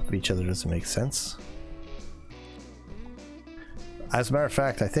right on top of each other doesn't make sense. As a matter of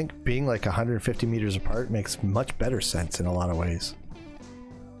fact, I think being like 150 meters apart makes much better sense in a lot of ways.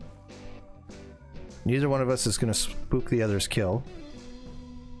 Neither one of us is going to spook the other's kill.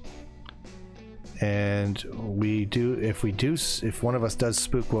 And if one of us does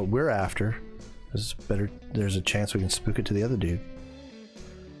spook what we're after, there's a chance we can spook it to the other dude.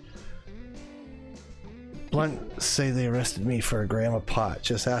 Blunt say they arrested me for a gram of pot,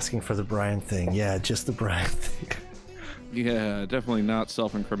 just asking for the Brian thing. Yeah, just the Brian thing. Yeah, definitely not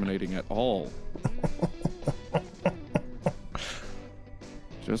self-incriminating at all.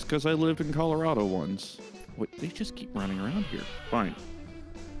 Just because I lived in Colorado once. Wait, they just keep running around here. Fine.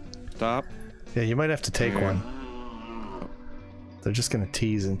 Stop. Yeah, you might have to take There. one. They're just gonna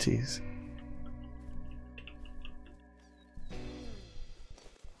tease and tease.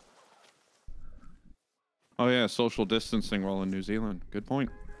 Oh yeah, social distancing while in New Zealand. Good point.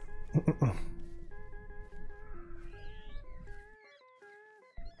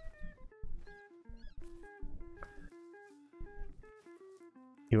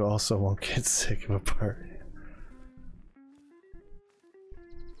 You also won't get sick of a party.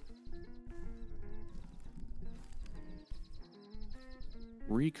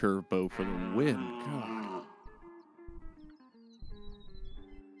 Recurve bow for the win. God.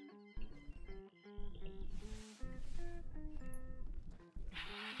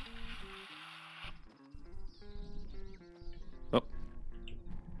 Oh.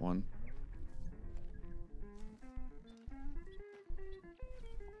 One.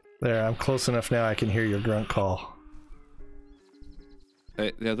 There, I'm close enough now I can hear your grunt call.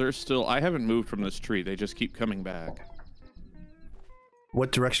 Yeah, they're still... I haven't moved from this tree. They just keep coming back.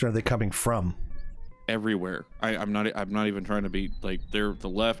 What direction are they coming from? Everywhere. I'm not even trying to be... Like, they're the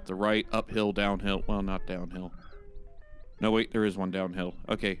left, the right, uphill, downhill. Well, not downhill. No, wait, there is one downhill.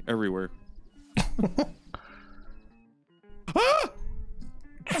 Okay, everywhere. Ah!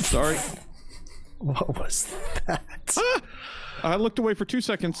 Sorry. What was that? Ah! I looked away for 2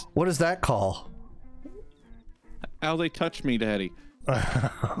 seconds. What is that call? How they touch me, Daddy.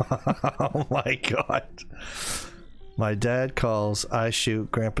 Oh my god. My dad calls, I shoot,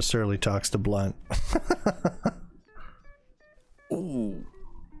 Grandpa Surly talks to Blunt. Ooh.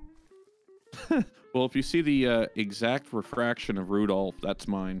 Well, if you see the exact refraction of Rudolph, that's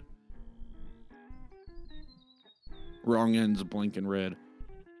mine. Wrong end's blinking red.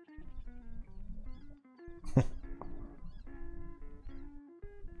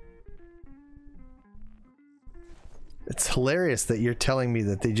 It's hilarious that you're telling me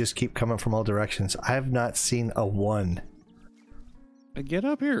that they just keep coming from all directions. I have not seen a one. Get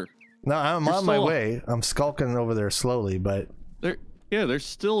up here. No, I'm on my way. I'm skulking over there slowly, but... They're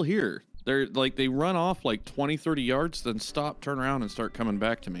still here. They're like, they run off like 20, 30 yards, then stop, turn around, and start coming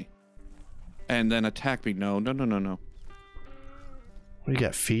back to me. And then attack me. No. What, you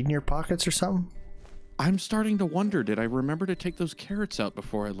got feed in your pockets or something? I'm starting to wonder, did I remember to take those carrots out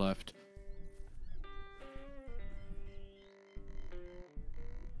before I left?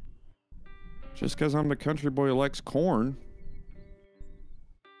 Just because I'm the country boy who likes corn.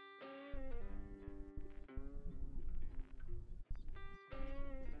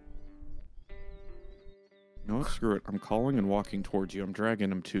 You know what? Screw it. I'm calling and walking towards you. I'm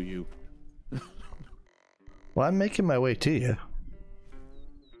dragging him to you. Well, I'm making my way to you.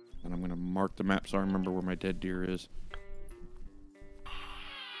 And I'm going to mark the map so I remember where my dead deer is.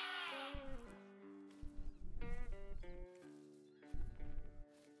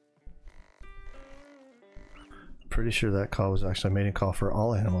 Pretty sure that call was actually a mating call for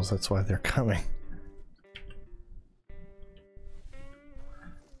all animals. That's why they're coming.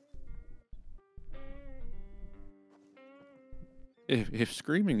 If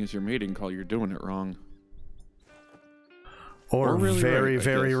screaming is your mating call, you're doing it wrong. Or really very, right,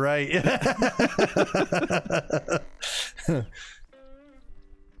 very right.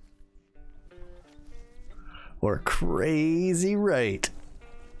 Or crazy right.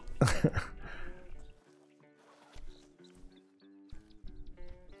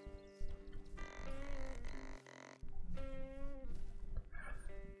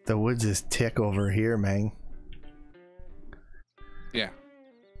 The woods is tick over here, man. Yeah.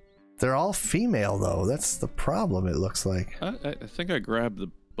 They're all female, though. That's the problem, it looks like. I think I grabbed the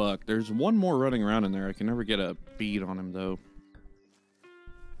buck. There's one more running around in there. I can never get a bead on him, though.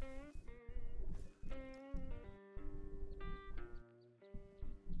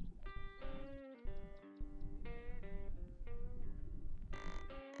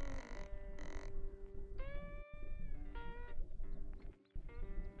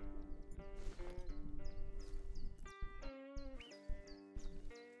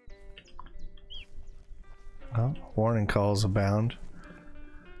 Well, warning calls abound.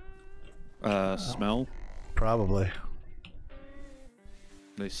 Smell? Probably.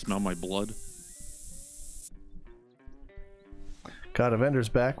 They smell my blood. God of Ender's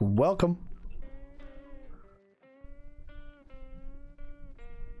back. Welcome.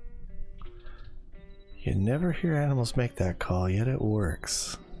 You never hear animals make that call, yet it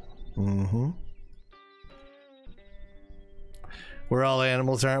works. Mm-hmm. We're all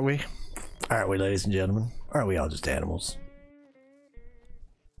animals, aren't we? Aren't we, ladies and gentlemen? Aren't we all just animals?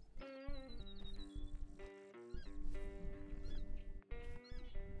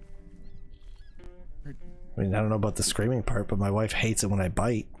 I mean, I don't know about the screaming part, but my wife hates it when I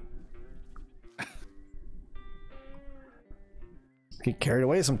bite. Get carried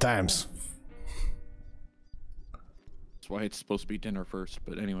away sometimes. That's why it's supposed to be dinner first,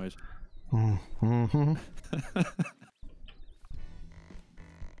 but anyways. Mm-hmm.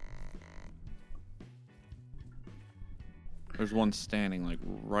 There's one standing like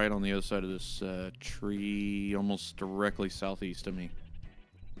right on the other side of this tree, almost directly southeast of me.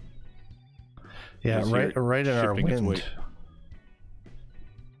 Yeah, right in our wind.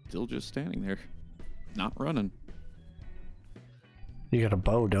 Still just standing there, not running. You got a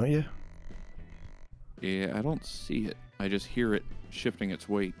bow, don't you? Yeah, I don't see it. I just hear it shifting its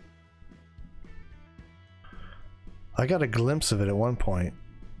weight. I got a glimpse of it at one point,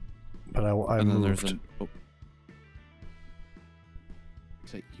 but I moved.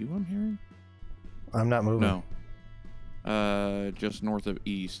 Is that you I'm hearing? I'm not moving. No. Just north of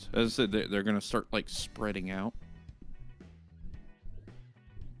east. As I said, they're going to start, like, spreading out.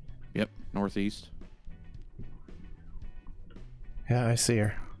 Yep, northeast. Yeah, I see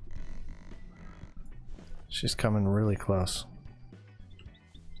her. She's coming really close.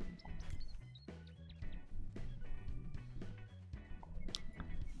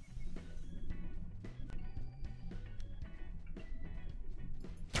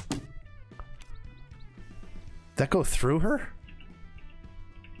 That go through her?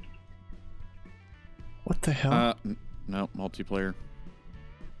 What the hell? No, multiplayer.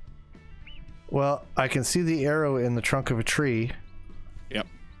 Well, I can see the arrow in the trunk of a tree. Yep.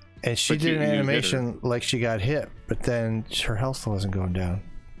 And she did an animation like she got hit, but then her health wasn't going down.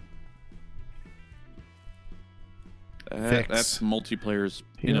 That's multiplayer's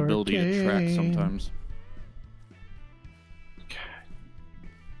inability to track sometimes.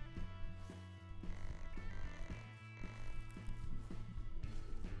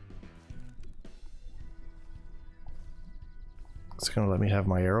 It's gonna let me have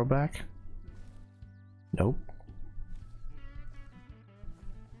my arrow back? Nope.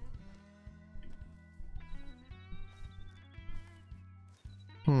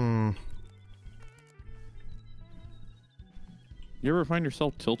 You ever find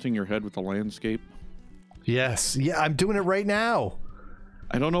yourself tilting your head with the landscape? Yes. Yeah, I'm doing it right now.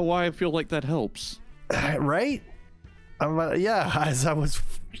 I don't know why I feel like that helps. Right? Yeah, as I was...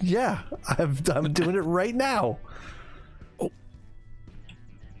 Yeah, I'm doing it right now.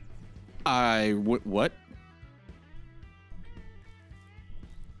 What?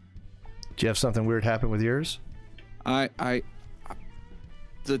 Do you have something weird happen with yours?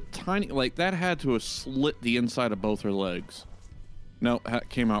 The tiny, like, that had to have slit the inside of both her legs. No, that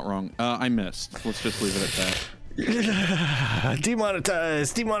came out wrong. I missed. Let's just leave it at that.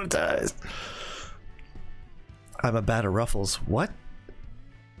 Demonetized! Demonetized! I'm a bat of ruffles. What?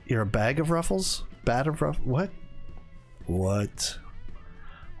 You're a bag of ruffles? Bat of ruffles? What? What?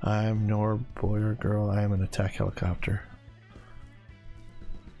 I'm nor boy or girl. I am an attack helicopter.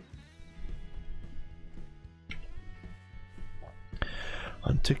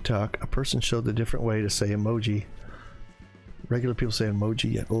 On TikTok, a person showed the different way to say emoji. Regular people say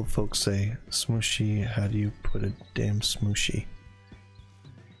emoji, yet old folks say smooshy. How do you put a damn smooshy?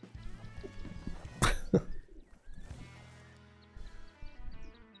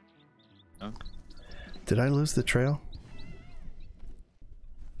 Huh? Did I lose the trail?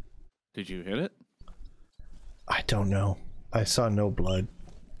 Did you hit it? I don't know. I saw no blood.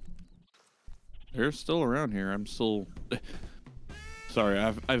 They're still around here. I'm still... Sorry,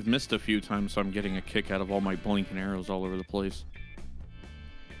 I've missed a few times, so I'm getting a kick out of all my blinking arrows all over the place.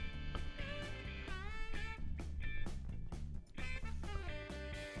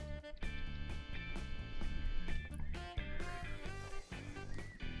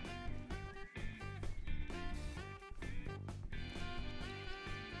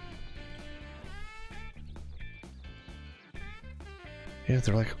 Yeah,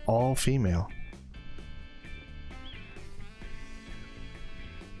 they're like all female.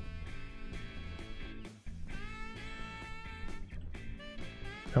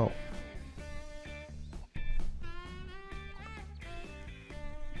 Oh.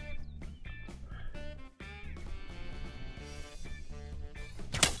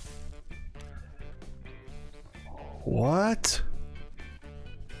 What?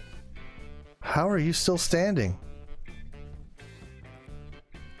 How are you still standing?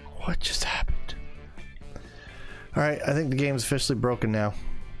 What just happened? Alright, I think the game's officially broken now.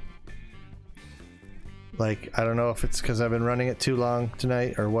 Like, I don't know if it's because I've been running it too long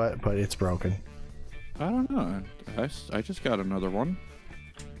tonight or what, but it's broken. I don't know. I just got another one.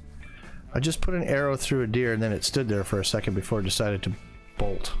 I just put an arrow through a deer and then it stood there for a second before it decided to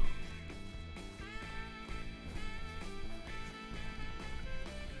bolt.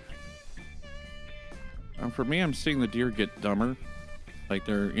 For me, I'm seeing the deer get dumber. Like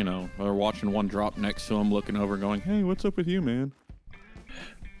they're, you know, they're watching one drop next to them, looking over, going, "Hey, what's up with you, man?"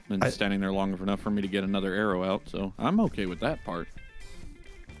 And standing there long enough for me to get another arrow out. So I'm okay with that part.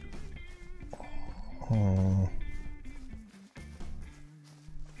 Oh.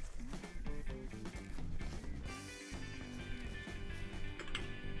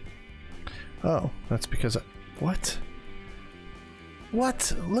 Oh, that's because I... What?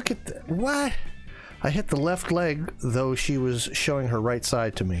 What? Look at that. What? I hit the left leg, though she was showing her right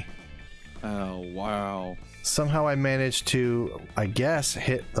side to me. Oh, wow. Somehow I managed to, I guess,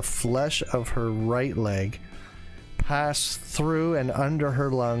 hit the flesh of her right leg, pass through and under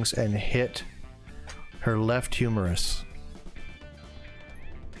her lungs, and hit her left humerus.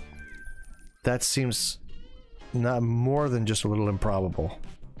 That seems not more than just a little improbable.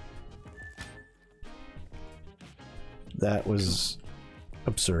 That was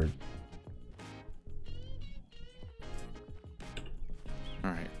absurd.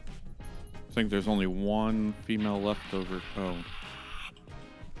 Alright. I think there's only one female left over. Oh.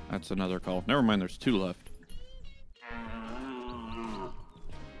 That's another call. Never mind, there's two left.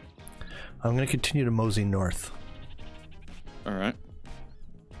 I'm going to continue to mosey north. Alright.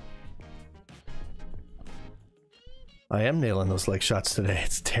 I am nailing those leg shots today.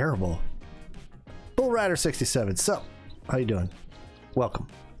 It's terrible. Bull Rider 67. So, how you doing? Welcome.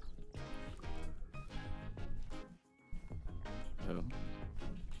 Oh.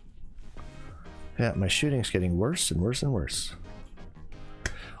 Yeah, my shooting's getting worse and worse and worse.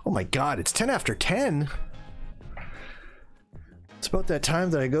 Oh my god, it's 10 after 10. It's about that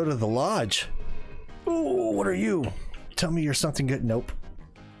time that I go to the lodge. Oh, what are you? Tell me you're something good. Nope.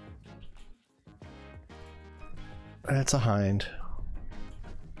 That's a hind.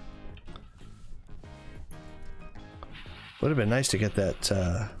 Would have been nice to get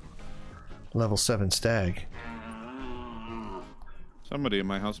that level 7 stag. Somebody in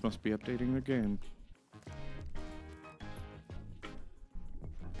my house must be updating their game.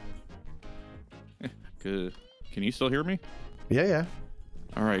 Good. Can you still hear me? Yeah, yeah.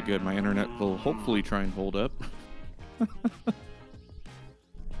 Alright, good. My internet will hopefully try and hold up.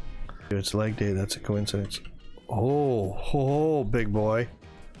 It's leg day. That's a coincidence. Oh, big boy.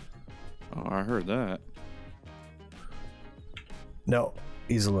 Oh, I heard that. No,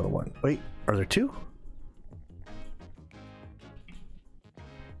 he's a little one. Wait, are there two?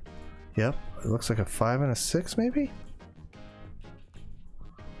 Yep, it looks like a 5 and a 6 maybe?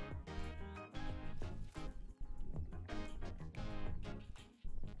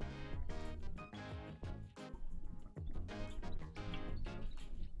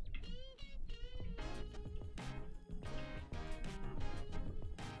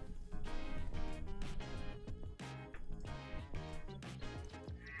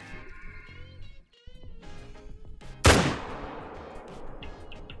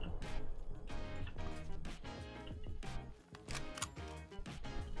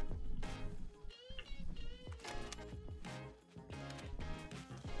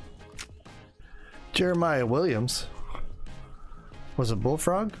 Jeremiah Williams was a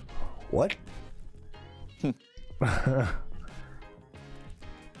bullfrog? What?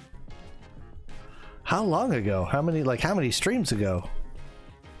 How long ago? How many streams ago?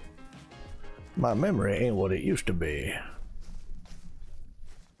 My memory ain't what it used to be.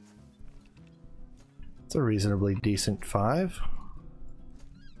 It's a reasonably decent 5.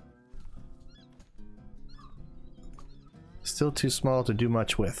 Still too small to do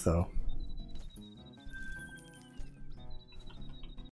much with, though.